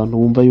ahantu abantu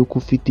bumva yuko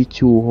ufite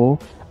icyuho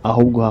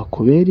ahubwo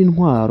hakubera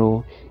intwaro,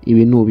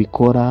 ibi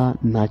nubikora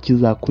nta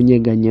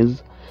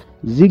kizakunyeganyeza.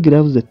 Zig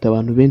yaravuze ati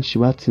abantu benshi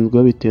batsinzwe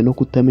bitewe no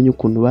kutamenya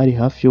ukuntu bari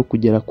hafi yo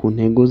kugera ku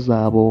ntego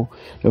zabo,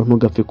 rero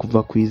ntugapfe kuva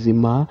ku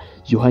izima,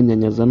 jya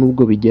uhanyanyaza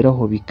n'ubwo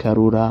bigeraho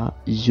bikarura,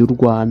 jya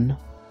urwana.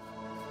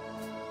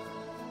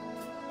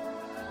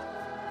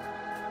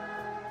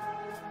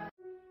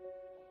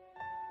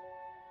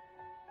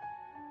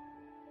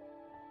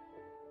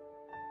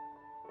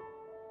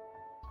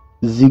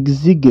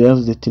 Zig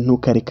yaravuze ati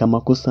ntukareke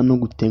amakosa no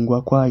gutenguha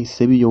ko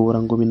hahise biyobora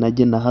ngo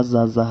binage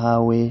n'ahazaza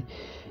hawe.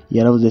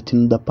 Yaravuze ati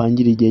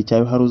nudapangira igihe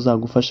cyawe hari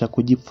uzagufasha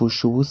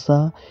kugipfusha ubusa.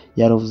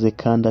 Yaravuze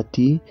kandi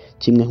ati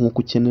kimwe nk'uko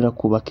ukenera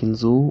kubaka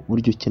inzu,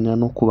 buryo ukenera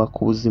no kubaka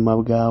ubuzima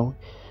bwawe.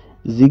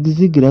 Zig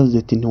yaravuze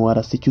ati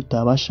ntiwarasa icyo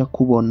utabasha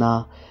kubona,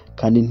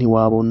 kandi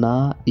ntiwabona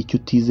icyo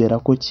utizera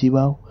ko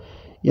kibaho.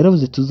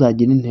 Yaravuze ati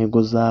uzagira intego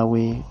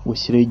zawe,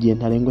 ushyireho igihe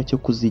ntarengwa cyo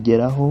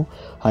kuzigeraho,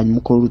 hanyuma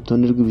ukore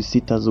urutonde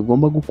rw'ibisitaza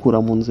ugomba gukura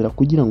mu nzira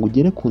kugira ngo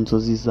ugere ku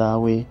nzozi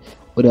zawe.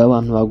 Urebe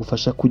abantu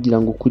bagufasha kugira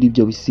ngo ukure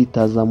ibyo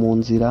bisitaza mu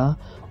nzira,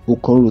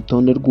 ukora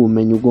urutonde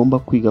rw'ubumenyi ugomba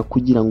kwiga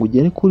kugira ngo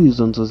ugere kuri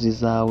izo nzozi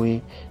zawe,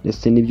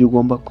 ndetse n'ibyo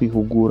ugomba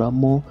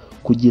kwihuguramo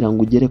kugira ngo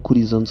ugere kuri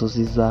izo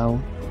nzozi zawe.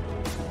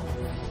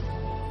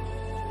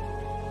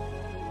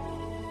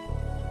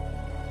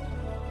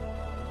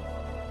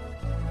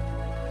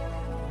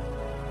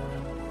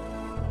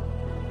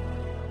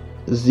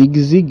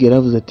 Zig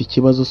yaravuze ati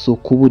ikibazo si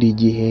ukubura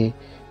igihe,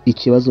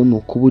 ikibazo ni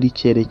ukubura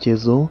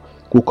icyerekezo,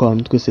 kuko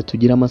abantu twese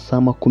tugira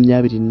amasaha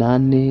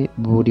 24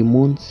 buri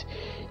munsi.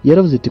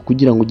 Yaravuze ati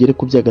kugira ngo ugere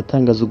ku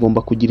by'agatangaza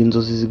ugomba kugira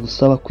inzozi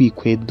zigusaba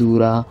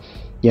kwikwedura.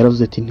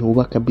 Yaravuze ati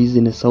ntiwubaka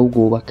business ahubwo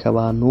wubaka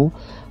abantu,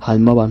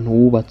 hanyuma abantu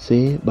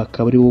wubatse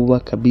bakaba ari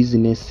bubaka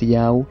business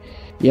yawe.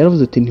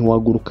 Yaravuze ati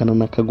ntiwagurukana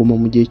na kagoma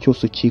mu gihe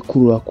cyose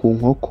ukikurura ku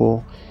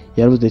nkoko.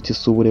 yaravuze ati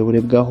si uburebure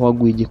bwaho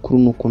waguye igikuru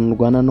n'ukuntu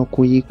urwana no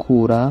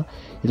kuyikura.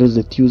 Yaravuze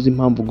ati uzi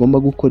impamvu ugomba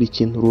gukora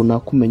ikintu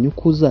runaka umenya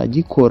uko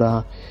uzagikora.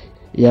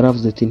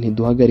 Yaravuze ati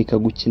ntiduhagarika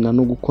gukina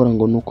no gukora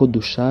ngo nuko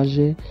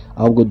dushaje,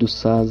 ahubwo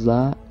dusaza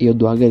iyo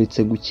duhagaritse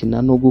gukina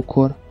no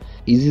gukora.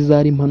 Izi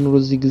zari impanuro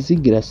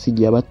zigizigira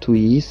asigiye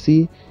abatuye iyi si.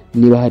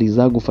 Niba hari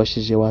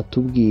zagufashije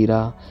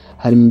watubwira,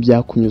 harimo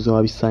ibyakunyuze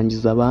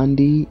wabisangiza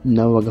abandi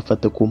nabo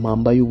bagafata ku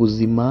mpamba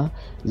y'ubuzima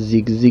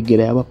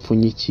zigizigira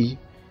yabapfunyikiye.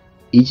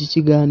 Iki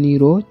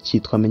kiganiro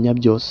cyitwa Menya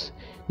Byose,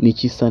 ni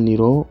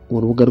icy'Isaniro,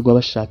 urubuga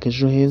rw'abashaka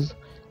ejo heza.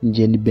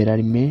 Njye ni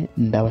Berarime,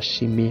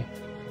 ndabashimiye.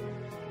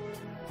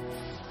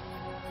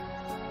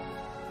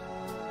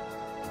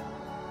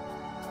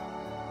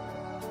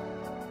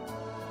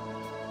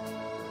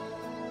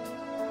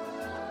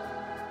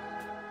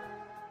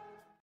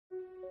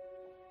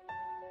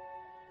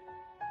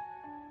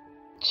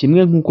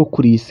 Kimwe nk'uko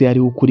kuri iyi si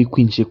hariho ukuri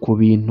kwinshi ku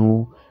bintu,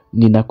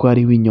 ni nako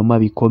hariho ibinyoma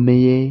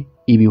bikomeye,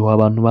 ibihuha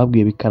abantu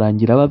babwiye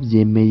bikarangira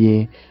babyemeye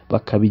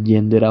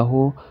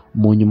bakabigenderaho,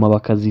 mu nyuma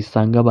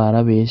bakazisanga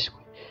barabeshywe.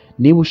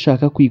 Niba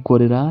ushaka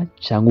kwikorera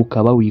cyangwa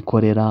ukaba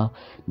wikorera,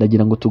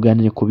 ndagira ngo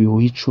tuganire ku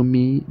bihuha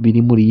 10 biri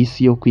muri iyi si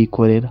yo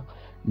kwikorera.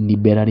 Ni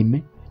Berarime,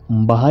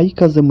 mbahaye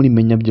ikaze muri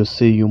Menya Byose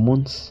uyu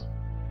munsi.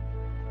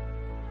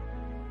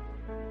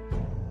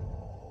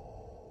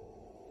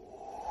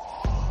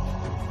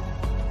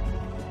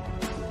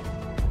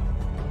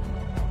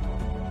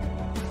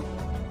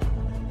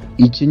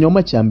 Ikinyoma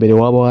cya mbere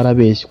waba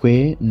warabeshywe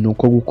ni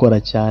uko gukora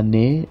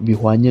cyane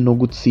bihwanye no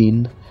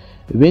gutsinda.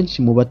 Benshi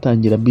mu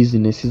batangira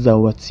business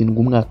zabo batsindwa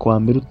umwaka wa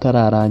mbere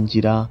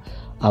utararangira.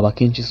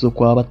 Abakenshi si uko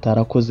baba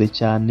batarakoze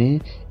cyane,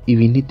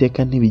 ibintu iteka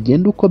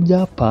ntibigenda uko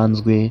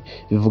byapanzwe,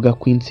 bivuga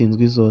ko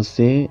intsinzwi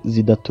zose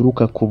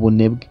zidaturuka ku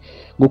bunebwe.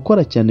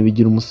 Gukora cyane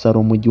bigira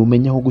umusaruro mu gihe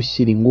umenya aho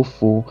gushyira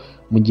ingufu,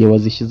 mu gihe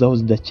wazishyizeho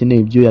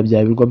zidakeneye ibyuya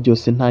byabirwa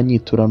byose nta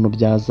nyiturano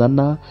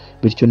byazana,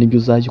 bityo nibyo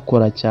uzajya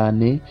ukora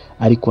cyane,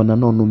 ariko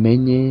nanone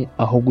umenye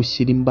aho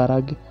gushyira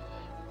imbaraga.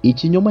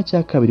 Ikinyoma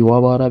cya kabiri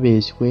waba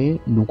warabeshywe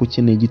ni uko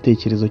ukeneye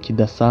igitekerezo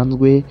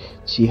kidasanzwe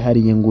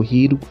cyihariye ngo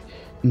uhirwe.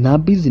 Nta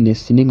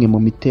business n'imwe mu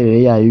miterere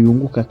yayo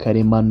yunguka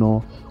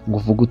karemano ngo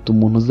uvuge uti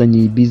umuntu uzanye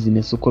iyi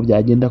business uko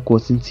byagenda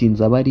kose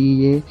intsinzi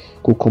abariye,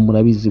 kuko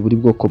murabizi buri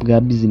bwoko bwa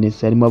business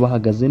harimo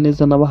abahagaze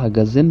neza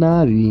n'abahagaze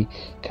nabi,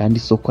 kandi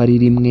isoko ari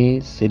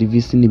rimwe,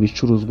 serivisi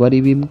n'ibicuruzwa ari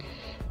bimwe.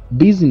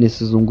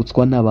 Business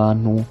zungutswa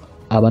n'abantu.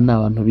 Aba ni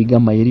abantu biga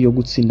amayeri yo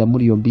gutsinda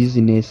muri iyo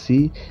business,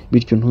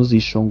 bityo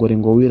ntuzishongore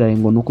ngo wiraye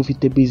ngo nuko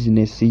ufite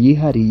business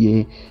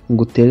yihariye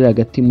ngo uterere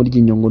agati mu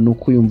ryinyo ngo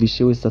nuko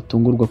uyumvishe wese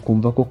atungurwa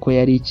kumva koko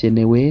yari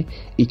ikenewe.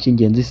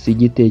 Icy'ingenzi si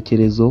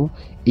igitekerezo,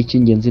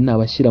 icy'ingenzi ni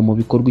abashyira mu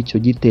bikorwa icyo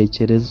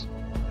gitekerezo.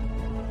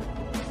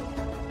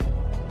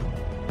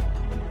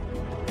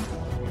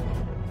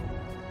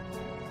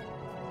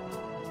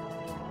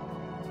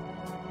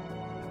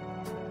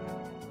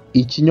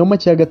 Ikinyoma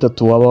cya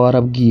gatatu waba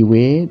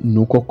warabwiwe ni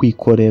uko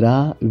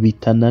kwikorera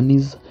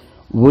bitananiza.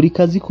 Buri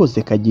kazi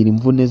kose kagira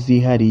imvune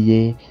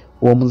zihariye.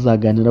 Uwo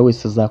muzaganira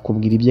wese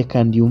azakubwira ibye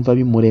kandi yumva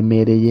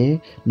bimuremereye.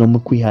 No mu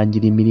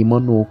kwihangira imirimo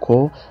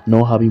nuko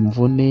naho haba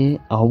imvune,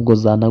 ahubwo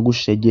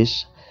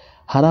zanagushegesha.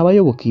 Hari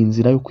abayoboka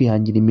inzira yo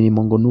kwihangira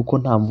imirimo ngo nuko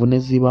nta mvune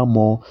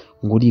zibamo,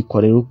 ngo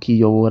urikorera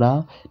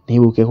ukiyobora.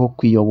 Ntibuke ko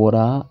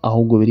kwiyobora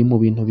ahubwo biri mu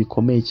bintu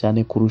bikomeye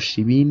cyane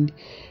kurusha ibindi.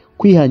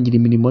 Kwihangira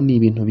imirimo ni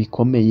ibintu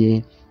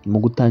bikomeye. Mu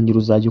gutangira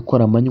uzajya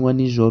ukora amanywa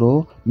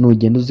nijoro,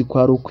 nugenda uzi ko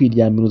ari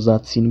ukwiryamira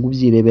uzatsindwa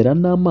ubyirebera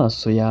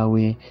n'amaso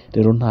yawe.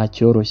 Rero nta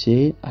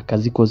cyoroshye,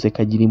 akazi kose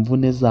kagira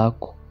imvune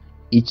zako.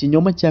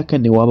 Ikinyoma cya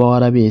kane waba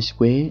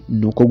warabeshywe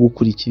ni uko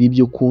gukurikira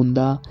ibyo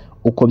ukunda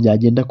uko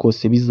byagenda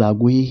kose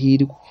bizaguha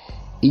ihirwe.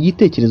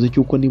 Igitekerezo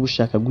cy'uko niba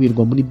ushaka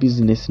guhirwa muri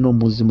business no mu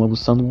buzima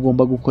busanzwe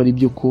ugomba gukora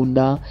ibyo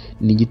ukunda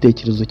ni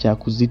igitekerezo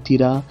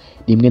cyakuzitira,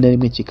 rimwe na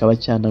rimwe kikaba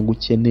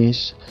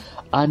cyanagukenesha.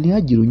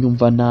 Ntihagire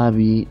unyumva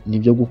nabi,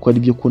 nibyo gukora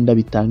ibyo ukunda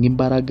bitanga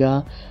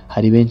imbaraga.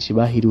 Hari benshi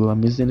bahiriwe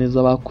bameze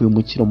neza bakuye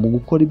umukiro mu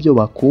gukora ibyo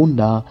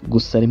bakunda,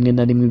 gusa rimwe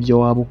na rimwe ibyo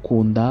waba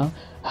ukunda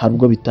hari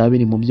ubwo bitaba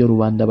biri mu byo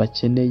rubanda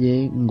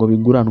bakeneye ngo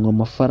biguranwe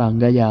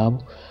amafaranga yabo.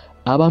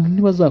 Abantu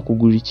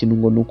ntibazakugurira ikintu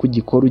ngo nuko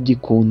ugikora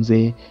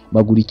ugikunze,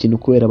 bagura ikintu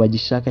kubera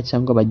bagishaka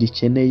cyangwa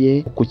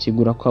bagikeneye.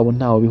 Kukigura kwabo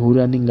ntaho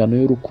bihurira n'ingano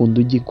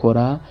y'urukundo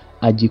ugikora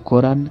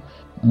agikorana.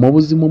 Mu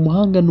buzima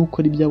umuhanga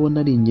nukora ibyo abona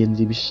ari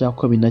ingenzi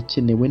bishakwa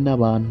binakenewe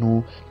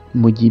n'abantu,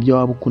 mu gihe ibyo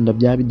waba ukunda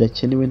byaba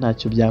bidakenewe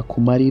ntacyo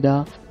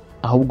byakumarira,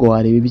 ahubwo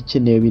wareba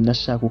ibikenewe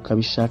binashaka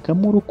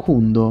ukabishakamo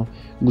urukundo.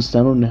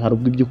 Gusa none hari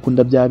ubwo ibyo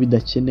ukunda byaba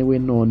bidakenewe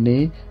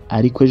none,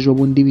 ariko ejo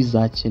bundi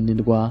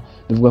bizakenerwa.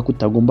 Bivuga ko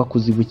utagomba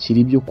kuzibukira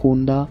ibyo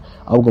ukunda,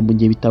 ahubwo mu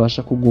gihe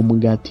bitabasha kuguha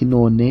umugati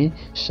none,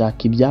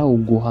 shaka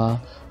ibyawuguha.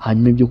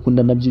 Hanyuma ibyo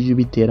ukunda nabyo ujye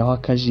ubiteraho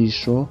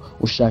akajisho,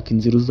 ushaka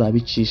inzira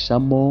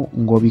uzabicishamo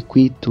ngo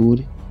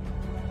bikwiture.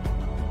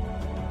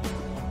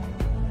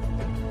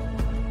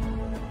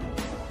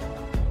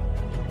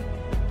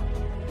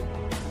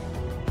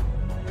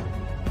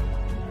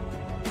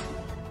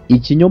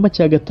 Ikinyoma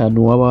cya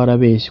gatanu waba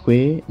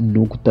warabeshywe ni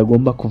uko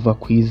utagomba kuva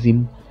ku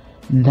izima.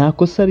 nta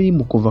kosa riri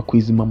mu kuva ku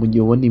izima mu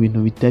gihe ubona ibintu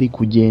bitari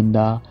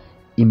kugenda.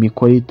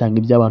 Imikorere itanga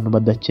ibyo abantu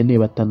badakeneye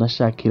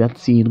batanashaka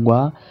iratsindwa,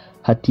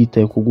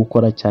 hatitaye ku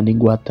gukora cyane,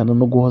 guhatana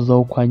no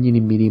guhozaho kwa nyiri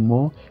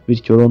imirimo.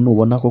 Bityo rero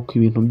nubona ko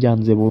ibintu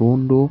byanze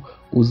burundu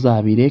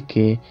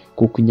uzabireke,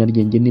 kuko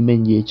inyaryenge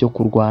nimenya igihe cyo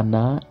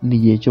kurwana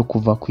n'igihe cyo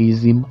kuva ku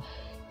izima.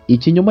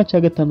 Ikinyoma cya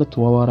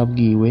gatandatu waba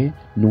warabwiwe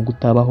ni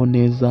ugutabaho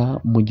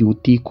neza mu gihe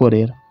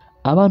utikorera.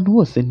 Abantu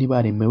bose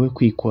ntibaremewe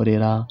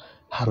kwikorera.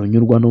 Hari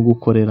unyurwa no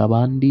gukorera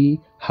abandi,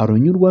 hari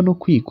unyurwa no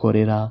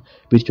kwikorera.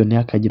 Bityo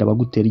ntihakagira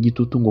abagutera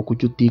igitutu ngo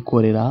kuki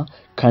utikorera,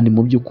 kandi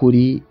mu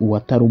by'ukuri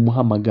uwatari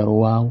umuhamagaro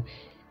wawe.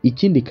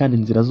 Ikindi kandi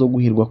inzira zo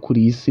guhirwa kuri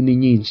iyi si ni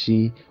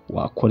nyinshi.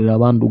 Wakorera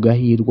abandi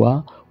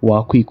ugahirwa,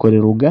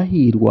 wakwikorera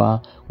ugahirwa,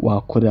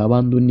 wakorera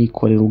abandi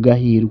unikorera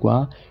ugahirwa.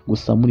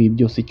 Gusa muri ibi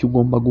byose icyo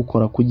ugomba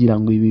gukora kugira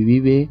ngo ibi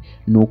bibe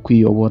ni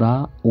ukwiyobora,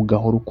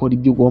 ugahora ukora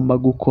ibyo ugomba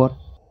gukora.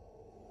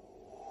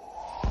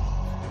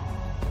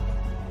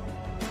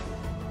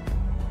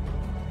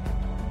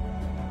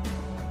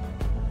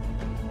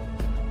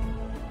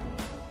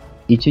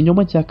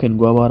 Ikinyoma cya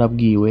karindwi waba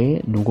warabwiwe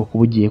ni uko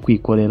kuba ugiye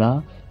kwikorera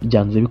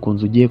byanze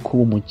bikunze ugiye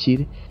kuba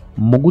umukire.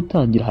 Mu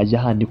gutangira hajya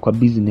handikwa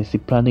business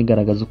plan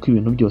igaragaza uko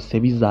ibintu byose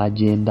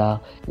bizagenda.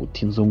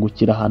 Uti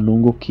nzungukira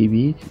hanunguka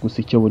ibi. Gusa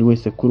icyo buri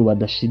wese kuri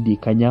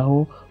badashidikanyaho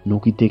ni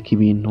uko iteka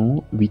ibintu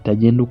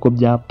bitagenda uko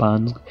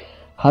byapanzwe.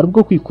 Hari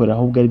ubwo kwikorera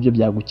ahubwo ari byo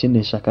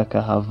byagukenesha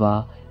kakahava,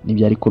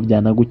 nibyo ariko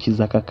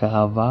byanagukiza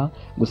kakahava.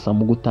 Gusa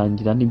mu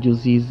gutangira nibyo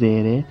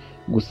uzizere,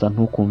 gusa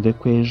ntukumve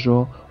ko ejo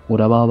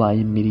uraba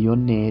wabaye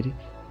miliyoneri.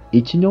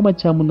 Ikinyoma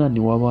cya munani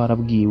waba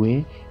warabwiwe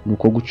ni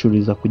uko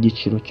gucururiza ku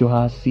giciro cyo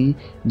hasi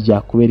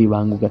byakubera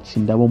ibanga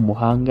ugatsinda abo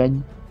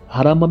muhanganye.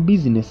 Hari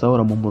amabizinesi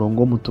ahora mu murongo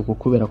w'umutuku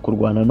kubera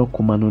kurwana no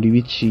kumanura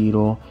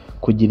ibiciro.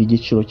 Kugira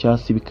igiciro cyo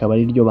hasi bikaba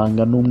ari ryo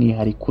banga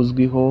n'umwihariko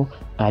uzwiho,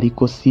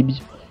 ariko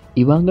sibyo.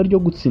 Ibanga ryo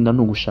gutsinda ni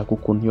ugushaka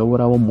ukuntu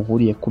uyobora abo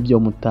muhuriye ku byo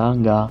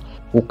mutanga,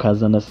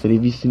 ukazana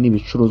serivisi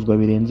n'ibicuruzwa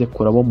birenze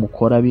kure abo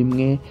mukora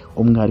bimwe,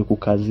 umwihariko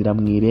ukazira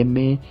mu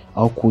ireme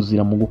aho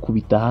kuzira mu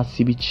gukubita hasi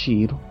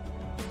ibiciro.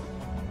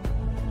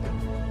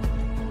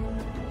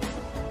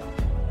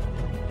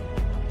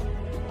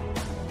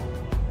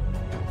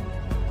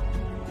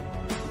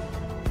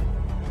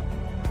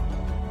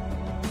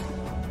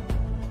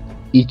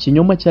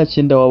 Ikinyoma cya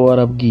cyenda waba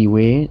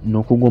warabwiwe ni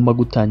uko ugomba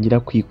gutangira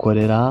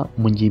kwikorera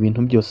mu gihe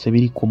ibintu byose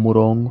biri ku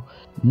murongo.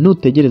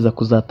 Nutegereza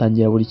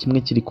kuzatangira buri kimwe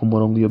kiri ku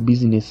murongo, iyo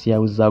business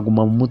yawe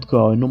izaguma mu mutwe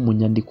wawe no mu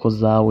nyandiko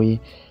zawe.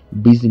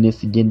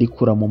 Business igenda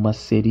ikura mu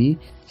maseri,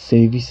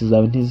 serivisi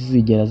zawe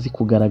ntizigera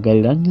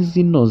zikugaragarira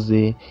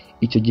nk'izinoze.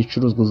 Icyo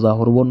gicuruzwa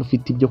uzahora ubona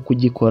ufite ibyo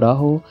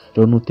kugikoraho.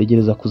 Rero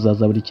nutegereza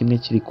kuzaza buri kimwe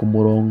kiri ku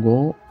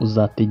murongo,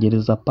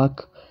 uzategereza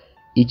paka.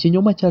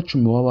 Ikinyoma cya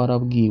 10 waba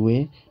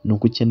warabwiwe ni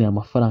uko ukeneye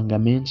amafaranga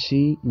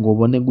menshi ngo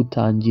ubone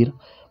gutangira.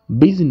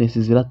 Business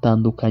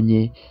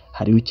ziratandukanye,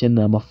 hari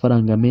ukenera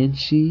amafaranga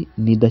menshi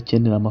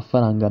n'idakenera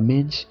amafaranga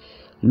menshi.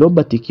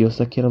 Robert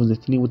Kiyosaki yaravuze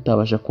ati niba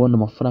utabasha kubona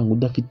amafaranga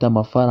udafite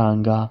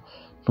amafaranga,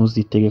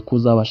 ntuzitege ko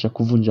uzabasha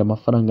kuvunja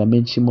amafaranga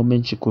menshi mo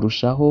menshi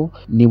kurushaho.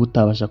 Niba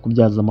utabasha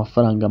kubyaza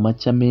amafaranga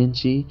make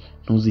menshi,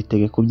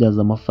 ntuzitege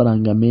kubyaza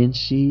amafaranga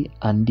menshi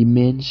andi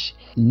menshi.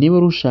 Niba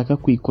ushaka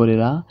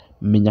kwikorera,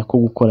 menya ko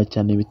gukora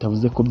cyane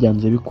bitavuze ko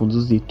byanze bikunze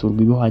uziturwa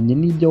ibihwanye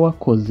n'ibyo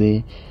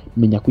wakoze.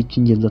 Menya ko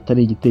icy'ingenzi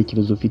atari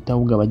igitekerezo ufite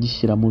ahubwo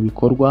abagishyira mu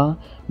bikorwa.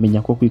 Menya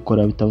ko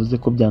kwikorera bitavuze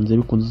ko byanze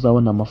bikunze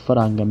uzabona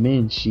amafaranga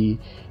menshi.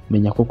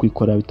 Menya ko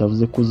kwikorera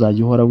bitavuze ko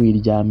uzajya uhora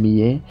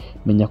wiryamiye.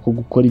 Menya ko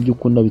gukora ibyo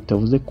ukunda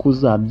bitavuze ko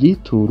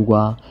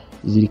uzabyiturwa.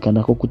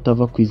 Zirikana ko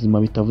kutava ku izima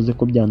bitavuze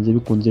ko byanze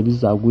bikunze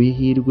bizaguha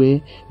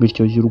ihirwe.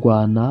 Bityo jya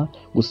urwana,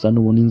 gusa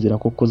nubona inzira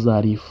koko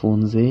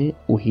zarifunze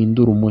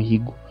uhindura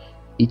umuhigo.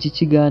 Iki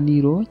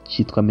kiganiro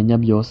cyitwa Menya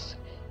Byose,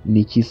 ni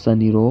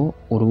icy'Isaniro,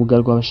 urubuga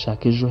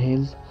rw'abashaka ejo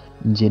heza.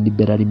 Njye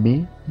Niba,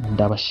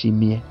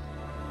 ndabashimiye.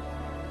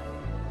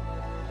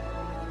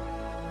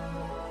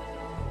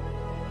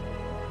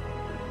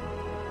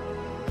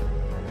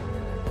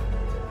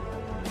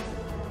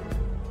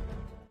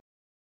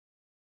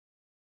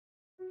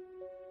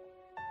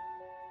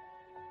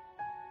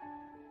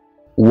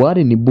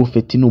 Warren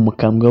Buffett ni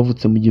umukambwe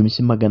wavutse mu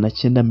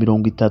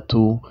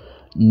 1930.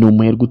 Ni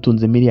umuherwe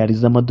utunze miliyari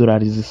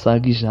z'amadolari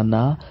zisaga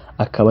 100.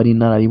 Akaba ari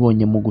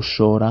inararibonye mu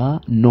gushora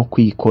no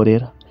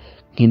kwikorera.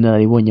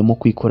 Nk'inararibonye mu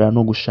kwikorera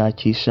no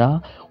gushakisha,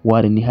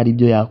 Warren hari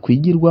ibyo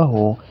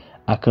yakwigirwaho.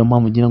 Akaba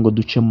mugira ngo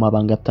duce mu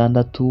mabanga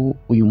 6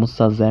 uyu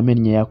musaza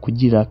yamennye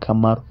yakugirira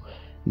akamaro.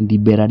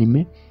 Niba,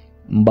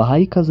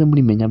 mbahaye ikaze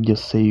muri Menya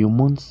Byose uyu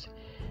munsi.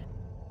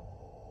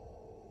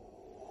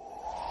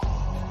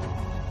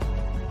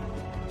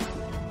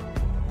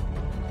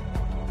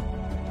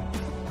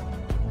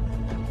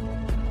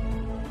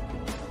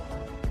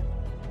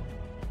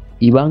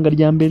 Ibanga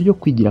rya mbere ryo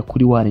kwigira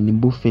kuri Warren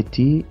Buffett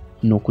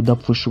ni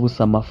ukudapfusha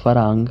ubusa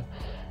amafaranga.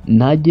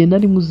 Nta gihe na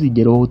rimwe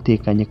uzigera wowe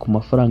utekanye ku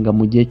mafaranga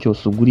mu gihe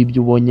cyose ugura ibyo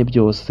ubonye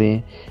byose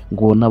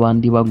ngo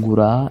n'abandi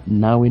bagura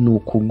nawe ni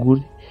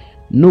ukugure.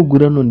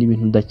 nugura none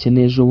ibintu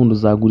udakeneye ejo bundi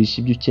uzagurisha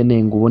ibyo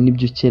ukeneye ngo ubone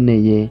ibyo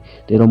ukeneye.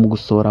 Rero mu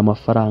gusohora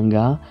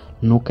amafaranga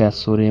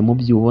ntukayasorere mu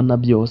byo ubona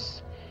byose.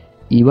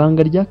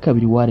 Ibanga rya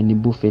kabiri Warren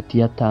Buffett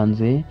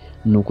yatanze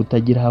ni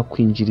ukutagira aho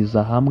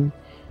kwinjiriza hamwe.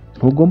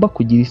 Ntugomba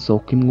kugira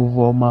isoko imwe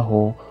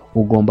uvomaho,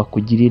 ugomba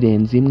kugira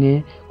irenze imwe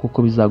kuko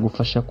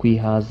bizagufasha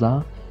kwihaza,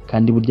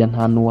 kandi burya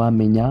nta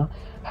n'uwamenya,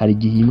 hari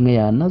igihe imwe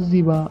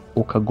yanaziba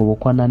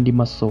ukagobokwa n'andi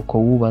masoko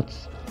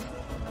wubatse.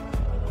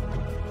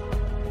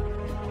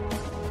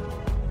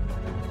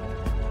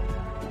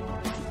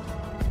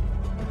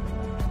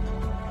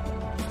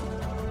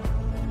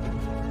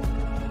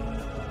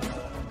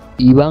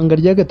 Ibanga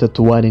rya gatatu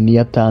Warren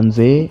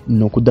yatanze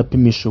ni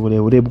ukudapimisha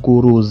uburebure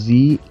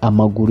bw'uruzi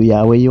amaguru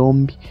yawe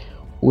yombi.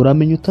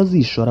 Uramenya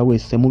utazishora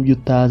wese mu byo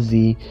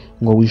utazi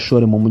ngo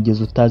wishore mu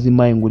mugezi utazi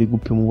maye ngo uri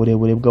gupima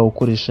uburebure bwawe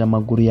ukoresha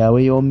amaguru yawe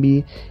yombi.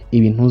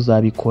 Ibi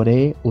ntuzabikore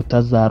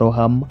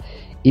utazarohama.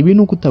 Ibi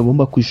ni uko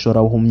utagomba kwishora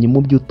uhumye mu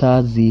byo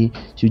utazi.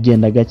 Jya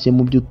ugenda gake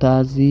mu byo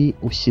utazi,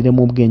 ushyiremo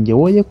ubwenge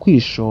woye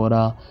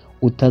kwishora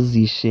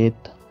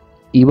utazisheta.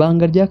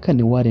 Ibanga rya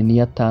kane Warren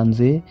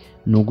yatanze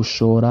ni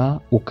ugushora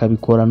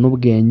ukabikora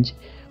n'ubwenge.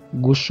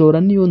 Gushora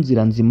niyo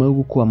nzira nzima yo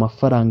gukuba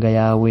amafaranga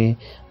yawe.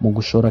 Mu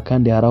gushora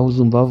kandi hari aho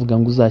uzumva bavuga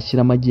ngo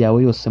uzashyira amagi yawe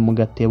yose mu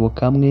gatebo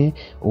kamwe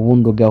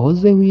ubundi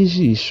ugahozeho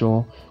ijisho.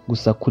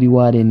 Gusa kuri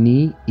Warren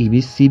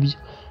ibi si byo.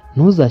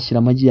 Ntuzashyira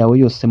amagi yawe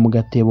yose mu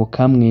gatebo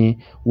kamwe,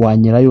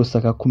 wanyera yose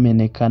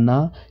akakumenekana.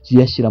 Jya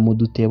uyashyira mu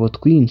dutebo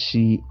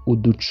twinshi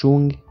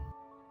uducunge.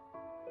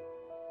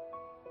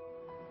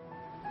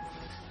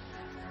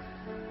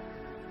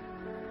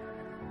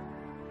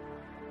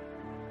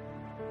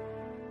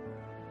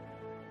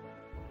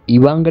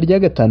 Ibanga rya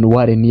gatanu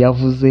Warren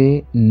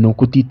yavuze ni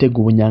ukutitega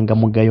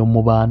ubunyangamugayo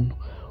mu bantu.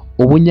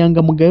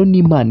 Ubunyangamugayo ni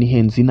impano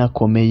ihenze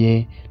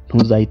inakomeye.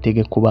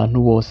 Ntuzayitege ku bantu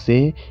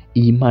bose.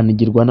 Iyi mpano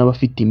igirwa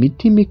n'abafite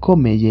imitima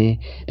ikomeye.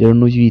 Rero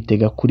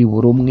n'uyitega kuri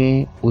buri umwe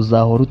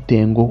uzahora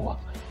utenguhwa.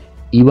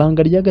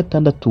 Ibanga rya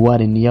gatandatu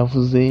Warren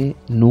yavuze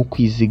ni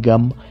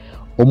ukwizigama.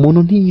 Umuntu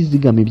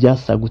ntiyizigama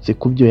ibyasagutse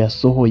ku byo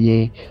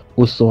yasohoye,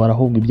 usohora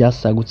ahubwo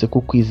ibyasagutse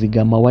ku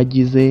kwizigama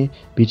wagize.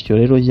 Bityo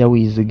rero jya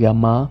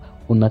wizigama,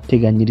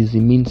 unateganyiriza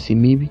iminsi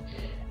mibi.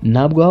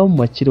 Ntabwo waba mu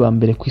bakire ba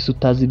mbere ku isi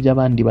utazi ibyo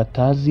abandi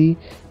batazi.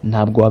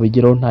 Ntabwo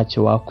wabigeraho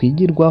ntacyo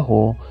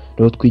wakwigirwaho.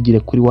 Rero twigire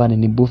kuri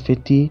Warren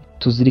Buffett,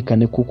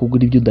 tuzirikane ko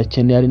kugura ibyo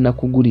udakeneye ari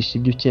nako ugurisha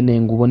ibyo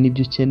ukeneye ngo ubone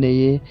ibyo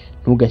ukeneye.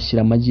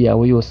 Ntugashyire amagi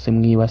yawe yose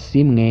mu ibasi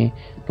imwe.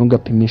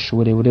 Ntugapimishe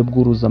uburebure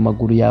bw'uruzi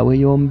amaguru yawe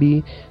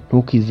yombi.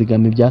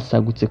 Ntukizigame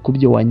ibyasagutse ku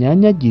byo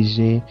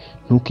wanyanyagije.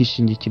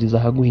 Ntukishingikirize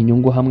ahaguha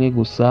inyungu hamwe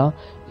gusa.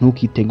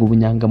 Ntukitege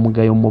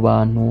ubunyangamugayo mu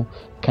bantu.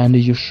 Kandi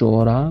iyo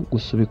ushora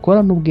gusa ubikora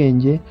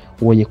n'ubwenge,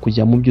 woye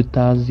kujya mu byo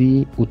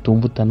utazi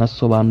utumva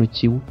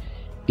utanasobanukiwe.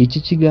 Iki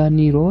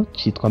kiganiro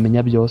cyitwa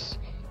Menya Byose,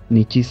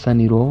 ni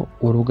icy'Isaniro,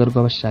 urubuga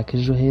rw'abashaka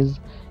ejo heza.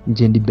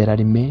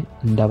 Imbere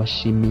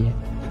ndabashimiye.